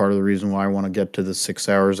value. Part of the reason why I want to get to the 6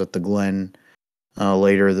 hours at the Glen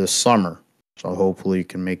later this summer. So hopefully you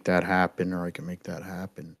can make that happen, or I can make that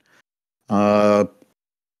happen.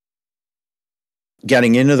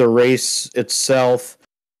 Getting into the race itself,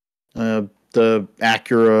 the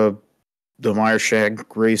Acura, the Meyershank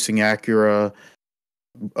Racing Acura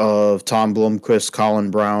of Tom Blomqvist,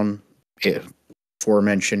 Colin Brown,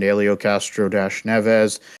 aforementioned Helio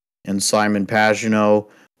Castro-Neves, and Simon Pagenaud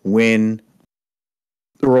win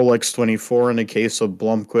the Rolex 24 in the case of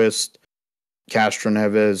Blomqvist,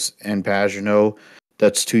 Castro-Neves, and Pagenaud.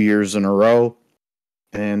 That's 2 years in a row.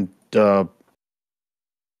 And when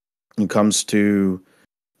it comes to,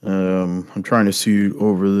 I'm trying to see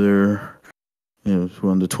over there,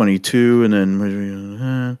 on the 22, and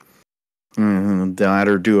then the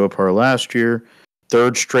latter duopar last year.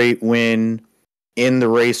 Third straight win in the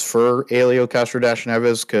race for Helio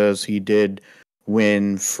Castro-Neves, because he did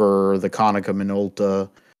win for the Konica Minolta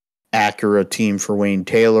Acura team for Wayne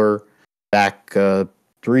Taylor back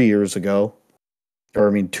 3 years ago.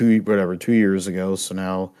 Or, 2 years ago. So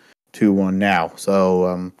now 2-1 now.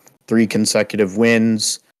 So 3 consecutive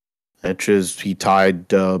wins, which is he tied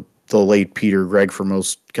the late Peter Gregg for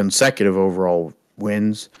most consecutive overall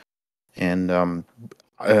wins. And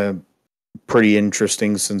pretty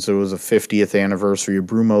interesting, since it was a 50th anniversary of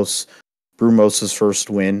Brumos's first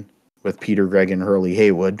win with Peter Gregg and Hurley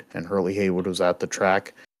Haywood, and Hurley Haywood was at the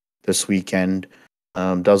track this weekend.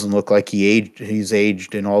 Doesn't look like he's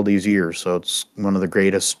aged in all these years, so it's one of the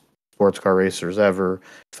greatest sports car racers ever.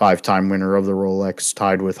 5-time winner of the Rolex,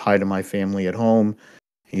 tied with Hi to My Family at Home.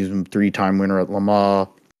 He's a 3-time winner at Le Mans.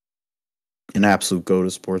 An absolute go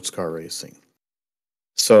to sports car racing.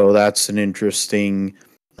 So that's an interesting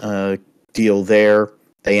deal there.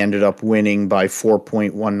 They ended up winning by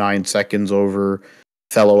 4.19 seconds over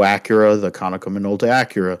fellow Acura, the Konica Minolta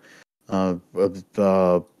Acura.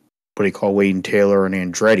 What do you call Wayne Taylor and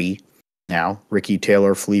Andretti now? Ricky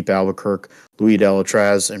Taylor, Philippe Albuquerque, Louis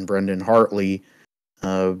Delatraz, and Brendan Hartley,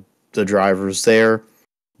 the drivers there.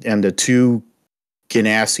 And the 2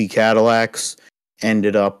 Ganassi Cadillacs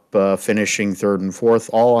ended up finishing 3rd and 4th,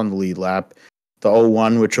 all on the lead lap. The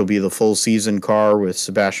 01, which will be the full season car with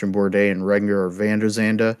Sebastian Bourdais and Renger van der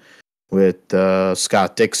Zande, with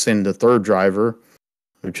Scott Dixon, the 3rd driver,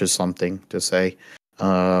 which is something to say.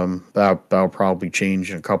 That'll probably change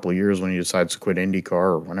in a couple of years when he decides to quit IndyCar,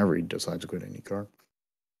 or whenever he decides to quit IndyCar.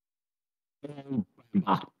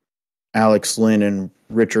 Alex Lynn and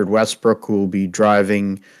Richard Westbrook, who will be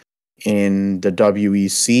driving in the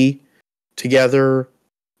WEC together,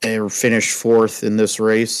 and finished 4th in this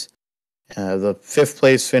race. The 5th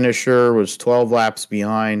place finisher was 12 laps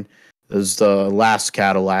behind. It was the last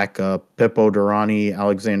Cadillac, Pippo Durrani,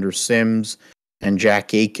 Alexander Sims, and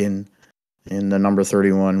Jack Aiken in the number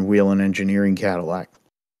 31 Wheel and Engineering Cadillac.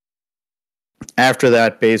 After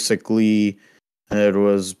that, basically, it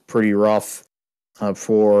was pretty rough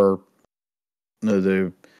for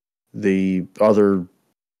the other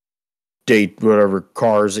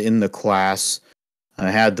cars in the class. I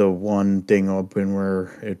had the one thing open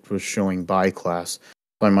where it was showing by class,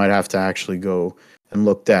 so I might have to actually go and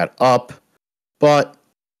look that up. But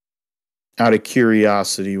out of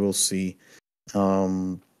curiosity, we'll see.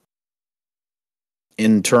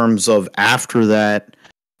 In terms of after that,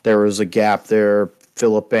 there was a gap there.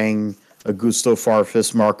 Philip Eng, Augusto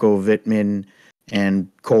Farfus, Marco Wittmann, and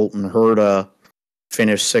Colton Herta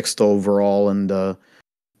finished 6th overall in the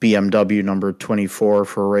BMW number 24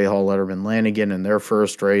 for Ray Hall, Letterman, Lanigan in their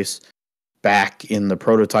first race back in the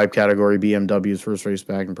prototype category. BMW's first race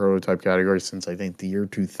back in prototype category since, I think, the year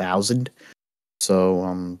 2000.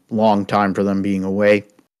 So long time for them being away.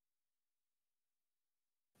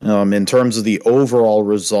 In terms of the overall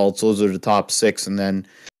results, those are the top 6, and then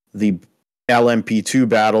the LMP2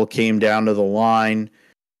 battle came down to the line,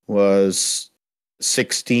 was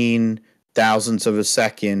 16 thousandths of a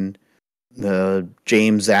second.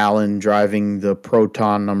 James Allen, driving the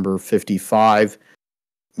Proton number 55,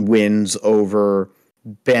 wins over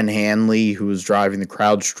Ben Hanley, who was driving the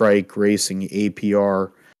CrowdStrike Racing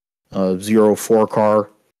APR 04 car.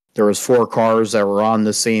 There was 4 cars that were on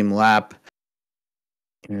the same lap.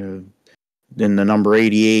 In the number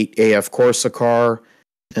 88 AF Corsa car,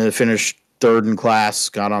 finished 3rd in class,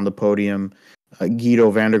 got on the podium. Guido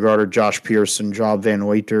van der Garde, Josh Pearson, Job Van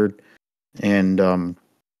Oiterd, and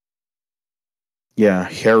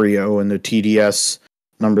Harrio in the TDS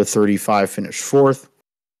number 35 finished 4th.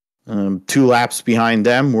 2 laps behind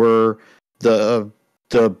them were the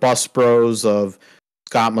bus bros of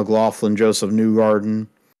Scott McLaughlin, Joseph Newgarden,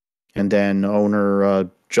 And then owner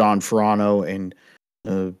John Ferrano and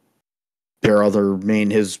their other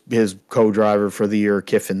his co-driver for the year,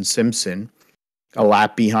 Kiffin Simpson. A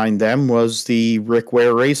lap behind them was the Rick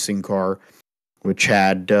Ware racing car, which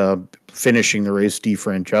had finishing the race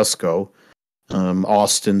DeFrancesco,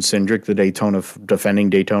 Austin Cindric, the defending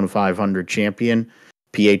Daytona 500 champion,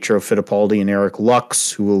 Pietro Fittipaldi, and Eric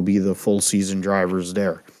Lux, who will be the full season drivers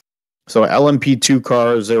there. So LMP2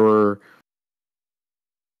 cars, there were,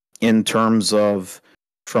 in terms of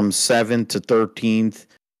from 7th to 13th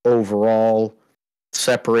overall,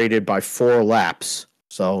 separated by 4 laps.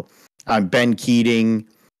 So Ben Keating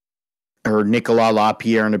or Nicolas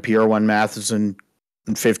Lapierre and the PR1 Matheson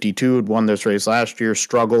in 52 had won this race last year,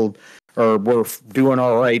 struggled or were doing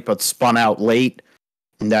all right, but spun out late,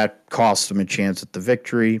 and that cost them a chance at the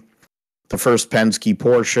victory. The first Penske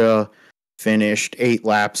Porsche finished 8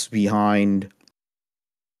 laps behind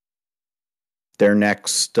their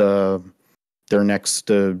next team,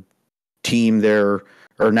 their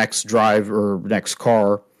next drive or next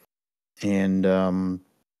car, and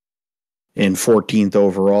in 14th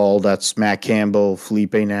overall, that's Matt Campbell,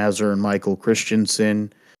 Felipe Nasr, and Michael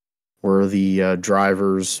Christensen were the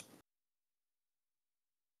drivers.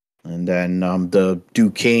 And then the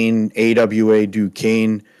Duquesne, AWA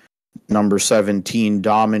Duquesne, number 17,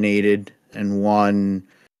 dominated and won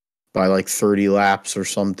by like 30 laps or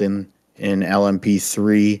something in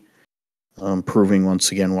LMP3, proving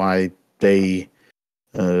once again why they,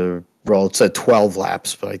 well, it said 12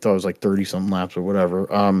 laps, but I thought it was like 30-something laps or whatever.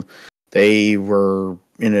 They were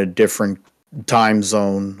in a different time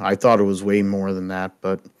zone. I thought it was way more than that,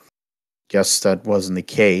 but guess that wasn't the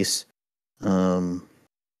case.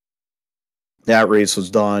 That race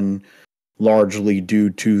was done largely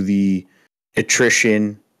due to the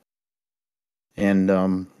attrition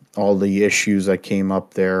and all the issues that came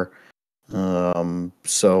up there.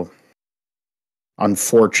 So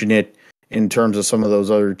unfortunate in terms of some of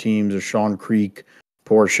those other teams, the Sean Creek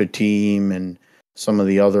Porsche team and some of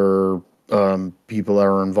the other people that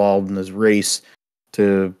are involved in this race,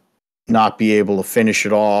 to not be able to finish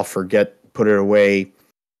it off or put it away.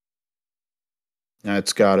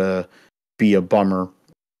 That's got to be a bummer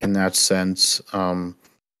in that sense. And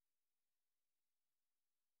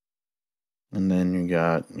then you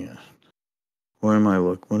got,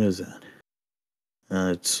 what is that?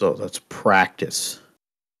 That's practice.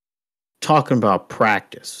 Talking about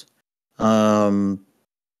practice. I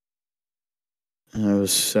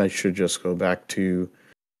should just go back to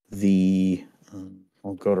the.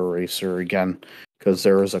 I'll go to Racer again because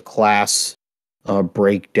there was a class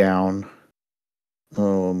breakdown,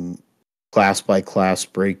 class by class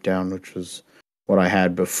breakdown, which was what I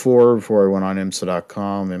had before I went on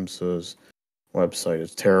IMSA.com. IMSA's website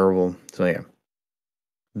is terrible. So yeah.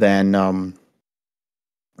 Then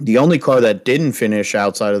the only car that didn't finish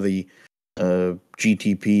outside of the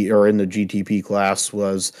GTP or in the GTP class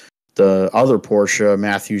was the other Porsche,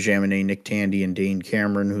 Matthew Jaminet, Nick Tandy, and Dane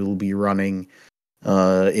Cameron, who will be running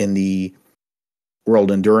in the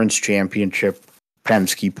World Endurance Championship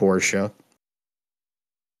Penske Porsche.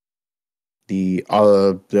 The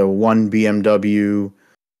one BMW,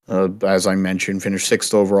 as I mentioned, finished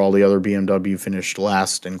 6th overall. The other BMW finished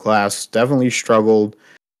last in class. Definitely struggled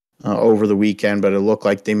over the weekend, but it looked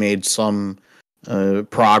like they made some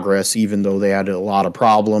progress, even though they had a lot of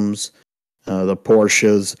problems. The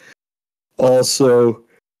Porsches also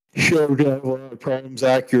showed a lot of problems.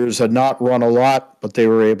 Acuras had not run a lot, but they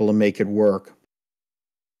were able to make it work.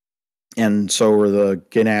 And so were the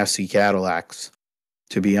Ganassi Cadillacs,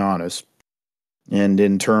 to be honest. And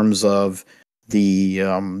in terms of the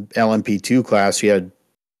LMP2 class, you had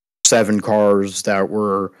 7 cars that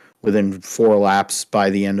were within 4 laps by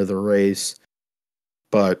the end of the race.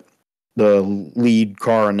 But the lead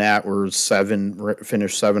car in that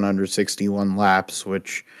finished 761 laps,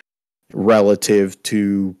 which relative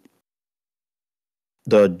to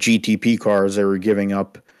the GTP cars, they were giving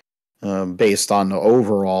up based on the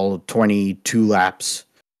overall 22 laps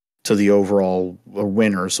to the overall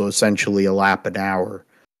winner. So essentially a lap an hour.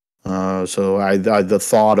 So the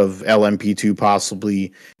thought of LMP2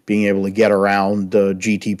 possibly being able to get around the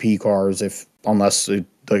GTP cars, unless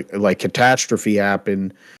like catastrophe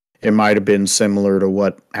happened, it might have been similar to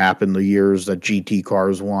what happened the years that GT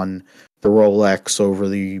cars won the Rolex over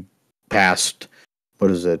the past,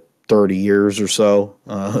 30 years or so.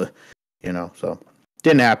 So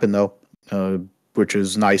didn't happen though, which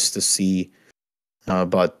is nice to see.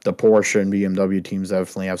 But the Porsche and BMW teams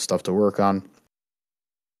definitely have stuff to work on.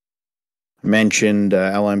 Mentioned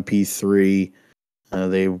LMP3,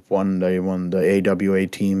 they won the AWA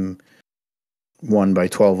team, won by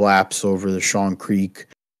 12 laps over the Sean Creek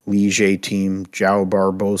Ligier team, João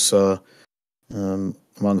Barbosa,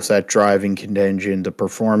 amongst that driving contingent. The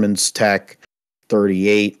Performance Tech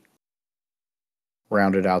 38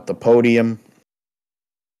 rounded out the podium.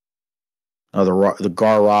 The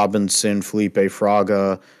Gar Robinson, Felipe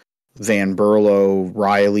Fraga, Van Berlo,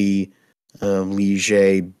 Riley,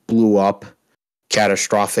 Ligier blew up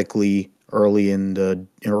catastrophically early in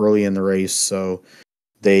the race, so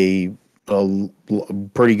they a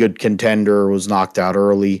pretty good contender was knocked out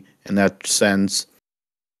early in that sense.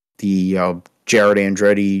 The Jared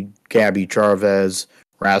Andretti, Gabby Chavez,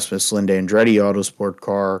 Rasmus Linda Andretti Autosport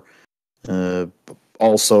car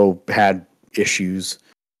also had issues,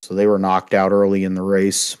 so they were knocked out early in the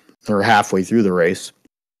race, or halfway through the race.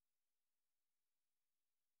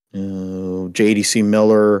 JDC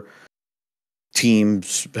Miller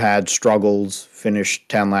teams had struggles, finished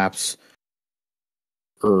 22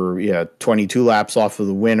 laps off of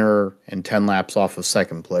the winner and 10 laps off of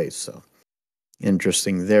second place. So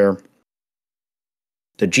interesting there.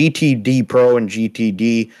 The GTD Pro and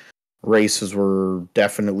GTD races were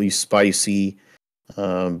definitely spicy.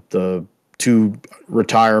 The two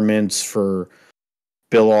retirements for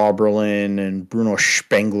Bill Oberlin and Bruno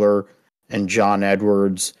Spengler and John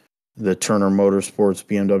Edwards, the Turner Motorsports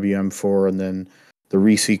BMW M4, and then the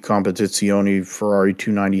Risi Competizione Ferrari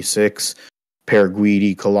 296, Per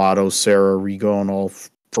Guidi, Collado, Serra, Rigon, all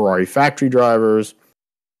Ferrari factory drivers.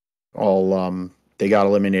 All they got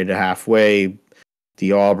eliminated halfway.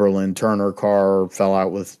 The Oberlin Turner car fell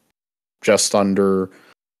out with just over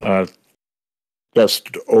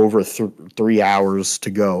 3 hours to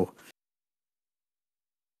go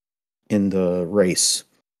in the race.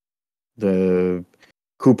 The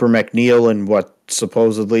Cooper McNeil, in what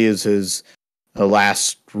supposedly is his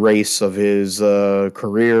last race of his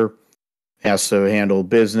career, has to handle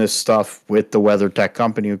business stuff with the WeatherTech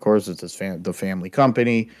company. Of course, it's the family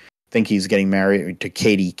company. I think he's getting married to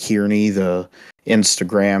Katie Kearney, the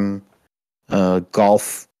Instagram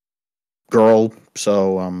golf girl.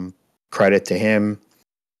 So credit to him.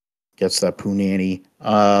 Gets that punani.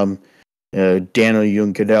 Daniel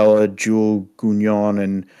Juncadella, Jules Gugnon,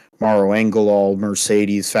 and Mauro Engel, all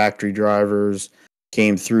Mercedes factory drivers,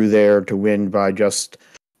 came through there to win by just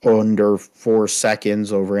under 4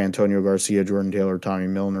 seconds over Antonio Garcia, Jordan Taylor, Tommy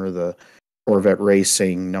Milner, the Corvette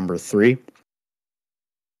Racing number 3.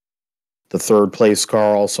 The third place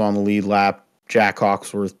car also on the lead lap, Jack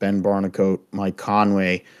Hawksworth, Ben Barnicoat, Mike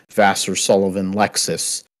Conway, Vassar Sullivan,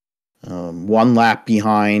 Lexus. 1 lap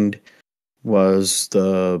behind was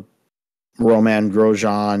the Roman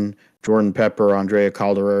Grosjean, Jordan Pepper, Andrea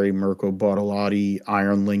Calderari, Mirko Bortolotti,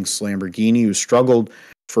 Iron Lynx Lamborghini, who struggled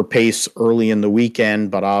for pace early in the weekend,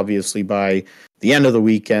 but obviously by the end of the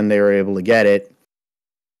weekend they were able to get it.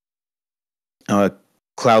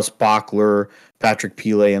 Klaus Bachler, Patrick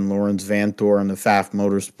Pilet, and Lawrence Vantor in the Pfaff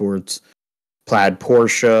Motorsports Plaid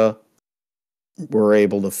Porsche were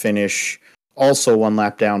able to finish also 1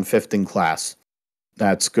 lap down, 5th in class.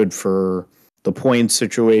 That's good for the point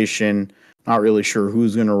situation. Not really sure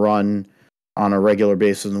who's going to run on a regular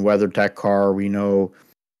basis in the WeatherTech car. We know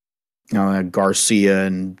Garcia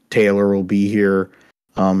and Taylor will be here.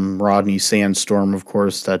 Rodney Sandstorm, of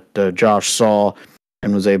course, that Josh saw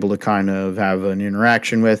and was able to kind of have an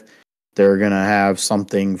interaction with. They're going to have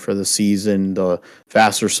something for the season. The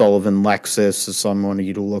Vassar Sullivan Lexus is someone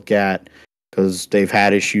you to look at because they've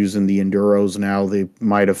had issues in the Enduros now. They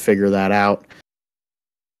might have figured that out.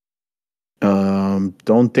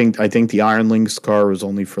 I think the Iron Lynx car was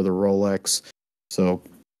only for the Rolex. So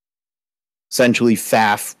essentially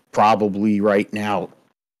Pfaff probably right now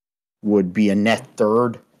would be a net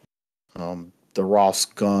third. The Ross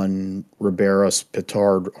Gunn, Riberas,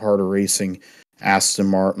 Petard, Harder Racing, Aston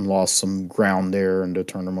Martin lost some ground there in the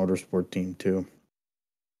Turner Motorsport team too.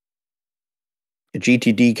 The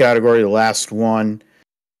GTD category, the last one,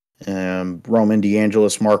 Roman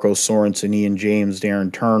DeAngelis, Marco Sorensen, Ian James,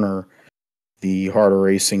 Darren Turner, the Harder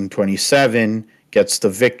Racing 27 gets the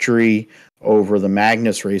victory over the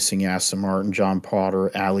Magnus Racing Aston Martin, John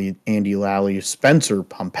Potter, Andy Lally, Spencer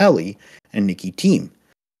Pompelli, and Nicky Thiem.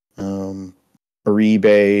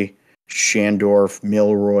 Uribe, Shandorf,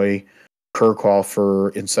 Milroy,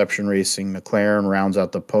 Kirchhofer, Inception Racing, McLaren rounds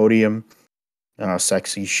out the podium.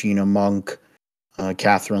 Sexy Sheena Monk,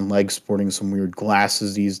 Catherine Legg sporting some weird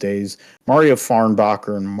glasses these days. Mario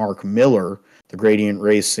Farnbacher and Mark Miller, the Gradient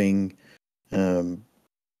Racing,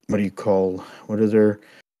 what is their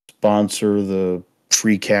sponsor? The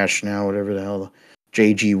Free Cash Now, whatever the hell.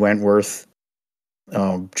 JG Wentworth.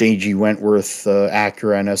 JG Wentworth,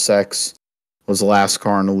 Acura NSX was the last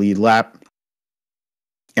car on the lead lap.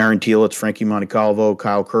 Aaron Telitz, Frankie Montecalvo,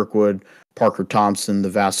 Kyle Kirkwood, Parker Thompson, the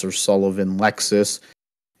Vassar Sullivan Lexus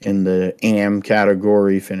in the AM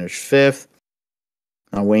category, finished fifth.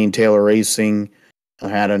 Wayne Taylor Racing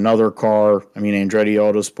had another car. I mean, Andretti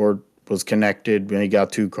Autosport was connected. He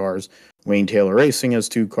got two cars. Wayne Taylor Racing has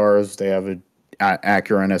two cars. They have an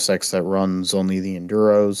Acura NSX that runs only the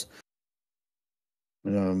Enduros.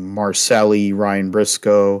 Marcelli, Ryan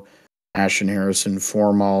Briscoe, Ashton Harrison,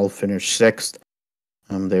 Formal finished sixth.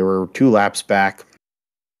 They were 2 laps back.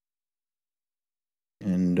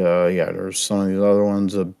 And there's some of these other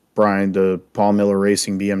ones. The Paul Miller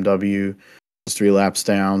Racing BMW was 3 laps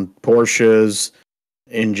down. Porsches,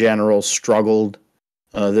 in general, struggled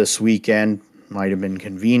this weekend. Might have been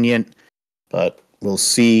convenient, but we'll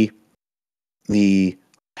see. The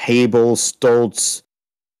Habel Stoltz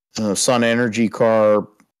Sun Energy car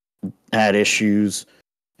had issues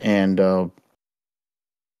and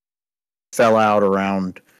fell out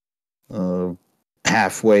around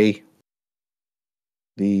halfway.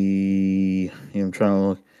 I'm trying to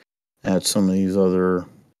look at some of these other.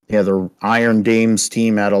 The Iron Dames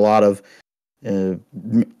team had a lot of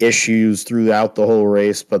issues throughout the whole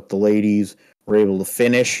race, but the ladies were able to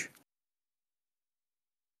finish.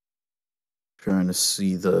 Trying to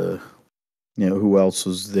see who else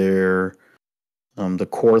was there. The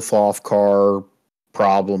Korthoff car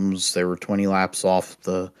problems. They were 20 laps off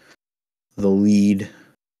the lead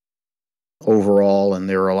overall, and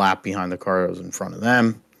they were a lap behind the car that was in front of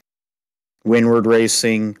them. Windward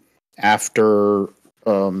Racing, after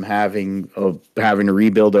having to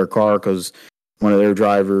rebuild their car because one of their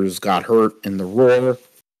drivers got hurt in the roar,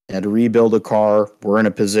 had to rebuild a car, were in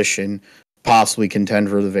a position possibly contend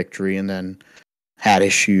for the victory, and then had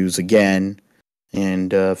issues again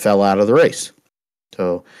and fell out of the race.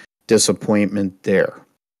 So disappointment there.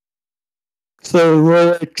 So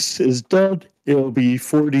Rolex is done. It'll be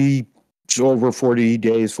over 40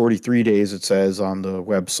 days, 43 days, it says on the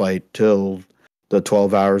website, till the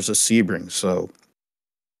 12 hours of Sebring. So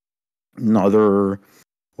another,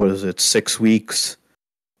 6 weeks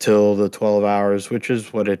till the 12 hours, which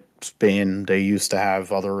is what it's been. They used to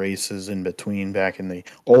have other races in between back in the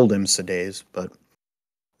old IMSA days, but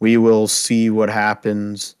we will see what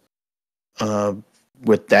happens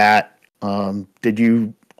with that.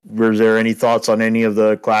 Was there any thoughts on any of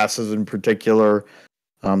the classes in particular?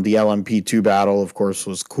 The LMP2 battle, of course,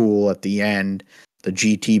 was cool at the end. The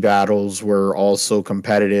GT battles were also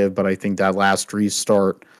competitive, but I think that last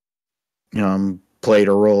restart played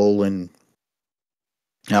a role in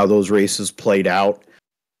how those races played out.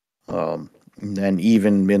 And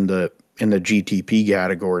even in the GTP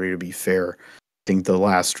category, to be fair, I think the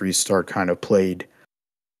last restart kind of played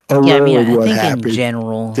a role. Yeah, I mean, I think in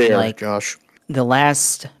general, there, Josh. The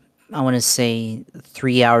last, I want to say,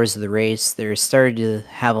 3 hours of the race, there started to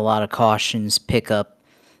have a lot of cautions pick up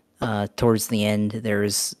towards the end. There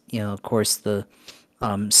was, of course, the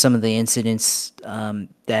some of the incidents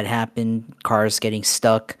that happened, cars getting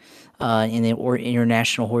stuck in the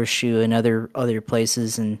International Horseshoe and other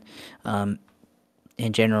places, and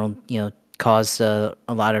in general, caused a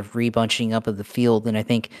lot of rebunching up of the field, and I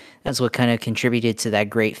think that's what kind of contributed to that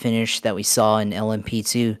great finish that we saw in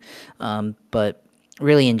LMP2. But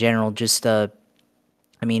really, in general, just up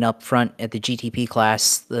front at the GTP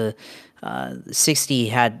class, the 60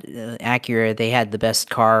 had Acura. They had the best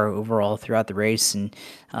car overall throughout the race, and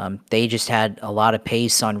they just had a lot of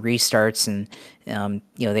pace on restarts, and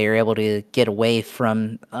they were able to get away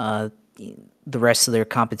from the rest of their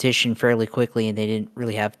competition fairly quickly, and they didn't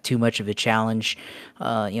really have too much of a challenge,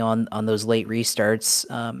 on those late restarts.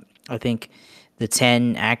 I think the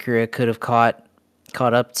 10 Acura could have caught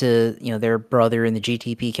up to their brother in the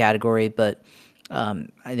GTP category, but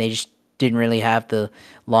they just didn't really have the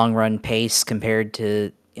long run pace compared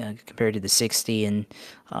to the 60, and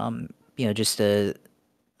just a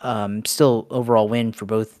still overall win for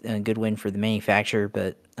both, a good win for the manufacturer,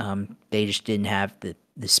 but they just didn't have the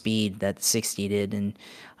speed that the 60 did, and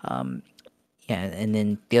and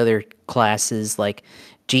then the other classes like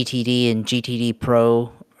GTD and GTD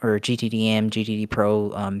Pro, or GTD-AM, GTD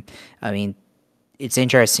Pro. I mean, it's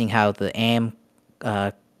interesting how the AM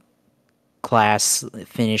class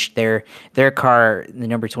finished their car, the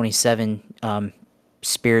number 27,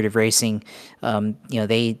 Spirit of Racing.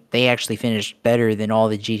 They actually finished better than all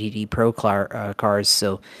the GTD Pro cars,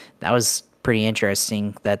 so that was pretty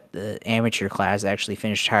interesting that the amateur class actually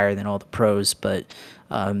finished higher than all the pros. But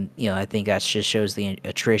I think that just shows the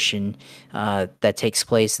attrition that takes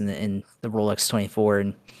place in the Rolex 24,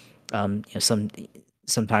 and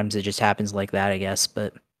sometimes it just happens like that, I guess.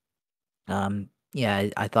 But I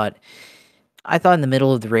thought in the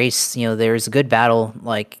middle of the race, there was a good battle.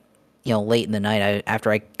 Like, late in the night.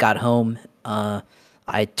 After I got home,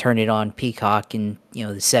 I turned it on Peacock, and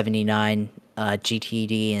the 79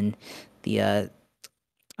 GTD and the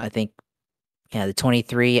I think the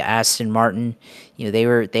 23 Aston Martin. They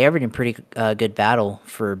were in pretty good battle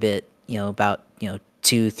for a bit. About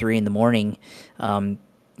 2 3 in the morning. Um,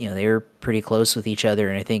 they were pretty close with each other,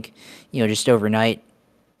 and I think just overnight,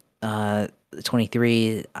 the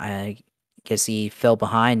 23, I guess he fell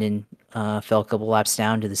behind and fell a couple laps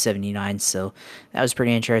down to the 79. So that was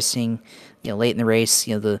pretty interesting. Late in the race,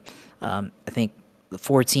 I think the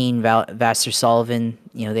 14 Vassar Sullivan,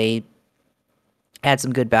 they had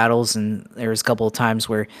some good battles, and there was a couple of times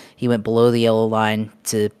where he went below the yellow line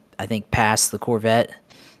to, I think, pass the Corvette.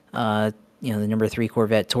 Uh, the number 3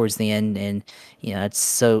 Corvette towards the end, and it's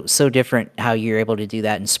so different how you're able to do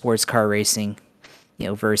that in sports car racing,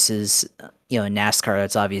 versus in NASCAR.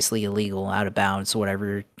 That's obviously illegal, out of bounds,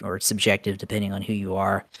 whatever, or subjective depending on who you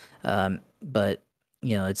are. But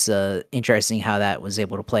it's interesting how that was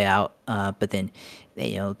able to play out. But then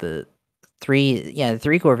the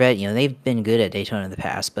 3 Corvette, they've been good at Daytona in the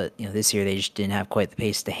past, but this year they just didn't have quite the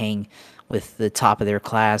pace to hang with the top of their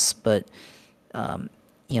class. But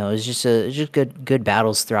it was just good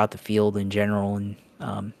battles throughout the field in general, and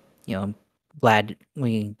I'm glad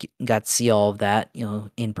we got to see all of that,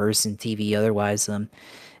 in person, TV, otherwise.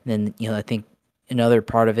 Then I think another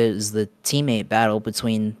part of it is the teammate battle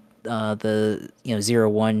between the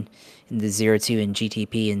 01 and the 02 in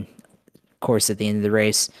GTP, and of course at the end of the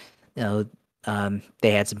race, you know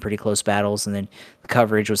they had some pretty close battles, and then the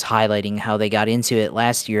coverage was highlighting how they got into it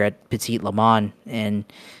last year at Petit Le Mans, and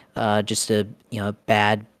just a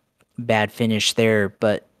bad finish there,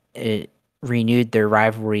 but it renewed their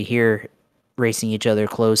rivalry here, racing each other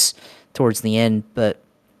close towards the end. But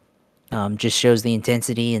just shows the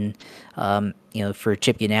intensity, and for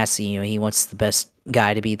Chip Ganassi, he wants the best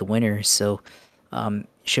guy to be the winner, so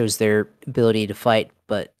shows their ability to fight,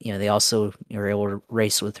 but they also are able to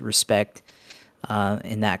race with respect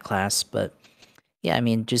in that class. But yeah, I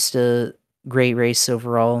mean, just a great race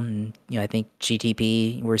overall, and I think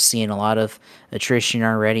GTP, we're seeing a lot of attrition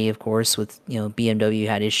already. Of course, with BMW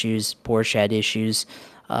had issues, Porsche had issues,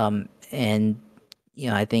 and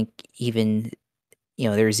I think even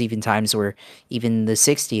there's even times where even the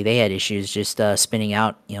 60 they had issues just spinning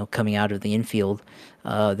out, coming out of the infield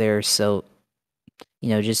there. So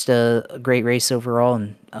just a great race overall,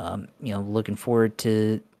 and looking forward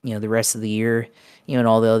to the rest of the year, and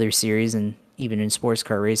all the other series, and even in sports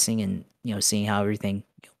car racing, and seeing how everything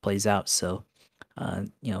plays out. So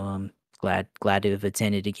I'm glad to have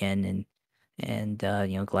attended again, and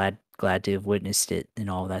glad to have witnessed it and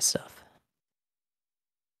all that stuff.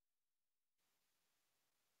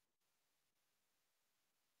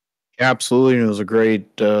 Absolutely, and it was a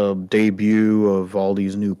great debut of all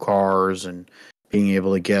these new cars and being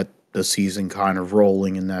able to get the season kind of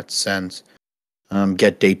rolling in that sense.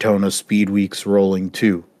 Get Daytona Speed Weeks rolling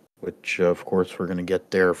too, which of course we're going to get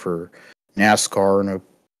there for NASCAR in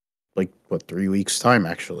like 3 weeks time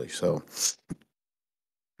actually. So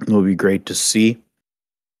it'll be great to see.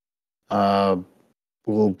 Uh,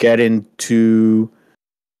 we'll get into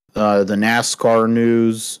the NASCAR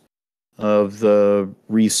news of the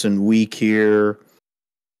recent week here.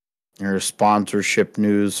 There's sponsorship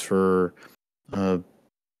news for uh,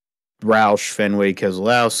 Roush Fenway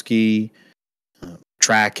Keselowski,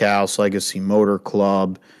 Trackhouse, Legacy Motor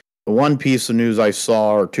Club. The one piece of news I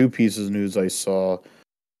saw, or two pieces of news I saw,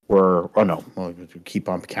 were, oh no, well, keep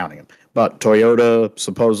on counting them. But Toyota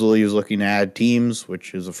supposedly is looking to add teams,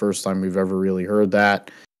 which is the first time we've ever really heard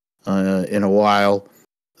that in a while,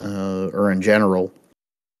 or in general.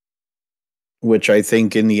 Which I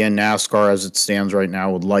think in the end, NASCAR as it stands right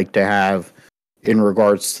now would like to have in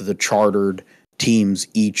regards to the chartered teams,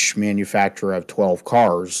 each manufacturer have 12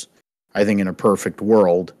 cars, I think in a perfect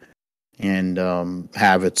world, and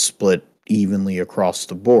have it split evenly across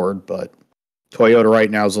the board. But Toyota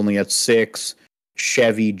right now is only at 6.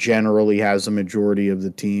 Chevy generally has a majority of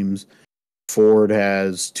the teams. Ford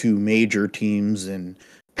has 2 major teams in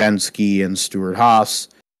Penske and Stewart-Haas,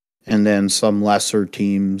 and then some lesser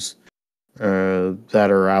teams that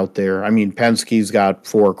are out there. I mean, Penske's got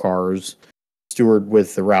 4 cars. Stewart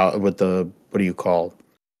with the what do you call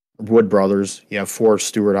Wood Brothers? You have 4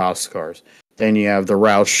 Stewart-Haas cars. Then you have the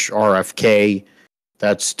Roush RFK.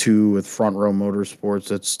 That's 2 with Front Row Motorsports.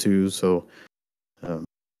 That's 2. So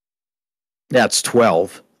that's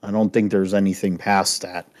 12. I don't think there's anything past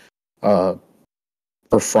that. Or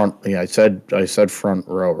front. Yeah, I said Front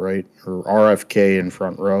Row, right? Or RFK and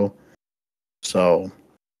Front Row. So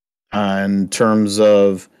in terms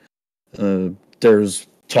of there's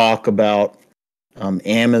talk about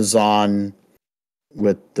Amazon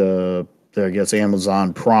with I guess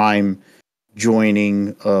Amazon Prime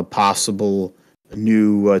joining a possible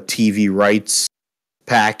new TV rights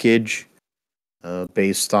package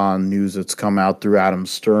based on news that's come out through Adam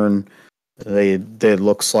Stern. It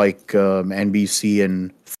looks like NBC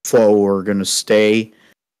and Fo are going to stay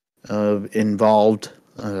involved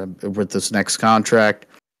with this next contract.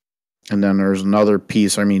 And then there's another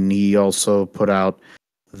piece. I mean, he also put out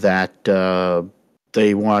that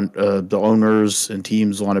they want the owners and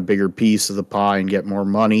teams want a bigger piece of the pie and get more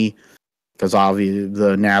money because obviously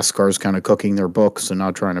the NASCAR is kind of cooking their books and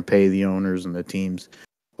not trying to pay the owners and the teams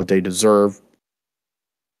what they deserve.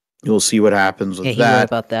 You'll see what happens with Yeah, he that. wrote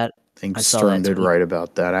about that. I think I saw Stern that did tweet. write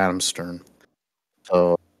about that, Adam Stern.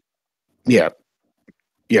 So, yeah.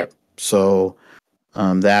 So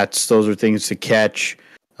those are things to catch.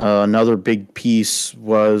 Another big piece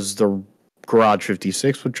was the Garage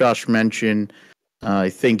 56, which Josh mentioned. I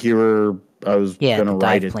think I was going to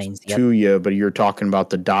write it planes, to you, but you're talking about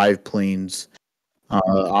the dive planes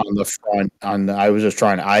on the front. I was just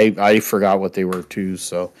trying. I forgot what they were too.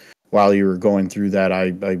 So while you were going through that,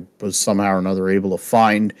 I was somehow or another able to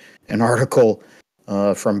find an article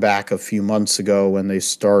from back a few months ago when they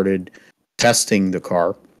started testing the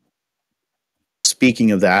car.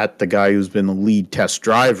 Speaking of that, the guy who's been the lead test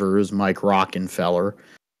driver is Mike Rockenfeller,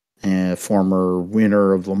 a former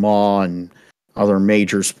winner of Le Mans and other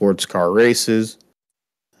major sports car races.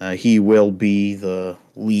 He will be the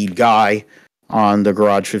lead guy on the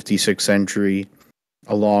Garage 56 entry,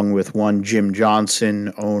 along with one Jim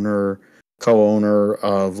Johnson, co-owner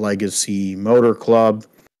of Legacy Motor Club,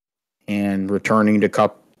 and returning to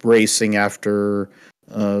Cup racing after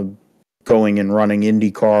going and running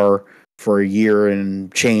IndyCar for a year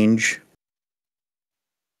and change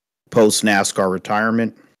post NASCAR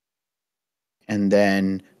retirement. And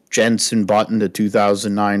then Jenson Button, the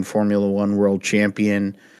 2009 Formula One world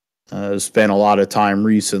champion, spent a lot of time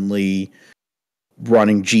recently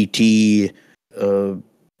running GT,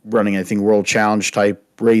 running, I think, World Challenge type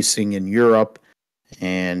racing in Europe,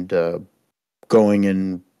 and going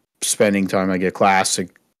and spending time, like a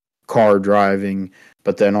classic car driving.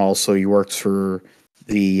 But then also he works for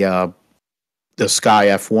the Sky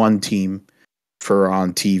F1 team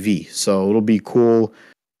on TV. So it'll be cool,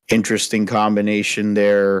 interesting combination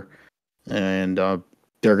there. And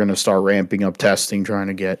they're going to start ramping up testing, trying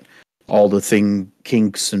to get all the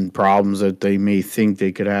kinks and problems that they may think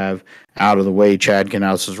they could have out of the way. Chad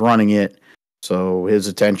Knaus is running it. So his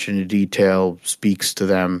attention to detail speaks to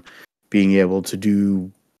them being able to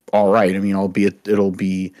do all right. I mean, albeit it'll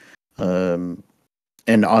be an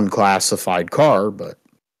unclassified car, but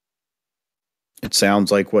it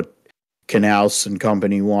sounds like what Knaus and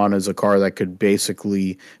company want is a car that could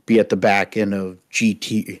basically be at the back end of the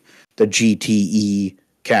GTE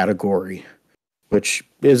category, which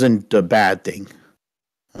isn't a bad thing.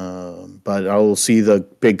 But I will see the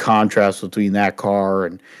big contrast between that car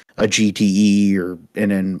and a GTE,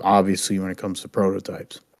 and then obviously when it comes to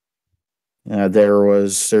prototypes.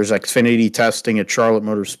 There's Xfinity testing at Charlotte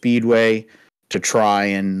Motor Speedway to try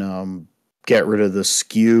and get rid of the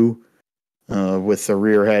skew with the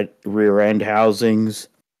rear end housings.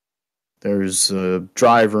 There's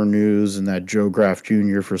driver news, and that Joe Graff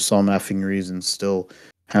Jr. for some effing reason still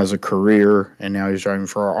has a career, and now he's driving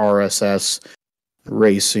for RSS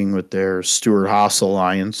Racing with their Stewart Haas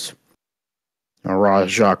alliance.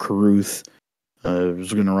 Rajah Caruth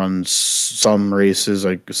is going to run some races,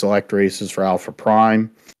 like select races for Alpha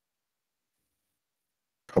Prime.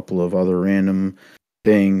 A couple of other random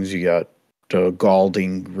things. You got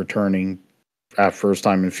Galding returning at first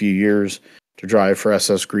time in a few years to drive for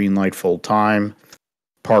SS Greenlight full time.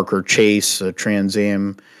 Parker Chase, a Trans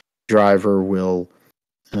Am driver, will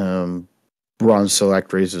run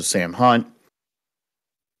select races. Sam Hunt.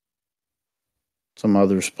 Some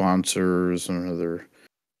other sponsors and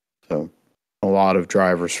so a lot of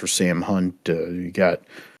drivers for Sam Hunt. You got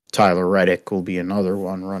Tyler Reddick will be another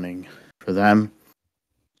one running for them.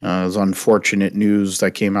 There's unfortunate news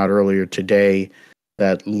that came out earlier today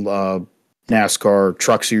that NASCAR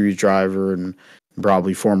Truck Series driver and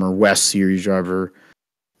probably former West Series driver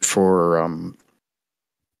for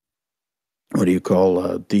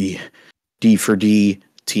the D4D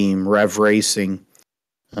team Rev Racing,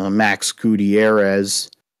 Max Gutierrez,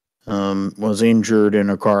 was injured in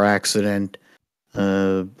a car accident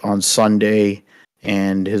on Sunday,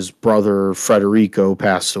 and his brother Federico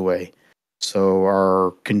passed away. So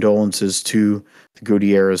our condolences to the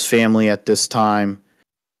Gutierrez family at this time.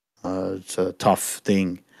 It's a tough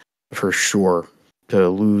thing for sure to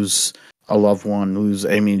lose a loved one,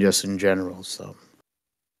 just in general. So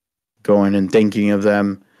going and thinking of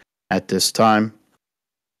them at this time.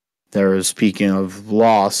 Speaking of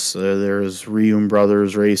loss, there's Reum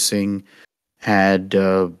Brothers Racing had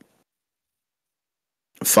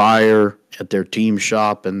fire at their team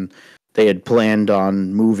shop, and they had planned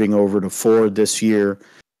on moving over to Ford this year.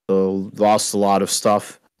 So lost a lot of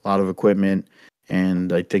stuff, a lot of equipment,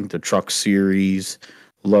 and I think the truck series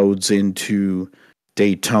loads into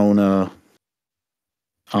Daytona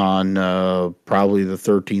on probably the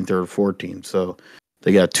 13th or 14th. So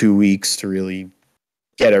they got 2 weeks to really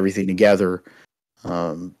get everything together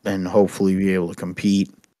and hopefully be able to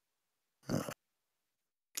compete.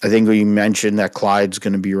 I think we mentioned that Clyde's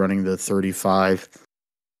going to be running the 35.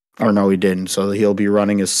 Or no, he didn't. So he'll be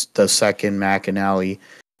running the second McAnally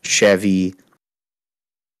Chevy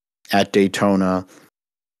at Daytona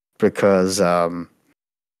because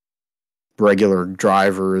regular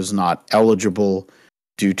driver is not eligible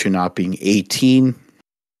due to not being 18.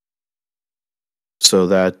 So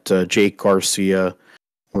that Jake Garcia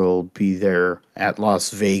will be there at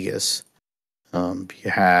Las Vegas. You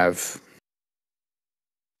have,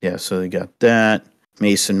 so they got that.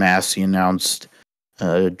 Mason Massey announced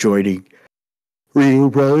joining Rio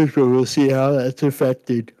Brothers, but we'll see how that's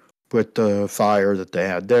affected with the fire that they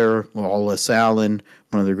had there. Wallace Allen,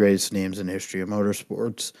 one of the greatest names in the history of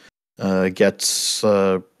motorsports,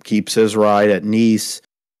 keeps his ride at Nice.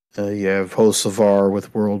 You have Hocevar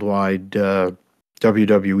with Worldwide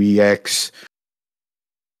WWEX,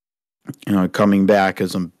 coming back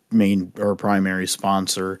as a main or primary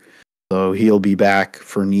sponsor. So he'll be back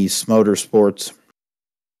for Nice Motorsports.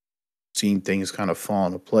 Seeing things kind of fall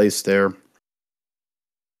into place there.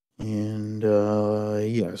 And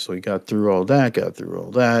so we got through all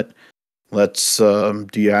that. Let's, do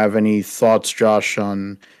you have any thoughts, Josh,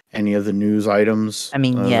 on any of the news items? I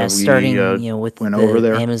mean, starting, with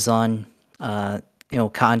the Amazon,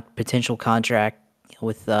 potential contract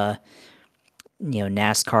with,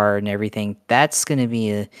 NASCAR and everything, that's going to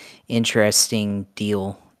be a interesting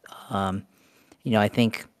deal. I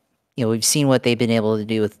think, we've seen what they've been able to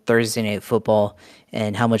do with Thursday Night Football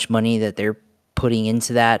and how much money that they're putting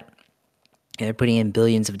into that. They're putting in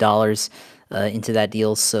billions of dollars into that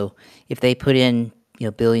deal. So if they put in,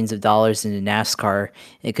 billions of dollars into NASCAR,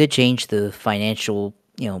 it could change the financial,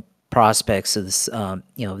 prospects of this,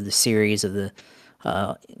 the series of the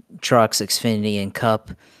trucks, Xfinity and Cup.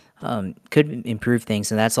 Could improve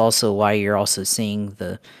things, and that's also why you're also seeing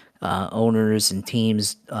the owners and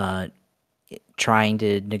teams trying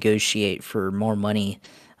to negotiate for more money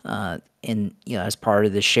as part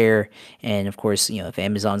of the share. And of course, if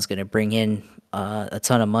Amazon's going to bring in a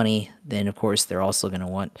ton of money, then of course they're also going to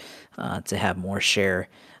want to have more share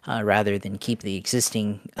rather than keep the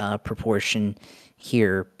existing proportion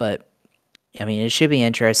here. But I mean, it should be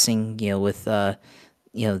interesting, with the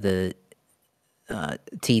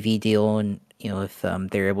TV deal, and if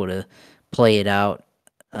they're able to play it out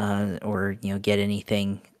or get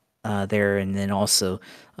anything there, and then also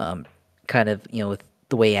kind of with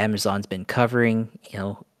the way Amazon's been covering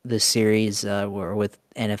this series or with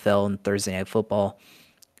NFL and Thursday Night Football,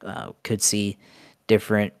 could see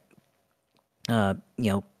different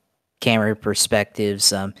camera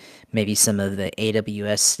perspectives, maybe some of the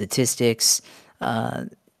AWS statistics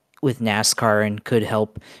with NASCAR, and could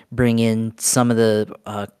help bring in some of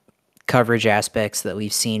the coverage aspects that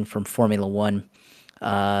we've seen from Formula One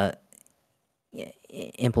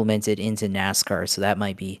implemented into NASCAR. So that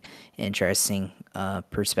might be interesting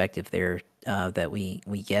perspective there that we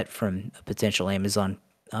get from a potential Amazon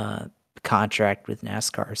contract with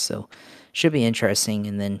NASCAR. So should be interesting.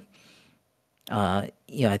 And then I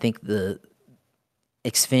think the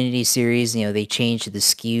Xfinity series, they changed the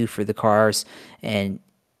SKU for the cars, and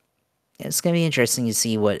it's going to be interesting to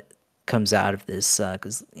see what comes out of this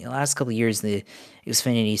because the last couple of years the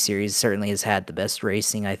Xfinity series certainly has had the best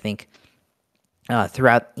racing, I think,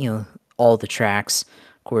 throughout all the tracks.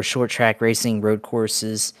 Of course, short track racing, road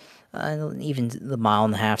courses, even the mile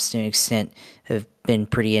and a half to an extent have been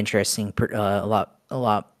pretty interesting, a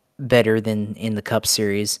lot better than in the Cup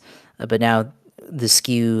series. But now the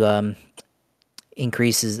SKU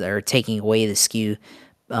increases, or taking away the SKU,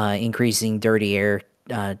 increasing dirty air.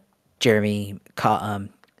 Jerry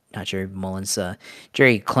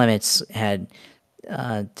Clements had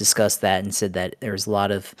discussed that and said that there was a lot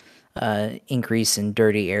of increase in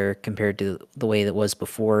dirty air compared to the way that was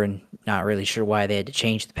before, and not really sure why they had to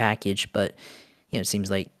change the package. But it seems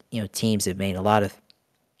like teams have made a lot of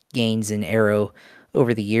gains in aero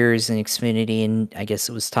over the years in Xfinity, and I guess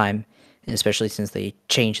it was time, and especially since they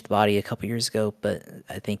changed the body a couple years ago. But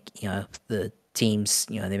I think the teams,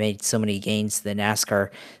 they made so many gains that NASCAR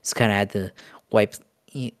has kind of had to wipe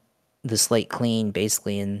the slate clean,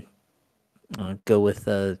 basically, and go with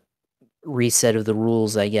a reset of the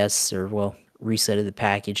rules, I guess, or well, reset of the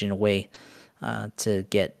package in a way to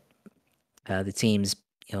get the teams,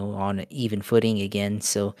 on an even footing again.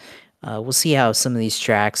 So we'll see how some of these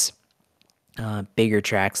tracks, bigger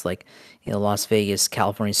tracks like Las Vegas,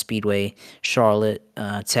 California Speedway, Charlotte,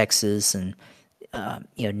 Texas, and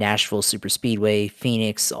Nashville Super Speedway,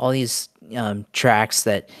 Phoenix, all these tracks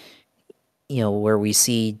that where we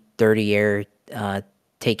see dirty air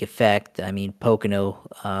take effect. I mean, Pocono,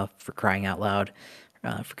 for crying out loud,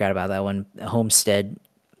 forgot about that one. Homestead,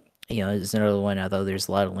 is another one. Although there's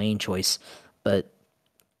a lot of lane choice, but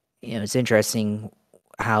it's interesting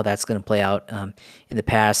how that's going to play out. In the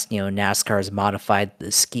past, NASCAR has modified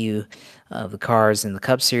the skew of the cars in the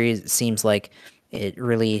Cup Series. It seems like it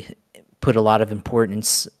really put a lot of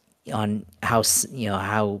importance on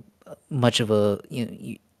how much of a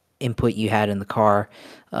input you had in the car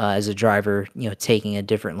as a driver. Taking a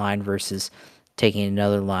different line versus taking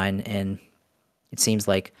another line, and it seems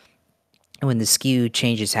like when the skew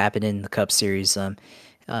changes happen in the Cup Series, it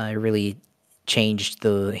really changed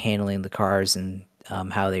the handling of the cars and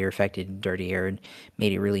how they were affected in dirty air, and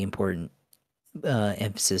made it really important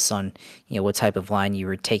emphasis on what type of line you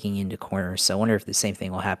were taking into corners. So I wonder if the same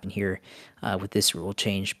thing will happen here with this rule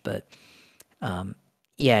change. But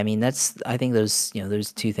yeah, I mean I think those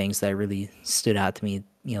two things that really stood out to me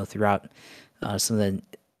throughout some of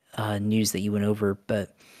the news that you went over.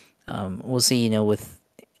 But we'll see. With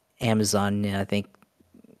Amazon, I think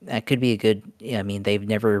that could be a good. Yeah, I mean, they've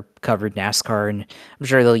never covered NASCAR, and I'm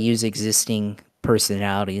sure they'll use existing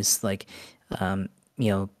personalities. Like,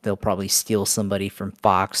 they'll probably steal somebody from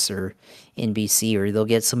Fox or NBC, or they'll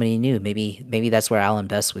get somebody new. Maybe that's where Alan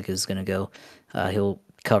Bestwick is going to go. He'll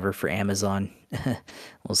cover for Amazon.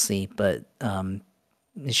 We'll see, but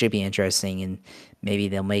it should be interesting, and maybe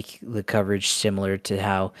they'll make the coverage similar to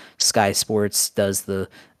how Sky Sports does the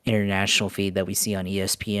international feed that we see on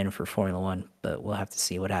ESPN for Formula One. But we'll have to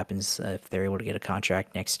see what happens if they're able to get a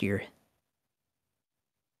contract next year.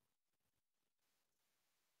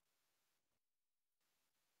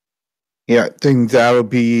 Yeah, I think that'll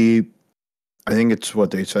be. I think it's what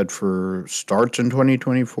they said for starts in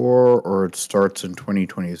 2024 or it starts in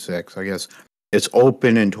 2026. I guess it's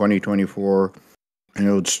open in 2024 and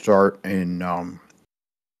it would start in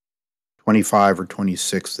 25 or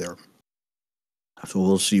 26 there. So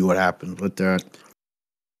we'll see what happens with that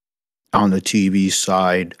on the TV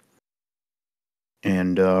side.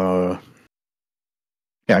 And yeah,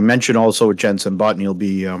 I mentioned also with Jensen Button, he'll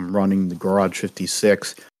be running the Garage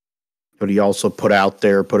 56. But he also put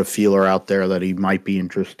a feeler out there that he might be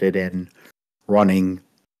interested in running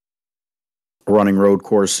road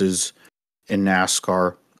courses in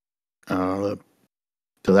NASCAR. So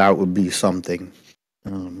that would be something.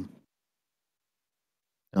 That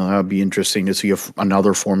would be interesting to see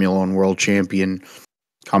another Formula One world champion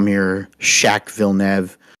come here. Jacques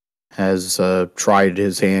Villeneuve has tried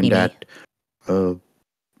his hand at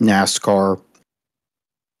NASCAR.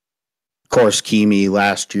 Of course, Kimi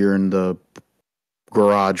last year in the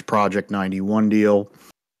Garage Project 91 deal.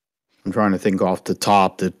 I'm trying to think off the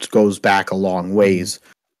top. That goes back a long ways.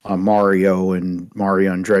 Mario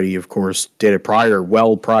Andretti, of course, did it prior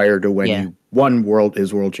to when he won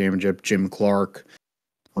his world championship. Jim Clark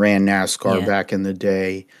ran NASCAR back in the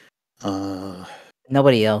day.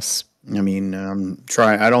 Nobody else. I mean,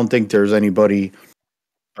 I don't think there's anybody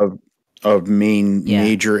of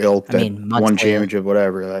major ilk that won championship,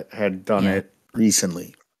 whatever, that had done it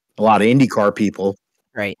recently. A lot of IndyCar people.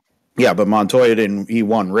 Right. Yeah, but Montoya didn't. He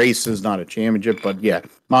won races, not a championship. But yeah,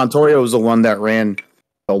 Montoya was the one that ran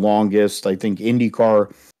the longest. I think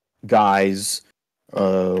IndyCar guys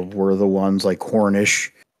were the ones like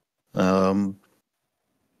Hornish and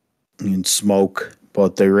Smoke,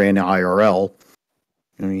 but they ran IRL.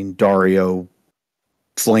 I mean, Dario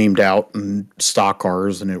flamed out in stock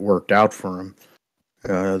cars, and it worked out for him.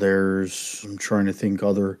 I'm trying to think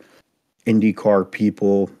other IndyCar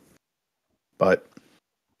people, but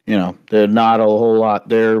there's not a whole lot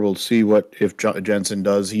there. We'll see if Jensen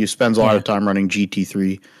does. He spends a lot of time running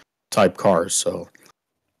GT3 type cars, so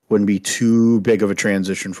wouldn't be too big of a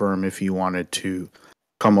transition for him if he wanted to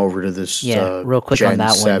come over to this real quick Gen on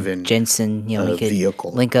that 7 one. Jensen, we could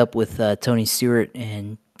vehicle. Link up with Tony Stewart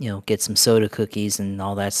and get some soda cookies and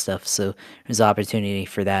all that stuff. So there's opportunity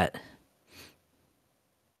for that.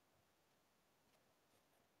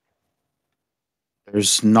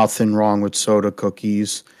 There's nothing wrong with soda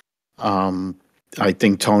cookies. I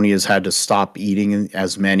think Tony has had to stop eating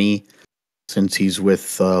as many since he's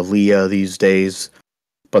with Leah these days.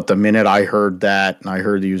 But the minute I heard that, and I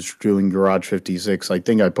heard he was doing Garage 56, I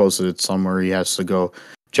think I posted it somewhere. He has to go.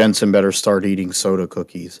 Jensen better start eating soda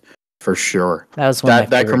cookies for sure. That was one of my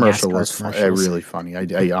That favorite commercial NASCAR was commercials. really funny.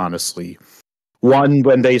 I honestly one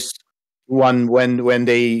when they when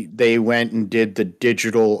they went and did the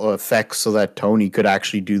digital effects so that Tony could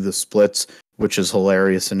actually do the splits, which is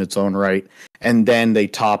hilarious in its own right. And then they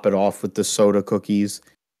top it off with the soda cookies.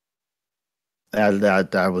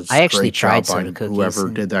 That was I actually great job tried by soda cookies, whoever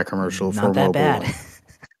and did that commercial for not that Mobile bad. One.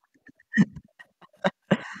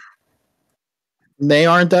 They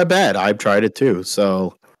aren't that bad. I've tried it too,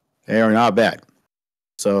 so they are not bad.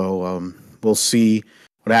 So we'll see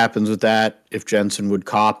what happens with that. If Jensen would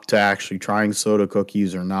cop to actually trying soda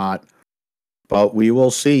cookies or not, but we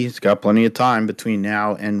will see. He's got plenty of time between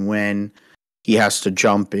now and when he has to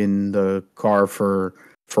jump in the car for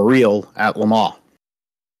real at Le Mans.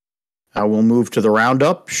 We'll move to the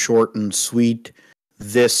roundup, short and sweet.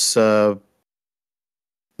 This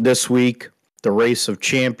week, the Race of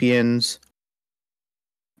Champions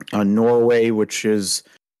on Norway, which is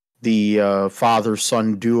the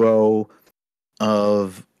father-son duo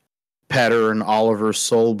of Petter and Oliver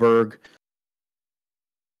Solberg,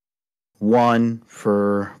 won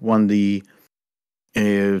the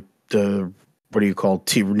what do you call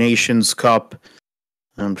Nations Cup.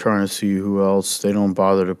 I'm trying to see who else. They don't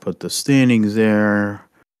bother to put the standings there.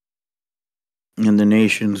 In the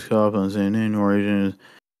Nations Cup, I'm saying in origin,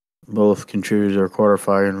 both contributed their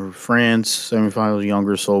quarterfinal in France, semifinals,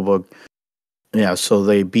 Younger Solberg. Yeah, so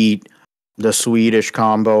they beat the Swedish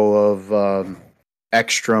combo of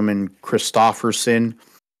Ekstrom and Kristofferson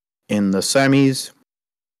in the semis.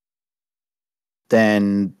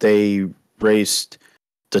 Then they raced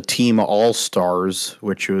the Team All-Stars,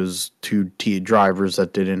 which was two drivers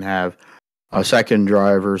that didn't have a second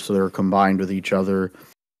driver, so they're combined with each other.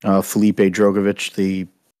 Felipe Drogovic, the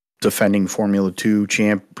defending Formula 2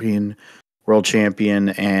 champion, world champion,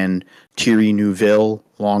 and Thierry Neuville,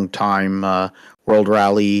 longtime World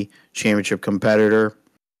Rally Championship competitor.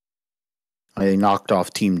 They knocked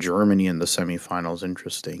off Team Germany in the semifinals.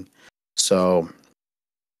 Interesting. So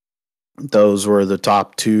those were the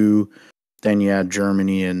top two. Then you had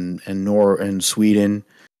Germany and Sweden,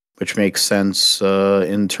 which makes sense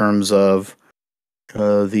in terms of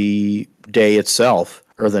the day itself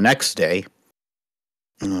or the next day.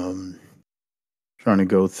 Trying to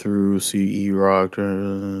go through CE Rock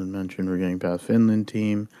mentioned we're getting past Finland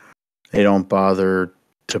team. They don't bother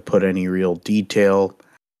to put any real detail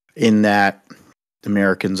in that. The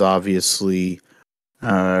Americans obviously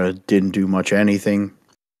didn't do much anything.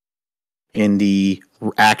 In the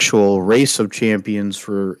actual Race of Champions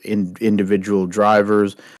for individual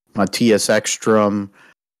drivers, Matthias Ekstrom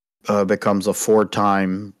becomes a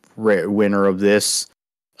 4-time winner of this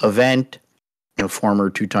event. A former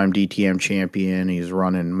 2-time DTM champion. He's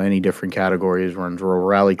run in many different categories. Runs Royal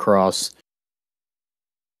Rallycross.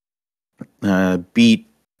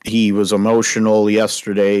 He was emotional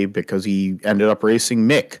yesterday because he ended up racing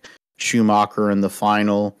Mick Schumacher in the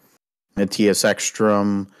final. Matthias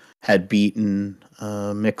Ekstrom had beaten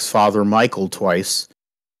Mick's father, Michael, twice.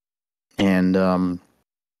 And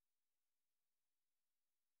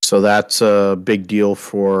so that's a big deal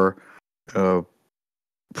for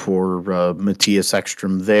Matthias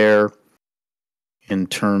Ekstrom there. In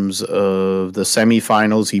terms of the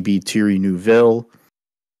semifinals, he beat Thierry Neuville,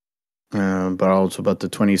 but also about the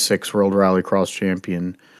 26 World Rallycross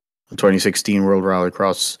champion, the 2016 World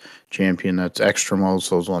Rallycross champion. That's Ekstrom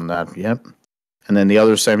also won that. Yep. And then the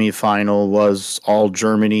other semifinal was all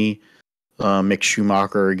Germany. Mick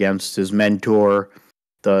Schumacher against his mentor,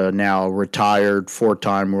 the now retired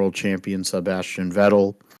 4-time world champion Sebastian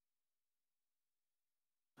Vettel.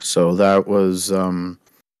 So that was,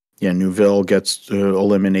 Neuville gets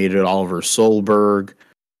eliminated Oliver Solberg.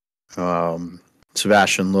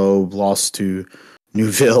 Sebastian Loeb lost to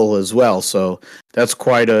Neuville as well. So that's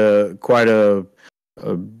quite a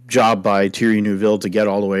job by Thierry Neuville to get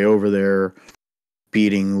all the way over there,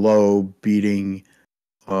 beating Loeb, and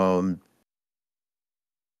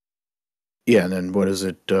then what is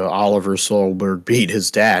it? Oliver Solberg beat his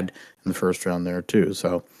dad in the first round there too.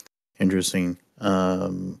 So interesting.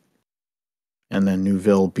 And then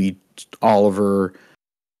Neuville beat Oliver,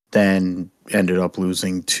 then ended up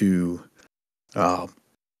losing to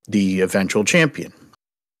the eventual champion.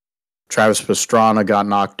 Travis Pastrana got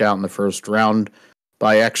knocked out in the first round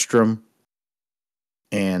by Ekstrom.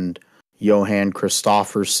 And Johan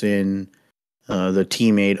Kristofferson, the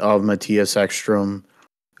teammate of Matthias Ekstrom,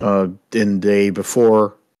 in the day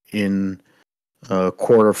before in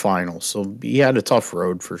quarterfinals. So he had a tough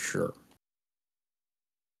road for sure.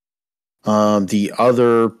 The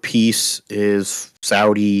other piece is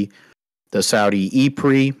the Saudi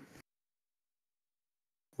E-Prix,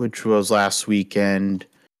 which was last weekend.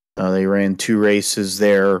 They ran 2 races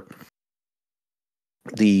there.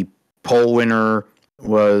 The pole winner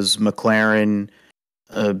was McLaren's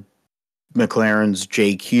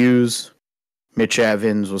Jake Hughes. Mitch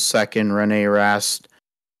Evans was second. Rene Rast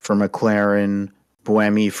for McLaren.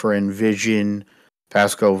 Buemi for Envision.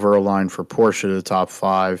 Pascal Wehrlein for Porsche, the top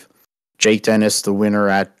 5. Jake Dennis, the winner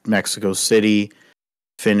at Mexico City,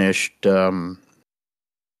 started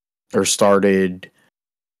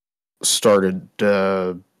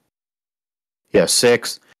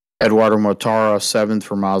 6th. Eduardo Mortara, 7th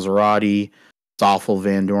for Maserati. Stoffel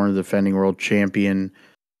Van Dorn, defending world champion,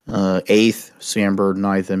 8th. Sam Bird,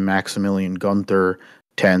 9th, and Maximilian Gunther,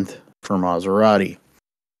 10th for Maserati.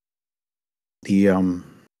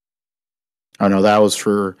 That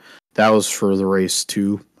was for the race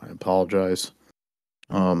 2. I apologize.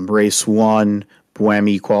 Race 1,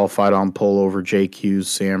 Buemi qualified on pole over Jake Hughes,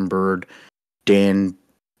 Sam Bird, Dan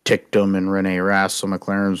Ticktum, and Rene Rast. So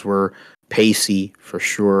McLaren's were pacey for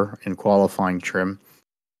sure in qualifying trim.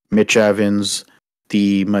 Mitch Evans,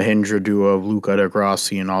 the Mahindra duo of Luca De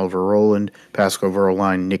Grassi and Oliver Rowland, Pascal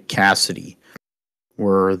Wehrlein, Nick Cassidy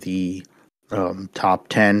were the top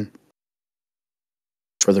 10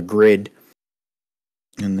 for the grid.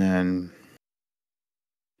 And then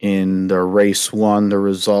in the race 1, the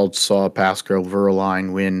results saw Pascal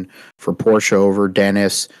Wehrlein win for Porsche over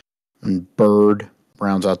Dennis, and Bird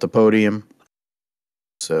rounds out the podium.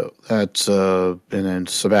 So that's and then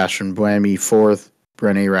Sebastian Buemi 4th,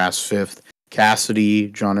 Rene Rast 5th, Cassidy,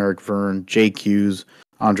 John-Eric Verne, Jake Hughes,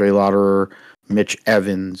 Andre Lauderer, Mitch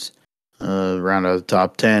Evans round out the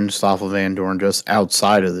top 10. Stoffel Van Dorn just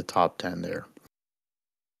outside of the top 10 there.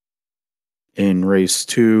 In race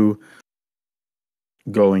 2,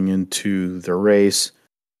 going into the race,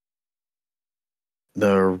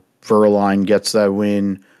 the Wehrlein gets that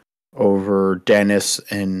win over Dennis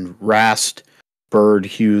and Rast. Bird,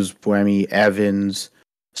 Hughes, Buemi, Evans,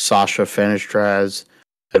 Sasha Fenestraz,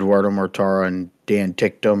 Eduardo Mortara, and Dan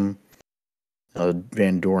Ticktum.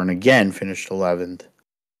 Van Dorn again finished 11th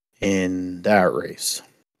in that race.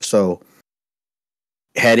 So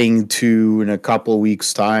heading to, in a couple of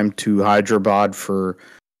weeks' time, to Hyderabad for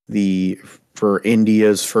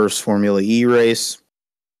India's first Formula E race.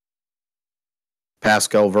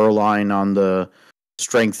 Pascal Wehrlein, on the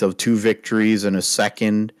strength of 2 victories and a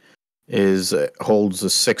second, holds a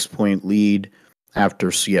 6-point lead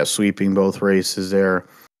after sweeping both races there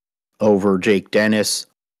over Jake Dennis.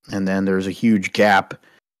 And then there's a huge gap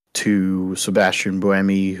to Sebastian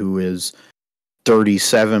Buemi, who is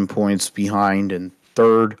 37 points behind and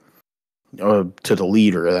third, to the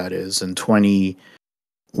leader, that is, and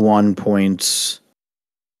 21 points,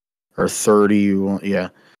 or 31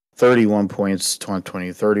 points,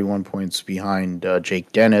 31 points behind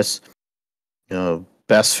Jake Dennis.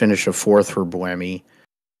 Best finish of 4th for Buemi.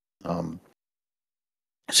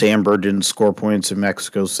 Sam Bird didn't score points in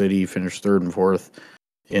Mexico City, finished 3rd and 4th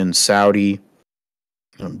in Saudi.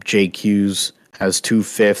 Jake Hughes has 2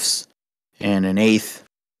 5ths and an 8th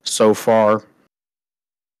so far.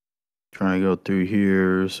 Trying to go through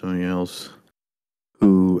here, somebody else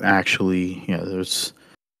who actually, there's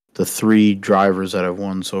the 3 drivers that have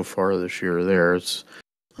won so far this year there.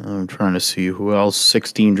 I'm trying to see who else.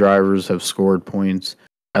 16 drivers have scored points,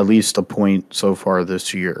 at least a point so far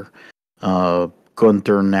this year.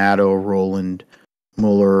 Gunther, Nato, Roland,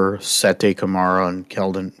 Muller, Sete Kamara, and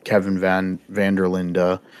Kevin van der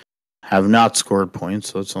Linde have not scored points,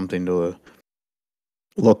 so it's something to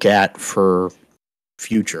look at for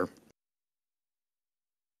future.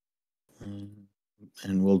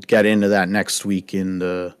 And we'll get into that next week in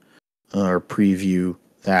our preview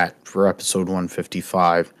that for episode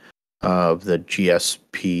 155 of the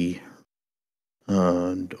GSP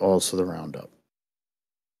and also the roundup.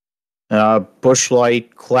 Busch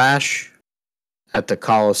Light Clash at the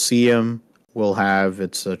Coliseum will have,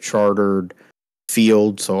 it's a chartered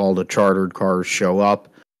field, so all the chartered cars show up.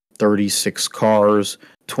 36 cars,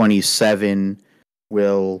 27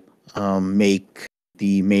 will make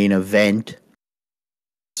the main event.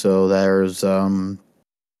 So there's the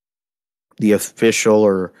official,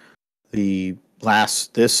 or the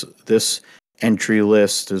last, this entry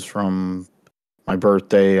list is from my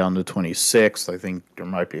birthday on the 26th. I think there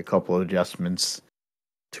might be a couple of adjustments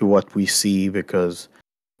to what we see because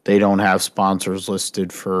they don't have sponsors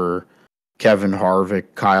listed for Kevin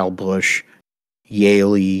Harvick, Kyle Busch,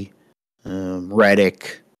 Yaley,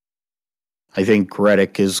 Reddick. I think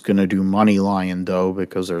Reddick is going to do Money Lion, though,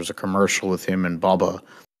 because there's a commercial with him and Bubba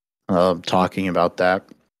talking about that.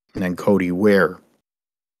 and then Cody Ware.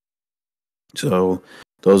 So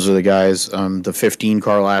those are the guys. The 15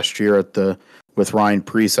 car last year with Ryan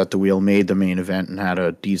Preece at the wheel made the main event and had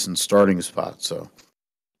a decent starting spot. So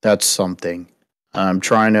that's something. I'm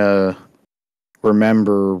trying to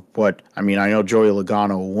remember I know Joey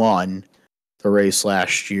Logano won the race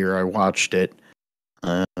last year. I watched it.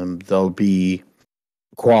 They'll be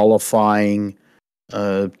qualifying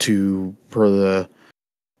for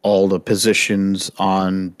all the positions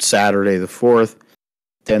on Saturday the 4th.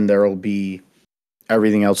 Then there'll be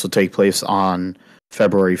everything else will take place on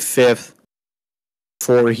February 5th.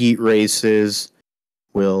 4 heat races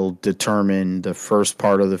will determine the first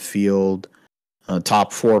part of the field.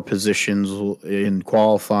 Top 4 positions in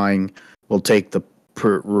qualifying will take the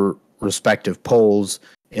respective poles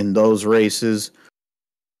in those races.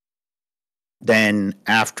 Then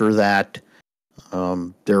after that,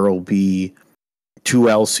 there will be 2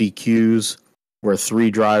 LCQs where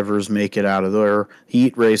 3 drivers make it out of there.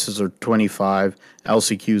 Heat races are 25,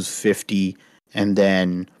 LCQs 50, and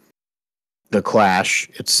then the Clash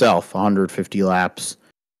itself, 150 laps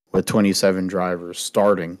with 27 drivers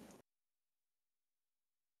starting.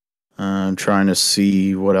 I'm trying to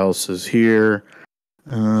see what else is here.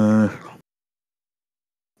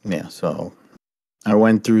 So I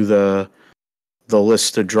went through the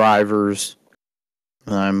list of drivers.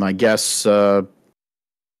 I guess,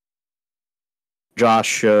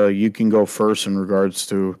 Josh, you can go first in regards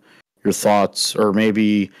to your thoughts, or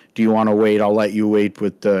maybe do you want to wait? I'll let you wait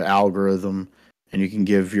with the algorithm, and you can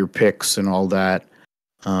give your picks and all that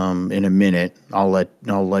in a minute. I'll let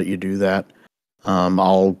you do that.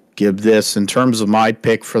 I'll give this in terms of my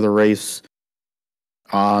pick for the race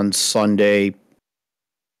on Sunday.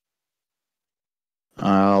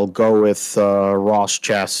 I'll go with Ross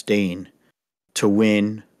Chastain to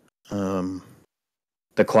win the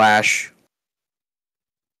Clash.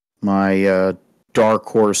 My dark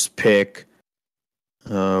horse pick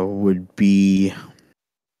would be. I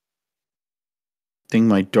think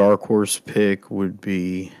my dark horse pick would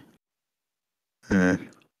be.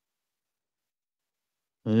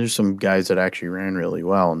 There's some guys that actually ran really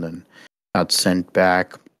well and then got sent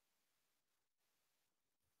back.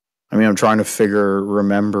 I'm trying to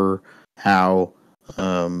remember how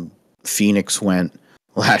Phoenix went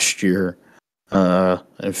last year.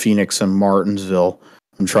 Phoenix and Martinsville.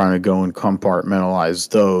 I'm trying to go and compartmentalize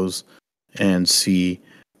those and see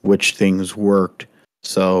which things worked.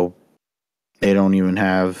 So they don't even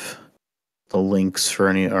have the links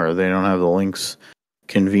they don't have the links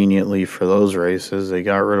conveniently for those races. They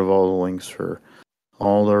got rid of all the links for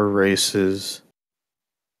all their races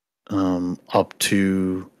up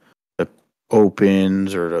to the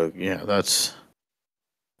Opens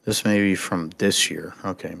this may be from this year.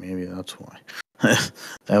 Okay, maybe that's why.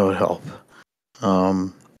 That would help.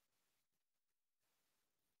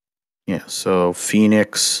 So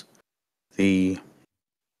Phoenix, it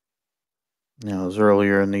was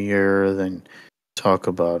earlier in the year. Then talk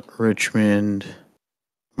about Richmond,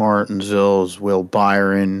 Martinsville's Will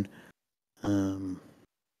Byron. Trying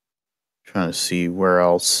to see where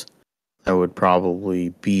else that would probably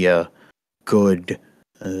be a good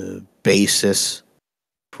basis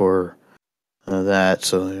for that.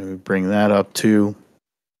 So we bring that up too.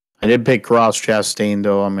 I did pick Ross Chastain,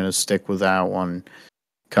 though. I'm going to stick with that one.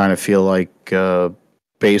 Kind of feel like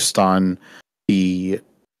based on the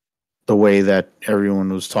way that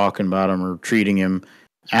everyone was talking about him or treating him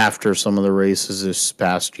after some of the races this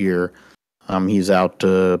past year, he's out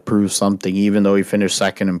to prove something. Even though he finished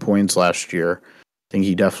second in points last year, I think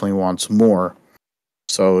he definitely wants more.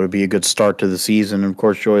 So it would be a good start to the season. Of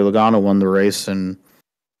course, Joey Logano won the race, and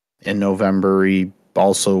in November he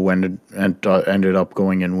also ended up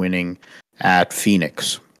going and winning at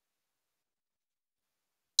Phoenix.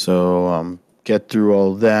 So get through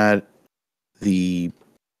all that. I'm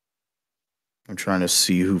trying to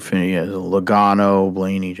see who finished. Logano,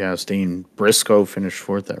 Blaney, Chastain, Briscoe finished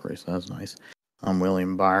fourth that race. That's nice.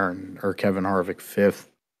 William Byron or Kevin Harvick fifth.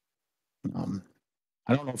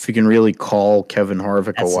 I don't know if you can really call Kevin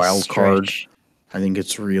Harvick a wild card. I think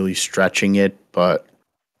it's really stretching it, but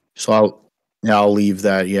so I'll leave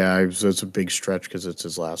that. Yeah, it's a big stretch because it's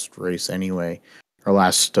his last race anyway, or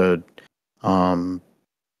last. Oh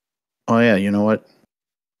yeah, you know what?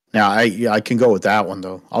 Now I can go with that one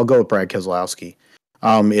though. I'll go with Brad Keselowski.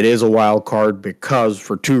 It is a wild card because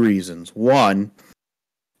for 2 reasons. One,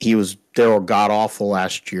 they were god awful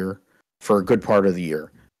last year for a good part of the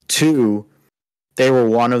year. 2, they were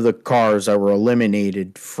one of the cars that were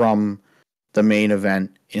eliminated from the main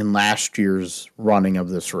event in last year's running of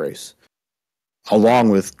this race, along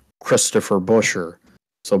with Christopher Buescher.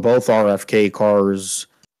 So both RFK cars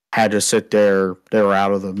had to sit there. They were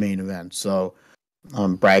out of the main event. So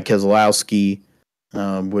Brad Keselowski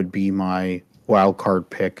would be my wild card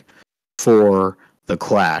pick for the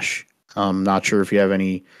Clash. Not sure if you have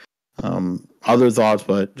any other thoughts,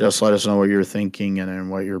 but just let us know what you're thinking and then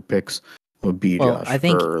what your picks would be, Well, Josh, I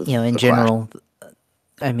think, for in the Clash. general,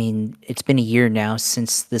 I mean, it's been a year now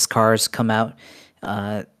since this car's come out.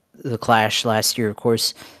 Uh, the Clash last year, of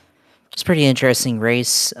course, it's a pretty interesting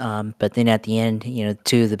race. But then at the end,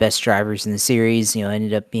 two of the best drivers in the series,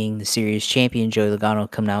 ended up being the series champion, Joey Logano,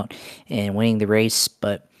 coming out and winning the race.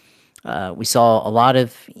 But we saw a lot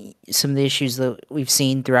of some of the issues that we've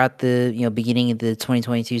seen throughout the beginning of the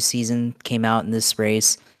 2022 season came out in this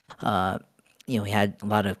race. Uh, we had a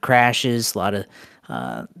lot of crashes, a lot of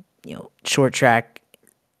short track,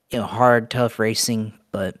 hard, tough racing.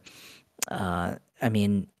 But I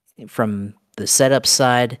mean, from the setup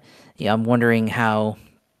side, I'm wondering how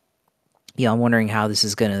this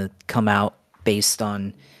is going to come out based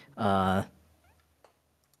on uh,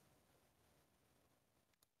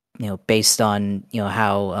 how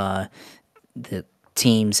the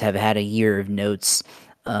teams have had a year of notes.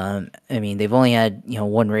 I mean, they've only had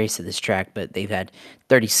one race at this track, but they've had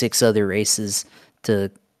 36 other races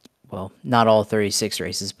to, well, not all 36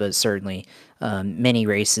 races, but certainly many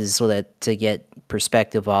races, so that to get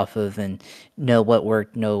perspective off of and know what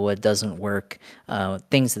worked, know what doesn't work,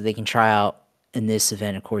 things that they can try out in this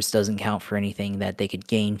event. Of course, doesn't count for anything that they could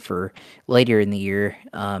gain for later in the year.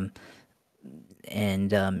 And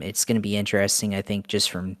it's going to be interesting, I think,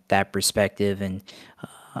 just from that perspective. And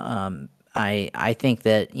I think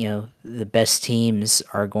that the best teams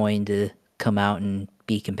are going to come out and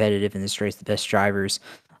be competitive in this race, the best drivers,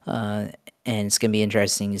 and it's going to be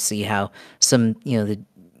interesting to see how some the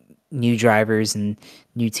new drivers and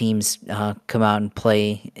new teams come out and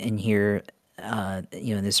play in here,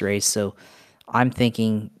 in this race. So I'm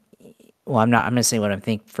thinking, well, I'm gonna say what I'm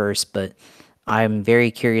thinking first, but I'm very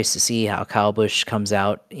curious to see how Kyle Busch comes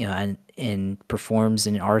out, and performs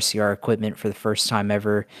in RCR equipment for the first time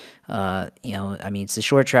ever. I mean, it's a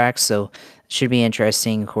short track, so it should be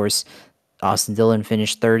interesting. Of course, Austin Dillon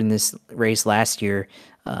finished third in this race last year.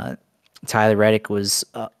 Tyler Reddick was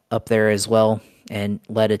up there as well and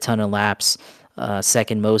led a ton of laps,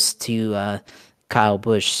 second most to Kyle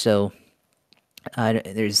Busch. So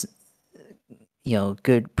there's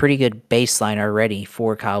pretty good baseline already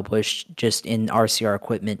for Kyle Busch just in RCR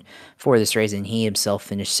equipment for this race, and he himself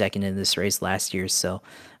finished second in this race last year. So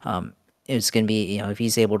it's going to be, if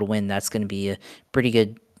he's able to win, that's going to be a pretty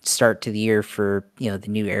good start to the year for the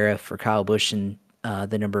new era for Kyle Busch and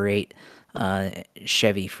the number 8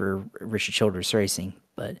 Chevy for Richard Childress Racing.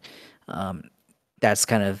 But that's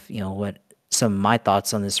kind of what some of my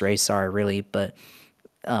thoughts on this race are, really. But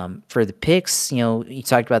for the picks, you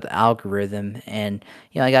talked about the algorithm, and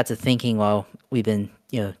I got to thinking while we've been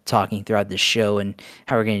talking throughout the show and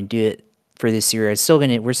how we're going to do it for this year. We're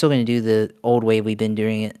still gonna do the old way we've been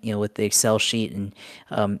doing it, with the Excel sheet and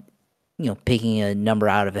picking a number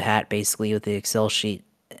out of a hat basically with the Excel sheet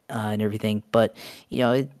and everything. But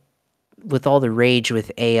with all the rage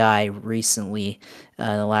with AI recently,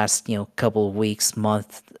 the last couple of weeks,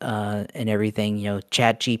 month, and everything,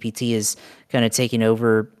 Chat GPT is kind of taking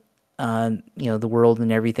over, the world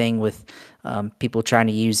and everything, with people trying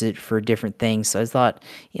to use it for different things. So I thought,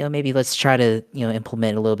 maybe let's try to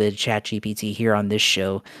implement a little bit of Chat GPT here on this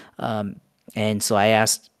show. And so I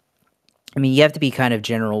asked. I mean, you have to be kind of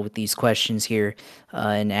general with these questions here,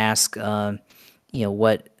 and ask, what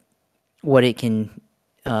it can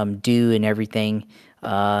do and everything.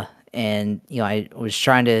 And I was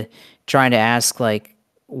trying to ask, like,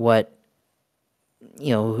 what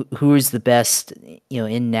who is the best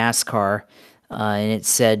in NASCAR, and it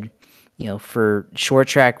said for short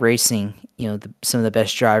track racing, some of the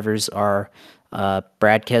best drivers are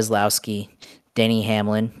Brad Keselowski, Denny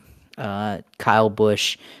Hamlin, Kyle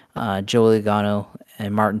Busch, Joey Logano,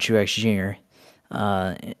 and Martin Truex Jr.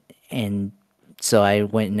 And so I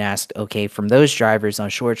went and asked, okay, from those drivers on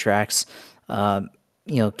short tracks, can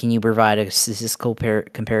you provide a statistical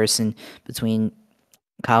comparison between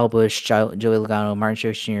Kyle Busch, Joey Logano, Martin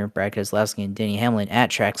Truex Jr., Brad Keselowski, and Denny Hamlin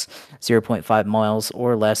at tracks 0.5 miles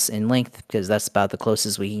or less in length, because that's about the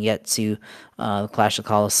closest we can get to the Clash of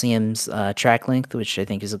Coliseum's track length, which I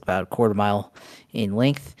think is about a quarter mile in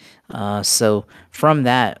length. So from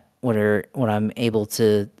that, what I'm able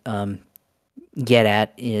to get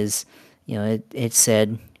at is, it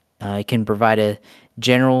said it can provide a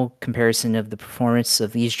general comparison of the performance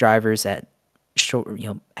of these drivers at short,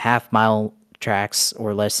 half mile tracks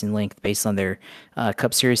or less in length based on their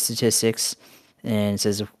Cup Series statistics. And it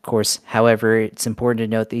says, of course, however, it's important to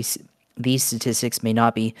note these These statistics may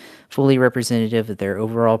not be fully representative of their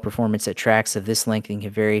overall performance at tracks of this length and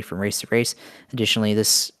can vary from race to race. Additionally,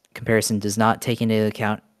 this comparison does not take into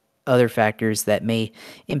account other factors that may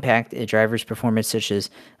impact a driver's performance, such as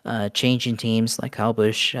change in teams like Kyle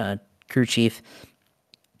Busch, crew chief,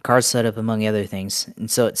 car setup, among other things.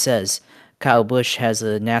 And so it says Kyle Busch has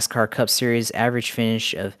a NASCAR Cup Series average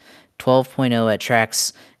finish of 12.0 at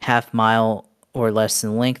tracks half mile or less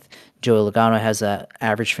in length. Joey Logano has an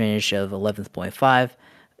average finish of 11.5.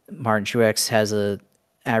 Martin Truex has a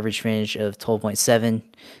average finish of 12.7.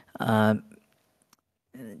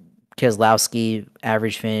 Keselowski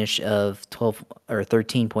average finish of 12 or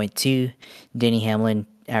 13.2. Denny Hamlin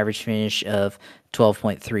average finish of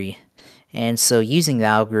 12.3. And so using the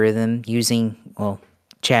algorithm, using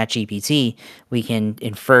ChatGPT, we can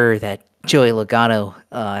infer that Joey Logano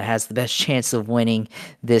has the best chance of winning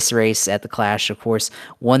this race at the Clash. Of course,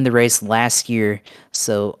 won the race last year,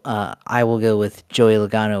 so I will go with Joey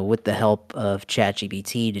Logano with the help of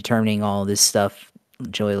ChatGPT determining all this stuff.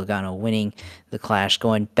 Joey Logano winning the Clash,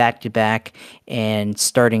 going back to back and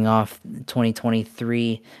starting off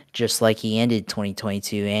 2023 just like he ended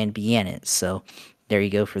 2022 and began it. So there you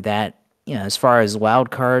go for that. As far as wild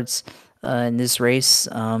cards in this race,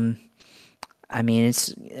 I mean,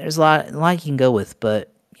 there's a lot you can go with,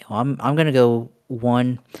 but I'm gonna go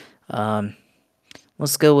one.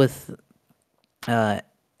 Let's go with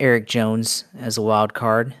Eric Jones as a wild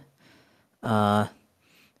card,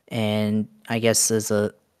 and I guess as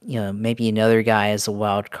a maybe another guy as a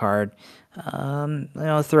wild card.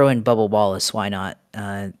 Throw in Bubba Wallace. Why not?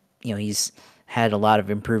 He's had a lot of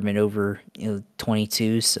improvement over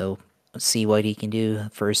 22, so let's see what he can do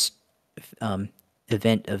first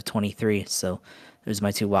event of 23. So those are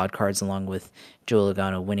my two wild cards, along with Joe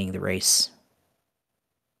Logano winning the race.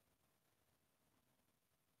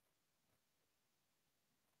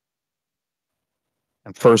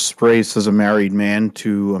 And first race as a married man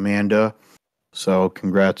to Amanda. So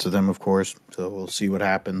congrats to them, of course. So we'll see what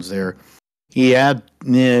happens there. He had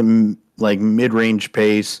like mid-range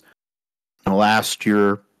pace. Last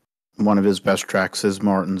year, one of his best tracks is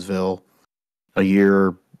Martinsville.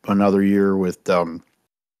 Another year with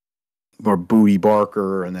or Bowie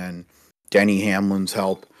Barker and then Denny Hamlin's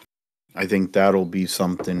help. I think that'll be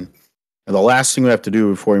something. And the last thing we have to do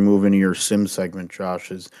before we move into your sim segment, Josh,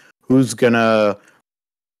 is who's gonna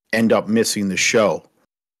end up missing the show?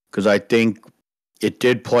 Because I think it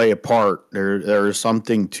did play a part. There is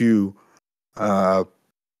something to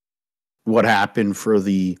what happened for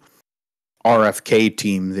the RFK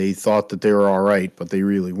team. They thought that they were all right, but they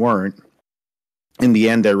really weren't. In the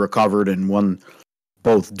end, they recovered and won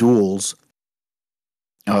both duels.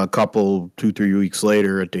 A couple, 2-3 weeks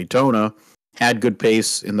later at Daytona, had good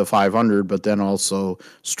pace in the 500, but then also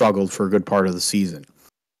struggled for a good part of the season.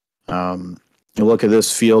 You look at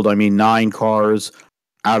this field, I mean, 9 cars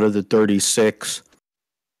out of the 36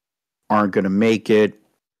 aren't going to make it.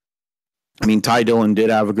 I mean, Ty Dillon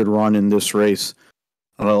did have a good run in this race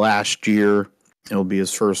last year. It'll be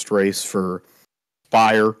his first race for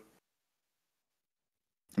Spire.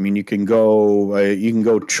 I mean, you can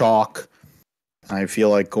go chalk. I feel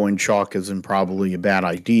like going chalk isn't probably a bad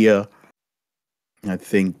idea. I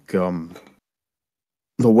think the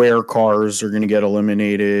Ware cars are going to get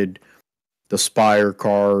eliminated. The Spire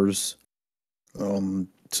cars. So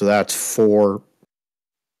that's 4.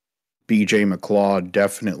 BJ McLeod,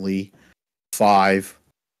 definitely 5.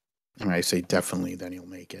 And I say definitely, then he'll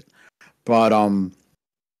make it. But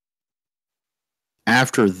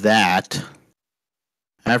after that,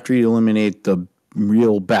 after you eliminate the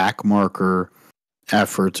real back marker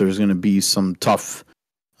efforts, there's going to be some tough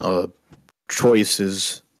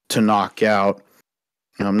choices to knock out.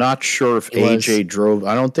 And I'm not sure if AJ drove.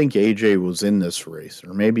 I don't think AJ was in this race,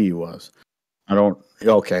 or maybe he was. I don't.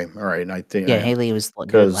 Okay, all right. I think Haley was good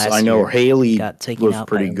because last I know year. Haley Got taken was out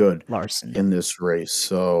pretty by good Larson in this race.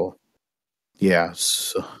 So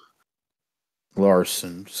yes,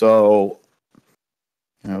 Larson. So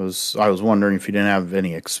I was wondering if you didn't have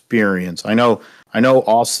any experience. I know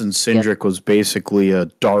Austin Cindric was basically a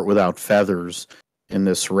dart without feathers in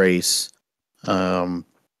this race.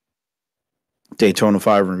 Daytona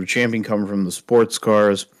 500 champion coming from the sports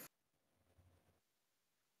cars.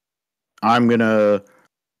 I'm gonna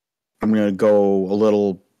go a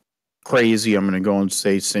little crazy. I'm gonna go and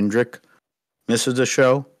say Cindric misses the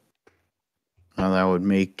show. That would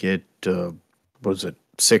make it what was it,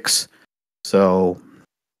 6? So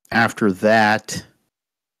after that,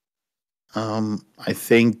 I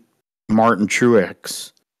think Martin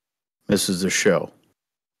Truex misses the show.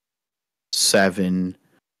 7.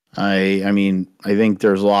 I mean, I think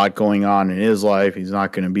there's a lot going on in his life. He's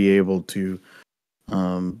not going to be able to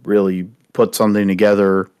really put something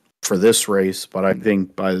together for this race, but I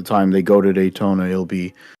think by the time they go to Daytona, he'll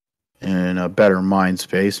be in a better mind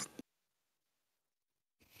space.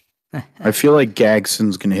 I feel like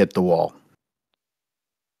Gagson's going to hit the wall.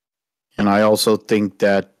 And I also think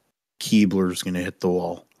that Keebler's going to hit the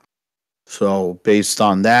wall. So based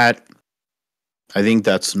on that, I think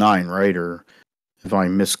that's 9, right? Or if I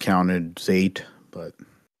miscounted, it's 8, but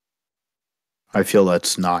I feel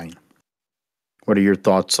that's 9. What are your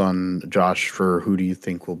thoughts on Josh for who do you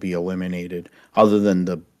think will be eliminated other than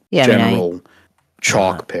the Yeah, I mean, general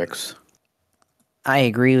chalk uh, picks? I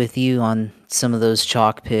agree with you on some of those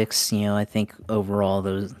chalk picks. I think overall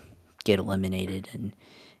those get eliminated and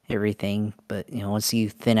everything. But once you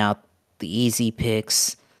thin out the easy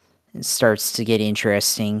picks, it starts to get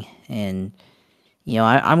interesting. And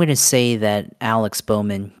I'm going to say that Alex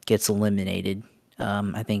Bowman gets eliminated.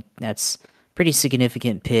 I think that's pretty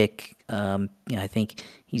significant pick. I think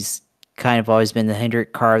he's kind of always been the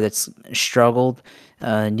Hendrick car that's struggled.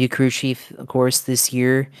 New crew chief, of course, this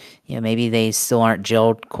year. Maybe they still aren't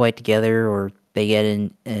gelled quite together, or they get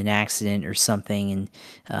in an accident or something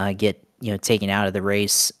and get taken out of the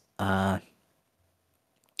race.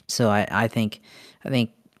 So I think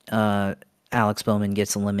Alex Bowman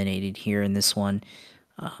gets eliminated here in this one.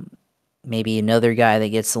 Maybe another guy that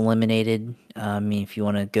gets eliminated. I mean, if you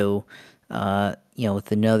want to go,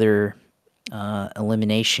 with another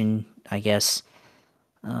elimination, I guess.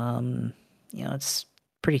 It's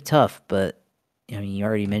pretty tough, but I mean, you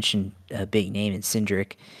already mentioned a big name in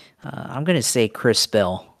Cindric. I'm gonna say Chris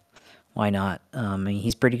Bell. Why not? I mean,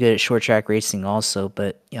 he's pretty good at short track racing, also,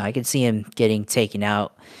 but I could see him getting taken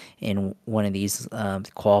out in one of these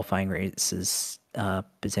qualifying races,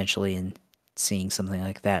 potentially, and seeing something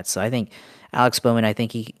like that. So I think Alex Bowman, I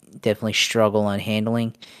think he definitely struggle on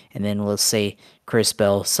handling, and then let's say Chris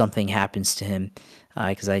Bell, something happens to him,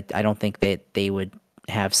 because I don't think that they would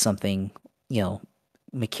have something, you know,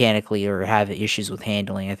 mechanically or have issues with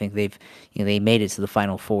handling. I think they made it to the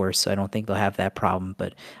final four, so I don't think they'll have that problem.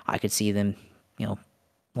 But I could see them, you know,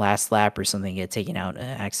 last lap or something get taken out in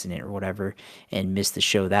an accident or whatever and miss the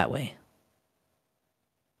show that way.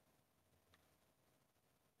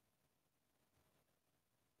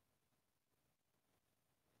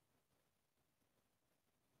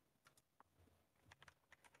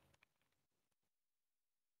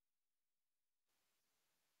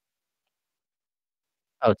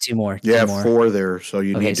 Oh, two more, You two have more. 4 there, so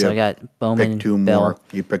you Okay, need so I to got pick Bowman, 2 more. Bell.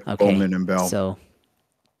 You picked Okay, Bowman and Bell. so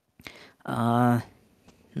uh,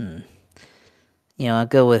 I'll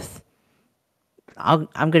go with I'm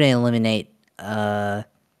gonna eliminate. Let's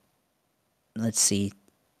see,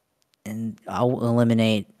 and I'll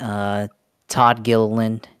eliminate Todd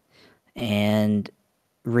Gilliland and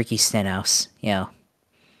Ricky Stenhouse.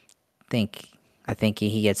 Think I think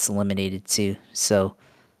he gets eliminated too. So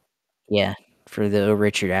yeah, for the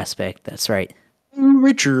Richard aspect, that's right.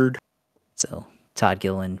 Richard. So Todd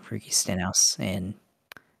Gillen, Ricky Stenhouse, and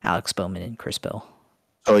Alex Bowman and Chris Bell.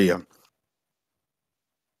 Oh, yeah.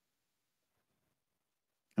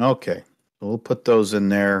 Okay. We'll put those in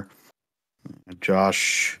there.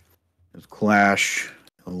 Josh, Clash,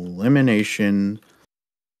 elimination,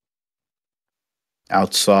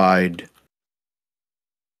 outside,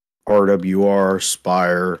 RWR,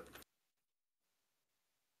 Spire,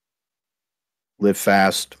 Live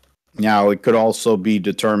Fast. Now, it could also be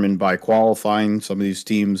determined by qualifying. Some of these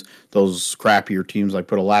teams, those crappier teams, like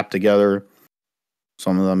put a lap together.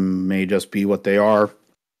 Some of them may just be what they are,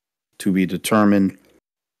 to be determined.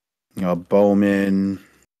 Bowman,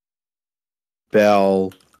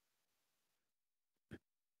 Bell,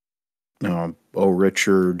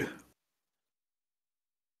 Richard,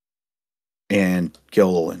 and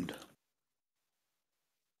Gilliland.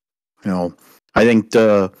 I think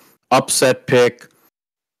the upset pick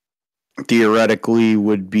theoretically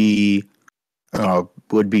would be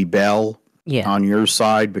Bell Yeah, on your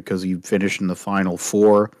side because he finished in the final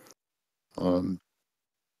 4,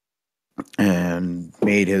 and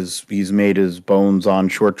he's made his bones on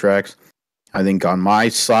short tracks. I think on my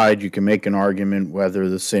side, you can make an argument whether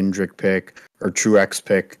the Cindric pick or Truex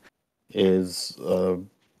pick is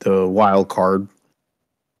the wild card,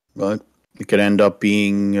 but it could end up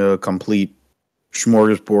being a complete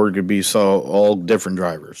smorgasbord. Could be all different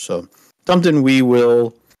drivers. So something we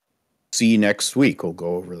will see next week. We'll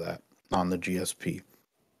go over that on the GSP.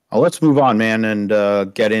 Let's move on, man, and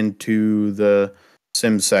get into the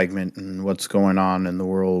sim segment and what's going on in the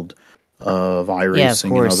world of yeah, of iRacing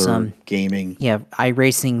and course. other gaming. Yeah,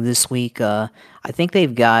 iRacing this week. I think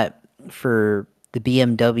they've got for the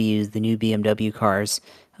BMW, the new BMW cars.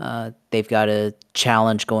 They've got a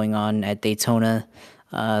challenge going on at Daytona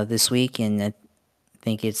this week, and I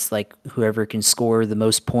think it's like whoever can score the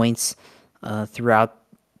most points throughout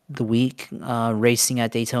the week racing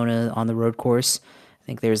at Daytona on the road course. I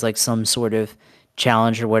think there's like some sort of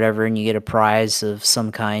challenge or whatever, and you get a prize of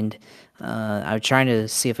some kind. I was trying to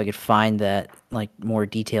see if I could find that like more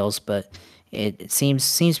details, but it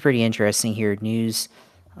seems pretty interesting here. News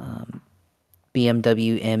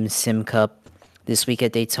BMW M Sim Cup this week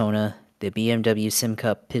at Daytona. The BMW Sim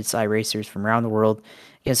Cup pits iRacers from around the world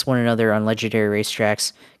against one another on legendary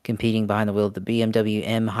racetracks, competing behind the wheel of the BMW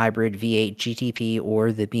M Hybrid V8 GTP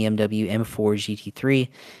or the BMW M4 GT3.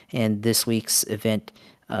 And this week's event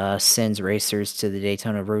sends racers to the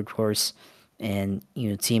Daytona road course and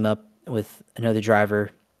team up with another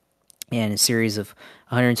driver and a series of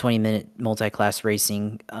 120-minute multi-class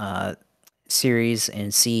racing series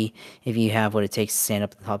and see if you have what it takes to stand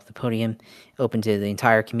up at the top of the podium. Open to the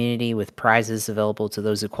entire community with prizes available to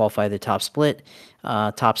those who qualify the top split.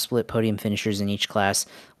 Top split podium finishers in each class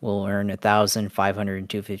will earn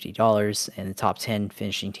 $1,550, and the top 10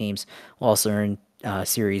 finishing teams will also earn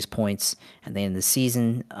series points. At the end of the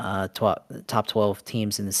season, top 12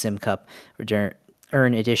 teams in the Sim Cup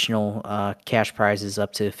earn additional cash prizes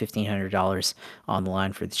up to $1,500 on the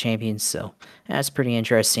line for the champions. So that's pretty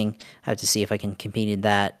interesting. I have to see if I can compete in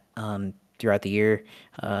that throughout the year.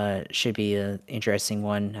 Should be an interesting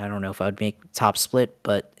one. I don't know if I would make top split,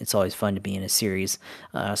 but it's always fun to be in a series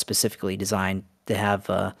specifically designed to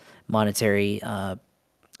have monetary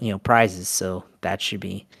prizes. So that should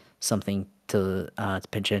be something to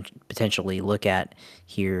potentially look at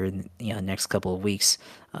here in the next couple of weeks.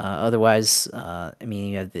 Otherwise, I mean,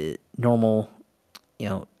 you have the normal,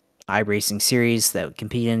 iRacing series that we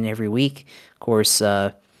compete in every week. Of course,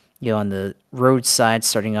 on the road side,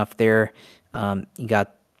 starting off there, you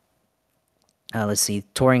got, let's see,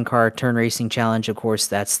 Touring Car Turn Racing Challenge. Of course,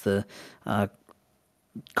 that's the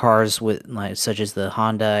cars with such as the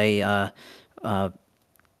Hyundai, Hyundai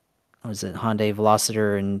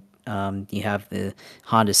Velociter, and you have the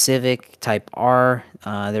Honda Civic Type R.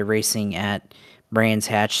 They're racing at Brands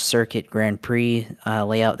Hatch Circuit Grand Prix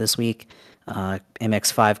layout this week.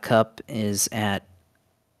 MX5 Cup is at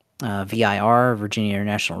VIR, Virginia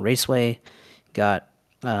International Raceway. Got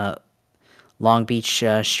Long Beach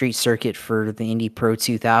Street Circuit for the Indy Pro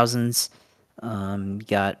 2000s.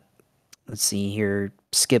 Got, let's see here,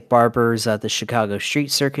 Skip Barber's at the Chicago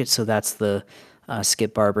Street Circuit. So that's the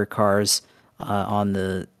Skip Barber cars on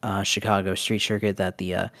the Chicago Street Circuit that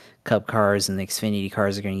the Cup cars and the Xfinity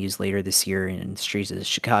cars are going to use later this year in the streets of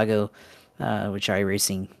Chicago, which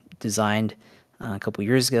iRacing designed a couple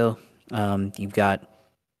years ago. You've got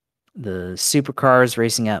the supercars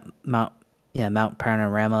racing at Mount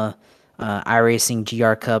Panorama, iRacing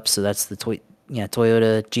GR Cup. So that's the Toyota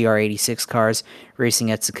GR86 cars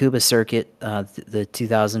racing at Tsukuba Circuit, the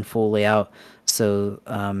 2000 full layout. So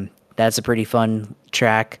that's a pretty fun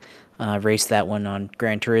track. Raced that one on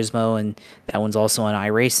Gran Turismo, and that one's also on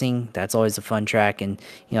iRacing. That's always a fun track, and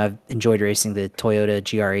I've enjoyed racing the Toyota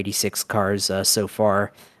GR86 cars so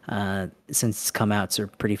far since it's come out. It's a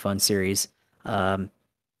pretty fun series. Let's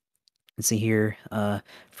see here,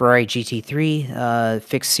 Ferrari GT3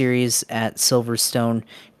 fixed series at Silverstone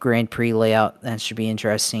Grand Prix layout. That should be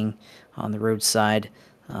interesting on the road side.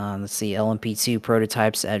 Let's see, LMP2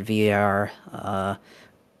 prototypes at VAR.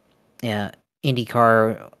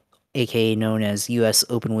 IndyCar, aka known as US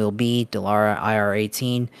Open Wheel B, Dallara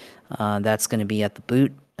IR18. That's going to be at the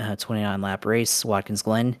Boot, 29 lap race, Watkins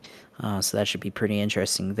Glen. So that should be pretty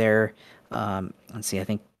interesting there. Let's see, I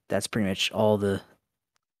think that's pretty much all the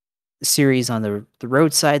series on the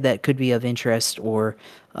road side that could be of interest or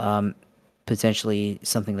potentially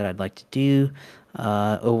something that I'd like to do.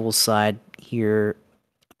 Oval side here,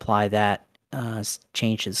 apply that,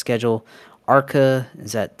 change the schedule. ARCA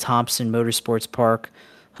is at Thompson Motorsports Park.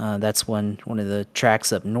 That's one of the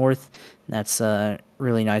tracks up north. That's a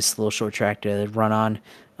really nice little short track to run on.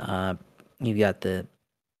 You've got the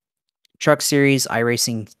Truck Series,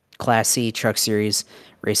 iRacing Class C Truck Series,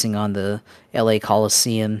 racing on the LA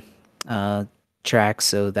Coliseum track.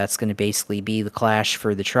 So that's going to basically be the Clash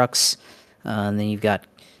for the trucks. And then you've got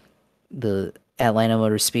the Atlanta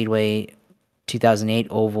Motor Speedway 2008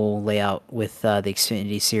 oval layout with the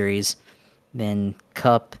Xfinity Series. Then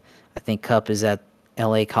Cup, I think Cup is at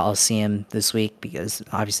LA Coliseum this week because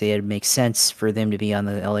obviously it makes sense for them to be on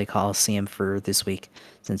the LA Coliseum for this week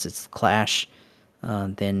since it's Clash.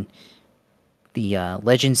 Then the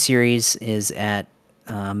Legend Series is at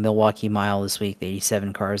Milwaukee Mile this week. The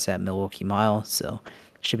 87 cars at Milwaukee Mile, so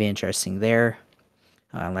should be interesting there.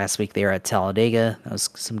 Last week they were at Talladega. That was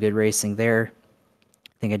some good racing there.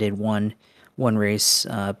 I think I did one race,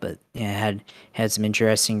 but yeah, had some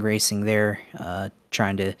interesting racing there.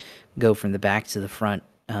 Trying to go from the back to the front,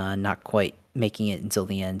 not quite making it until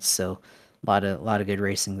the end. So a lot of good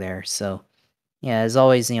racing there. So yeah, as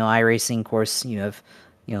always, iRacing course, you have,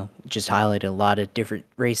 just highlighted a lot of different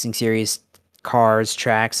racing series, cars,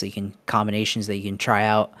 tracks, so you can combinations that you can try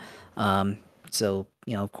out. So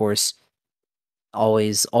of course,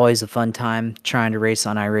 always a fun time trying to race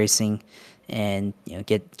on iRacing, and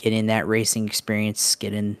get in that racing experience,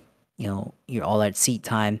 get in all that seat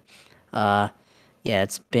time. Uh, yeah,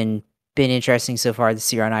 it's been interesting so far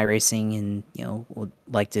this year on iRacing, and would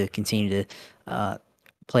like to continue to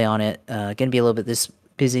play on it. Going to be a little bit this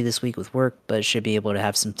busy this week with work, but should be able to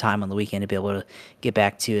have some time on the weekend to be able to get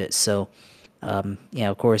back to it. So, yeah,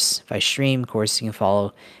 of course, if I stream, of course, you can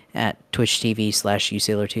follow at Twitch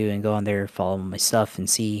TV/usailor2 and go on there, follow my stuff, and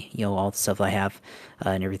see all the stuff I have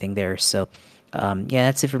and everything there. So, yeah,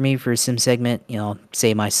 that's it for me for Sim segment. I'll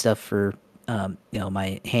say my stuff for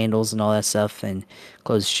my handles and all that stuff, and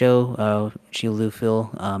close the show. Shield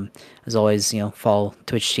Phil. As always, follow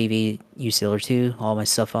Twitch TV usailor2. All my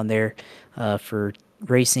stuff on there for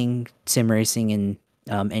racing, sim racing, and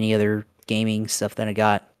any other gaming stuff that I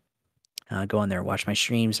got. Go on there, watch my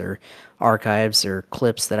streams or archives or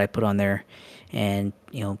clips that I put on there, and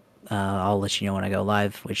I'll let you know when I go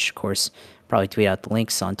live. Which, of course, probably tweet out the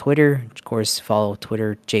links on Twitter. Of course, follow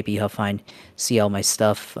Twitter JP Huffine. See all my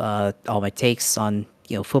stuff, all my takes on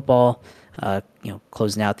football.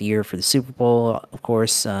 Closing out the year for the Super Bowl, of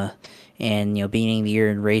course, and beginning the year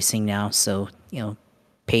in racing now. So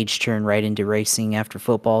page turn right into racing after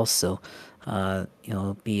football. So,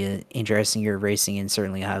 it'll be an interesting year of racing, and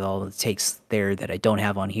certainly I have all the takes there that I don't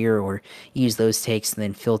have on here, or use those takes and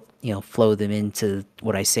then flow them into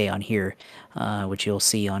what I say on here, which you'll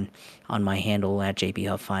see on my handle at JP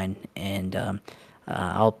Huffine. And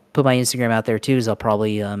I'll put my Instagram out there too, as I'll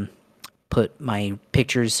probably put my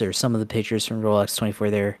pictures or some of the pictures from Rolex 24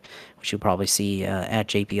 there, which you'll probably see at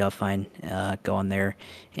JP Huffine. Go on there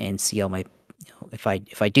and see all my if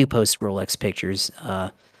I do post Rolex pictures,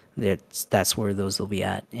 that's where those will be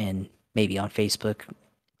at, and maybe on Facebook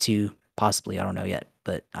too, possibly. I don't know yet,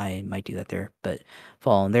 but I might do that there. But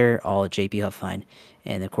follow on there, all at JP Huffine,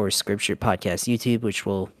 and of course Scripture Podcast YouTube, which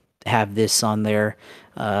will have this on there.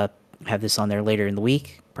 Have this on there later in the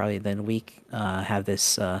week, probably then a week. Have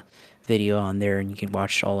this video on there, and you can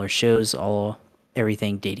watch all our shows,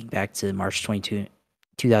 everything dating back to March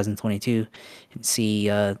 2022, and see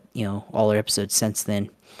all our episodes since then.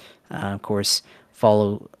 Of course,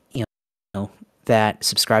 follow that,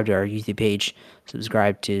 subscribe to our YouTube page,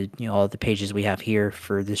 subscribe to all the pages we have here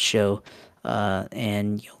for this show,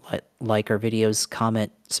 and like our videos,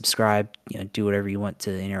 comment, subscribe, do whatever you want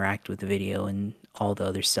to interact with the video and all the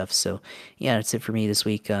other stuff. So yeah, that's it for me this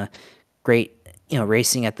week. Great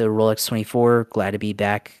racing at the Rolex 24. Glad to be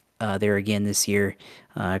back there again this year.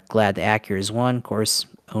 Glad the Acura is won. Of course,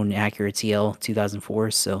 own Acura TL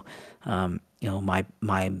 2004. So my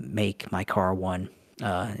make, my car won.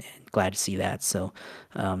 Glad to see that. So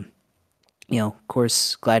of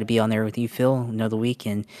course, glad to be on there with you, Phil, another week,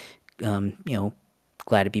 and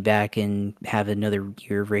glad to be back and have another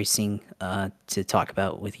year of racing to talk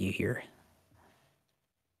about with you here.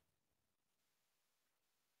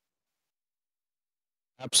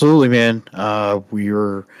 Absolutely, man.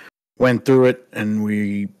 Went through it, and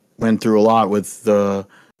we went through a lot with the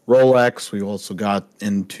Rolex. We also got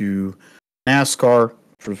into NASCAR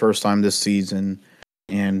for the first time this season,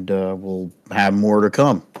 and we'll have more to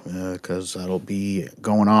come because that'll be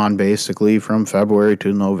going on basically from February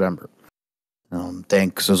to November.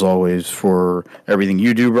 Thanks as always for everything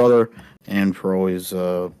you do, brother, and for always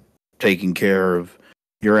taking care of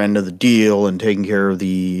your end of the deal and taking care of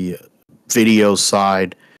the video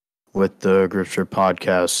side with the Grip Strip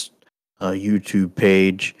Podcast YouTube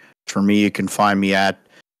page. For me, you can find me at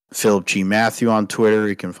Philip G. Matthew on Twitter.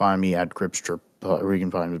 You can find me at Grip Strip, or you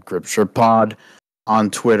can find me at Grip Strip Pod on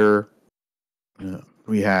Twitter.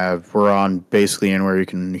 We're on basically anywhere you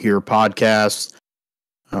can hear podcasts.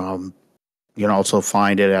 You can also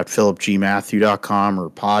find it at philipgmatthew.com or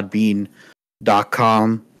podbean.com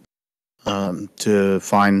to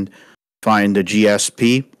find the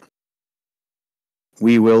GSP.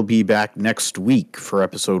 We will be back next week for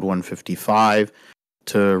episode 155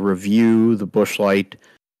 to review the Busch Light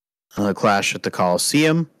Clash at the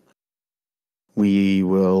Coliseum. We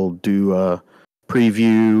will do a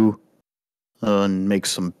preview and make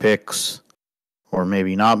some picks, or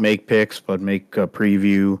maybe not make picks, but make a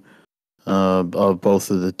preview of both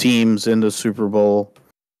of the teams in the Super Bowl.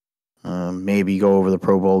 Maybe go over the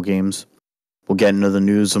Pro Bowl games. We'll get into the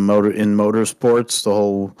news of motorsports the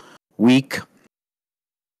whole week,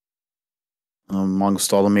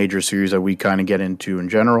 amongst all the major series that we kind of get into in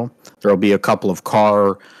general. There'll be a couple of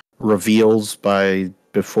car reveals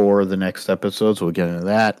before the next episode, so we'll get into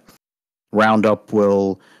that. Roundup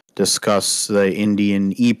will discuss the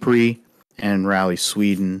Indian E-Prix and Rally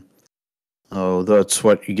Sweden. Oh, that's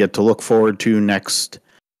what you get to look forward to next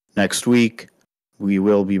week. We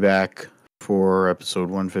will be back for episode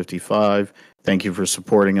 155. Thank you for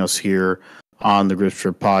supporting us here on the Grip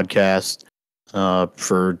Strip Podcast.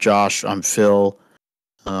 For Josh, I'm Phil.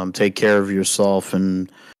 Take care of yourself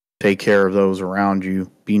and take care of those around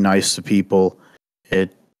you. Be nice to people.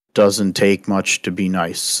 It doesn't take much to be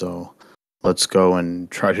nice, so let's go and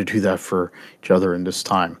try to do that for each other in this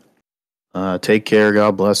time. Take care,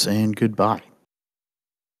 God bless, and goodbye.